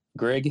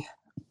 Greg,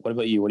 what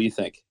about you? What do you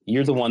think?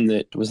 You're the one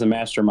that was the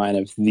mastermind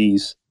of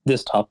this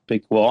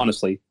topic. Well,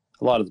 honestly,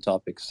 a lot of the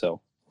topics.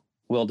 So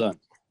well done.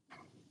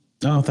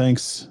 Oh,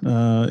 thanks.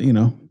 I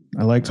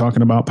like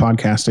talking about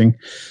podcasting.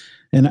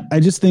 And I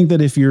just think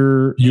that if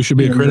you should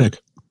be a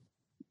critic.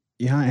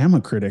 Yeah, I am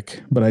a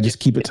critic, but I just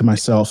keep it to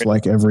myself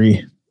like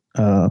every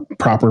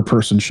proper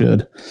person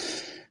should.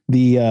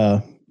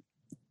 When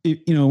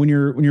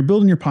you're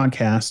building your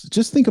podcast,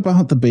 just think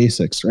about the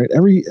basics, right?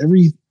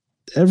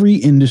 Every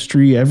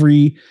industry,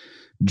 every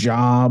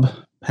job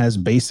has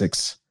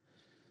basics.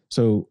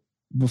 So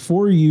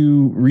before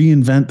you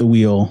reinvent the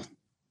wheel,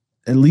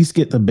 at least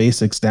get the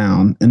basics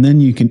down, and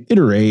then you can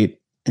iterate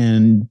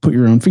and put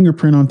your own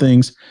fingerprint on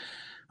things,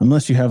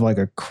 unless you have like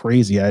a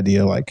crazy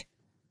idea like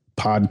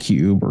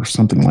Podcube or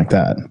something like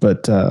that.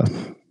 But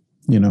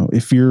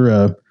if you're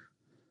a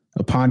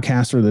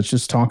podcaster that's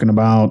just talking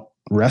about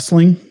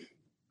wrestling,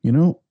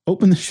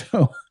 open the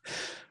show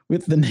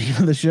with the name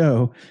of the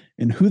show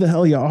and who the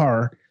hell you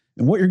are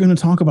and what you're going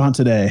to talk about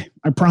today.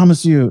 I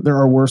promise you there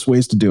are worse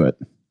ways to do it.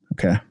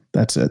 Okay,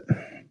 that's it.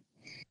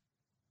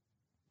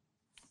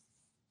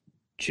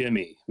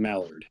 Jimmy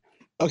Mallard.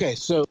 Okay,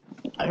 so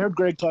I heard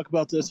Greg talk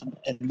about this,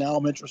 and now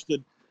I'm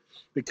interested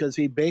because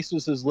he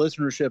bases his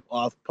listenership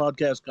off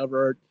podcast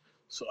cover art.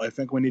 So I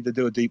think we need to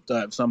do a deep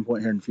dive at some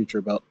point here in the future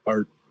about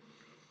art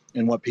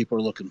and what people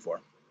are looking for.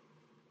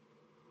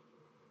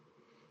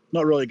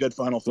 Not really a good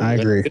final thought. I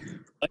agree.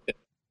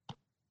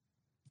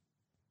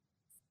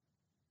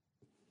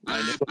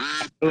 I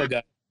know a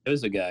guy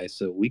knows a guy,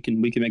 so we can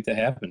make that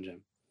happen,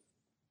 Jim.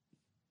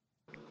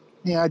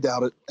 Yeah, I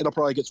doubt it. It'll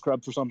probably get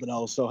scrubbed for something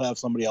else. So have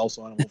somebody else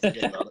on and we'll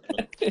forget about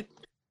it.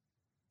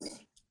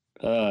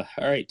 All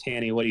right,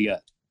 Tanny, what do you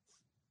got?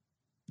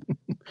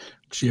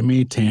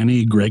 Jimmy,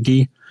 Tanny,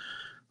 Greggy.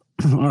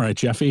 All right,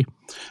 Jeffy.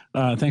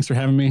 Thanks for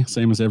having me.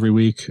 Same as every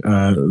week.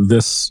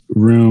 This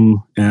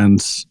room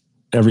and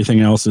everything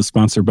else is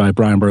sponsored by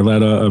Brian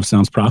Barletta of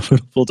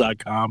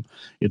soundsprofitable.com.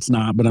 It's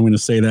not, but I'm going to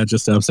say that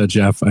just to upset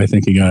Jeff. I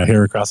think he got a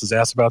hair across his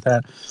ass about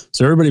that.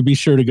 So everybody be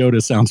sure to go to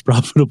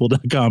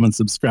soundsprofitable.com and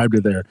subscribe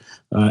to their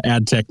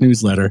ad tech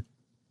newsletter.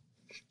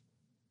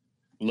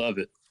 Love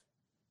it.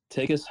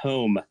 Take us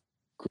home,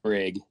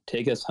 Greg.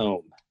 Take us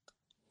home.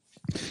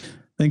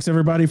 Thanks,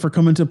 everybody, for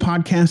coming to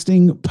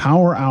Podcasting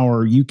Power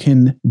Hour. You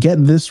can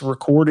get this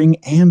recording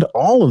and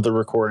all of the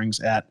recordings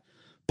at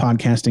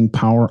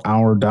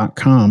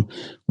podcastingpowerhour.com.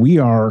 We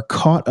are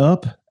caught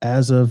up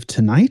as of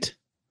tonight.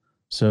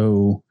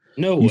 So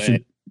no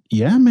way.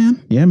 Yeah,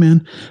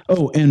 man.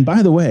 Oh, and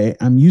by the way,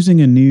 I'm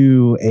using a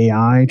new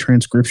AI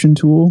transcription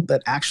tool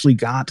that actually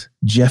got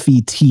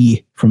Jeffy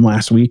T from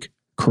last week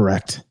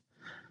correct.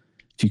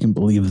 If you can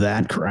believe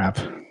that crap.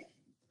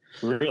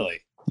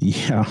 Really?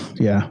 Yeah.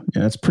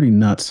 It's pretty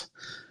nuts.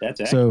 That's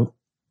accurate. So,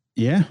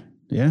 yeah,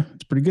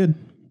 it's pretty good.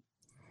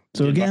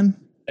 So again,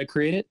 I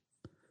create it?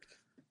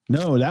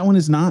 No, that one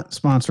is not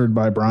sponsored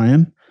by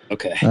Brian.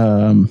 Okay.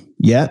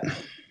 Yet.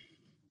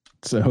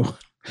 So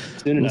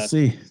Soon we'll enough.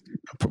 see.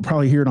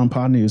 Probably hear it on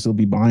Pod News. They'll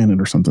be buying it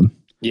or something.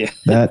 Yeah.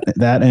 that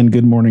and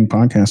Good Morning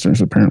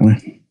Podcasters,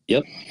 apparently.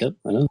 Yep. I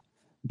know.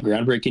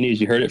 Groundbreaking news.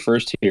 You heard it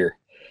first here.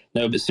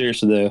 No, but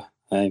seriously though,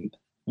 I've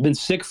been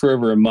sick for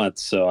over a month,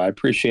 so I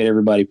appreciate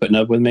everybody putting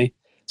up with me.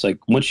 It's like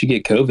once you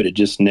get COVID, it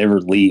just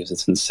never leaves.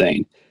 It's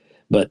insane.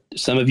 But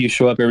some of you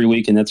show up every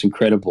week, and that's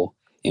incredible.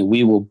 And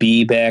we will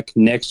be back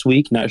next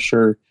week. Not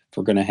sure if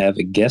we're going to have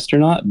a guest or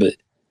not, but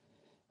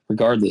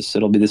regardless,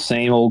 it'll be the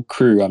same old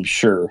crew, I'm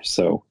sure.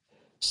 So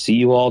see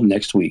you all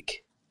next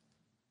week.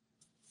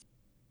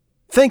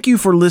 Thank you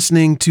for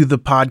listening to the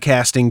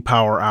Podcasting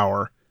Power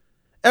Hour.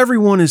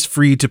 Everyone is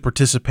free to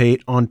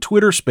participate on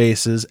Twitter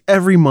Spaces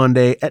every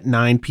Monday at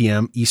 9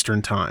 p.m.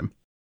 Eastern Time.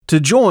 To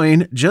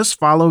join, just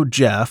follow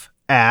Jeff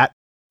at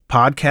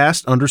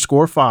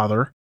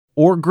podcast_father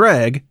or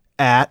Greg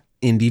at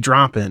Indie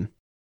Dropin.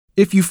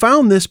 If you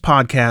found this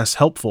podcast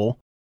helpful,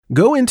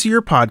 Go into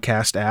your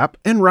podcast app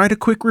and write a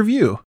quick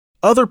review.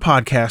 Other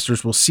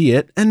podcasters will see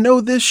it and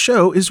know this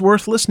show is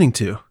worth listening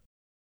to.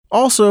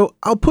 Also,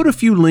 I'll put a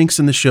few links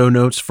in the show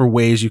notes for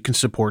ways you can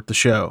support the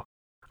show.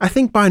 I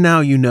think by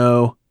now you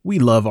know we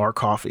love our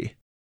coffee.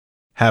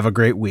 Have a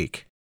great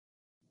week.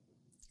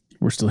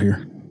 We're still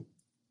here.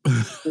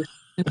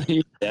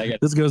 Yeah,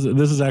 This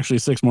is actually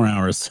 6 more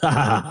hours.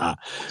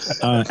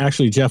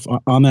 Actually, Jeff,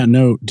 on that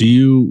note, do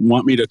you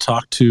want me to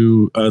talk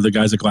to the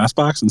guys at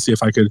Glassbox and see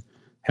if I could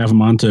have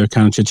them on to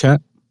kind of chit chat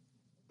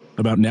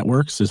about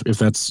networks, if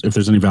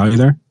there's any value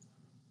there?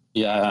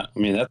 Yeah, I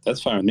mean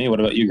that's fine with me. What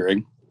about you,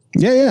 Greg?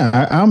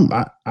 Yeah.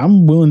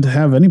 I'm willing to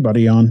have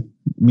anybody on.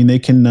 I mean, they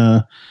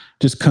can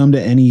just come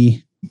to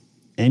any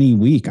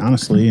week,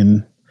 honestly,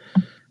 and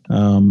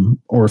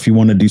or if you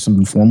want to do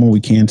something formal,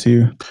 we can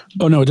too.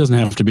 Oh no, it doesn't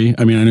have to be.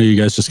 I mean, I know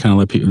you guys just kind of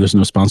let people. There's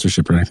no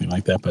sponsorship or anything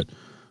like that, but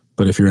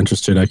if you're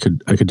interested, I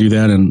could do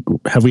that. And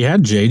have we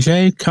had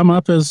JJ come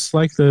up as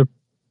like the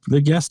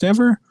guest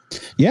ever?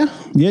 Yeah.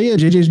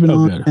 JJ's been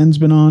on. Good. Ken's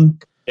been on.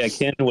 Yeah,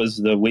 Ken was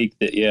the week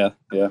that. Yeah.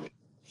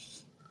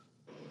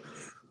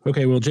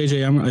 Okay, well,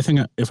 JJ, I think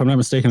if I'm not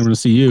mistaken, I'm going to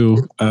see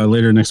you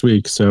later next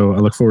week. So I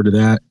look forward to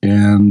that.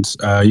 And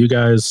you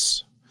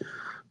guys,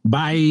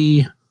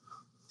 bye.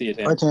 See you,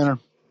 Tanner. Bye, Tanner.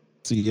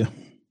 See ya.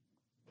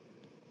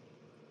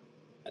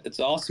 It's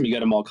awesome you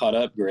got them all caught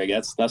up, Greg.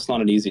 That's not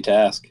an easy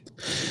task.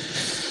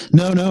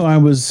 No, I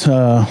was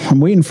I'm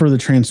waiting for the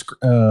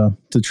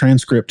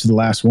transcript to the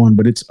last one,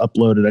 but it's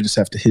uploaded. I just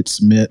have to hit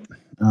submit.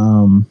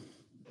 And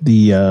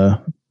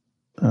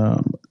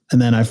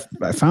then I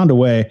found a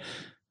way.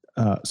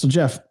 So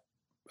Jeff,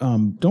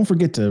 don't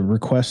forget to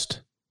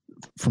request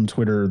from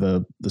Twitter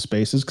the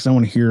spaces, because I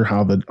want to hear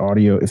how the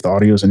audio, if the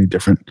audio is any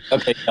different.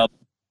 Okay.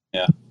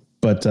 Yeah.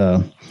 But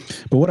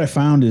what I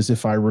found is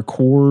if I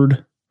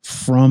record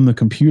from the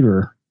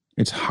computer,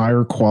 it's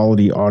higher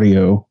quality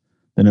audio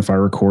than if I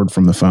record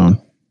from the phone.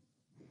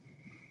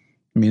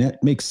 I mean,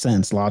 that makes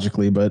sense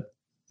logically, but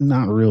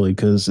not really,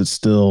 because it's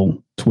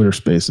still Twitter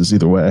Spaces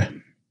either way.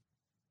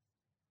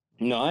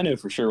 No, I know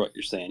for sure what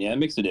you're saying. Yeah, it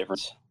makes a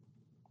difference.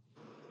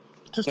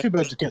 Just too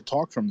bad you can't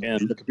talk from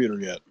the computer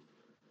yet.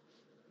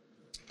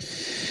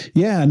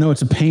 Yeah, no,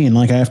 it's a pain.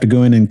 Like I have to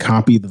go in and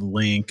copy the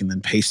link and then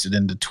paste it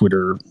into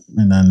Twitter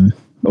and then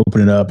open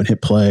it up and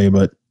hit play,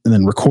 and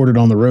then record it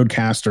on the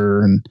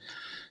Roadcaster. And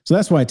so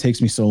that's why it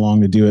takes me so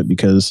long to do it,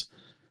 because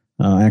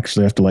I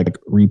actually have to like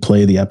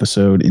replay the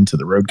episode into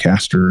the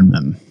Roadcaster and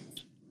then,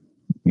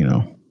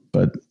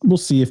 but we'll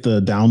see if how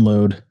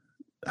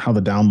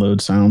the download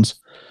sounds.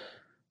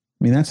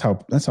 I mean, that's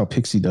how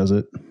Pixie does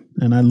it.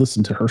 And I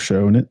listened to her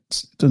show and it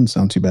doesn't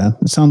sound too bad.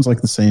 It sounds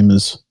like the same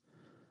as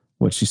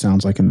what she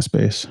sounds like in the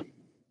space.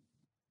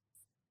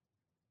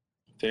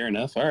 Fair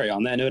enough. All right.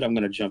 On that note, I'm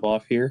going to jump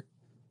off here.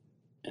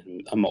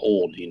 And I'm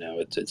old,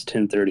 it's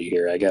 10:30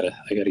 here. I gotta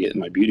get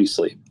my beauty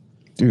sleep.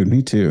 Dude,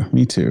 me too.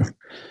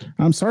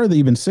 I'm sorry that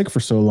you've been sick for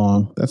so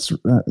long. That's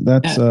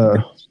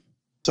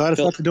side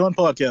effect for doing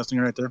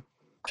podcasting right there.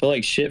 I feel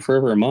like shit for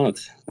over a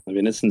month. I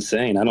mean, it's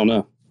insane. I don't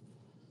know.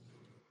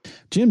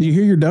 Jim, do you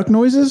hear your duck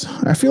noises?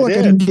 I feel like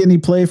I didn't get any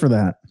play for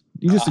that.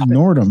 You just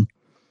ignored them.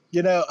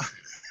 The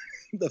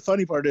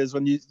funny part is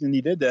when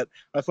you did that,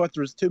 I thought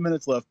there was 2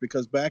 minutes left,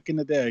 because back in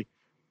the day,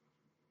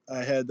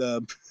 I had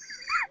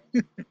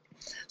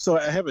so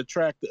I have a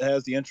track that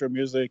has the intro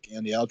music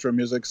and the outro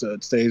music, so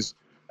it stays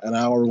an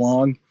hour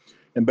long.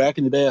 And back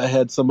in the day, I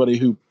had somebody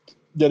who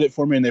did it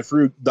for me, and they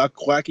threw duck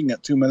quacking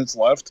at 2 minutes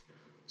left,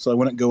 so I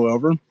wouldn't go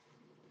over.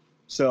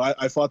 So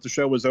I thought the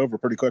show was over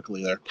pretty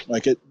quickly there.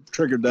 Like, it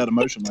triggered that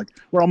emotion. Like,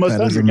 we're almost done.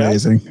 That is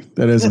amazing.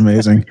 That is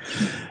amazing.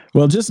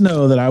 Well, just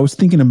know that I was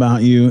thinking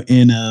about you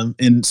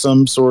in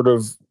some sort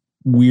of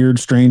weird,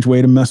 strange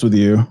way to mess with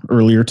you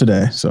earlier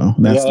today. So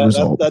that's the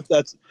result.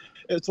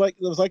 It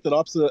was like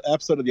that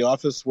episode of The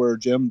Office where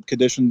Jim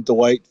conditioned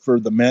Dwight for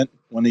the mint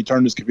when he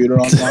turned his computer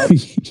on.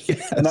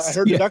 Yes, and I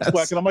heard the ducks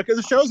quack, and I'm like,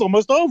 the show's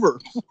almost over.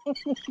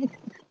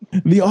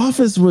 The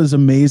Office was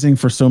amazing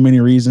for so many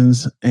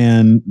reasons,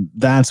 and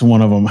that's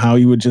one of them. How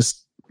you would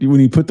when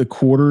he put the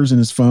quarters in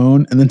his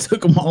phone and then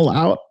took them all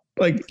out,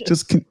 like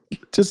just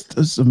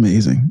it's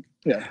amazing.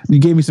 Yeah, you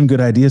gave me some good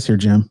ideas here,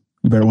 Jim.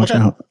 You better watch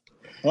out.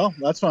 Well,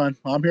 that's fine.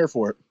 I'm here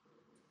for it.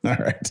 All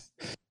right.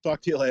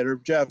 Talk to you later,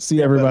 Jeff. See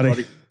you,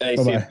 everybody. Hey,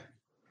 bye-bye.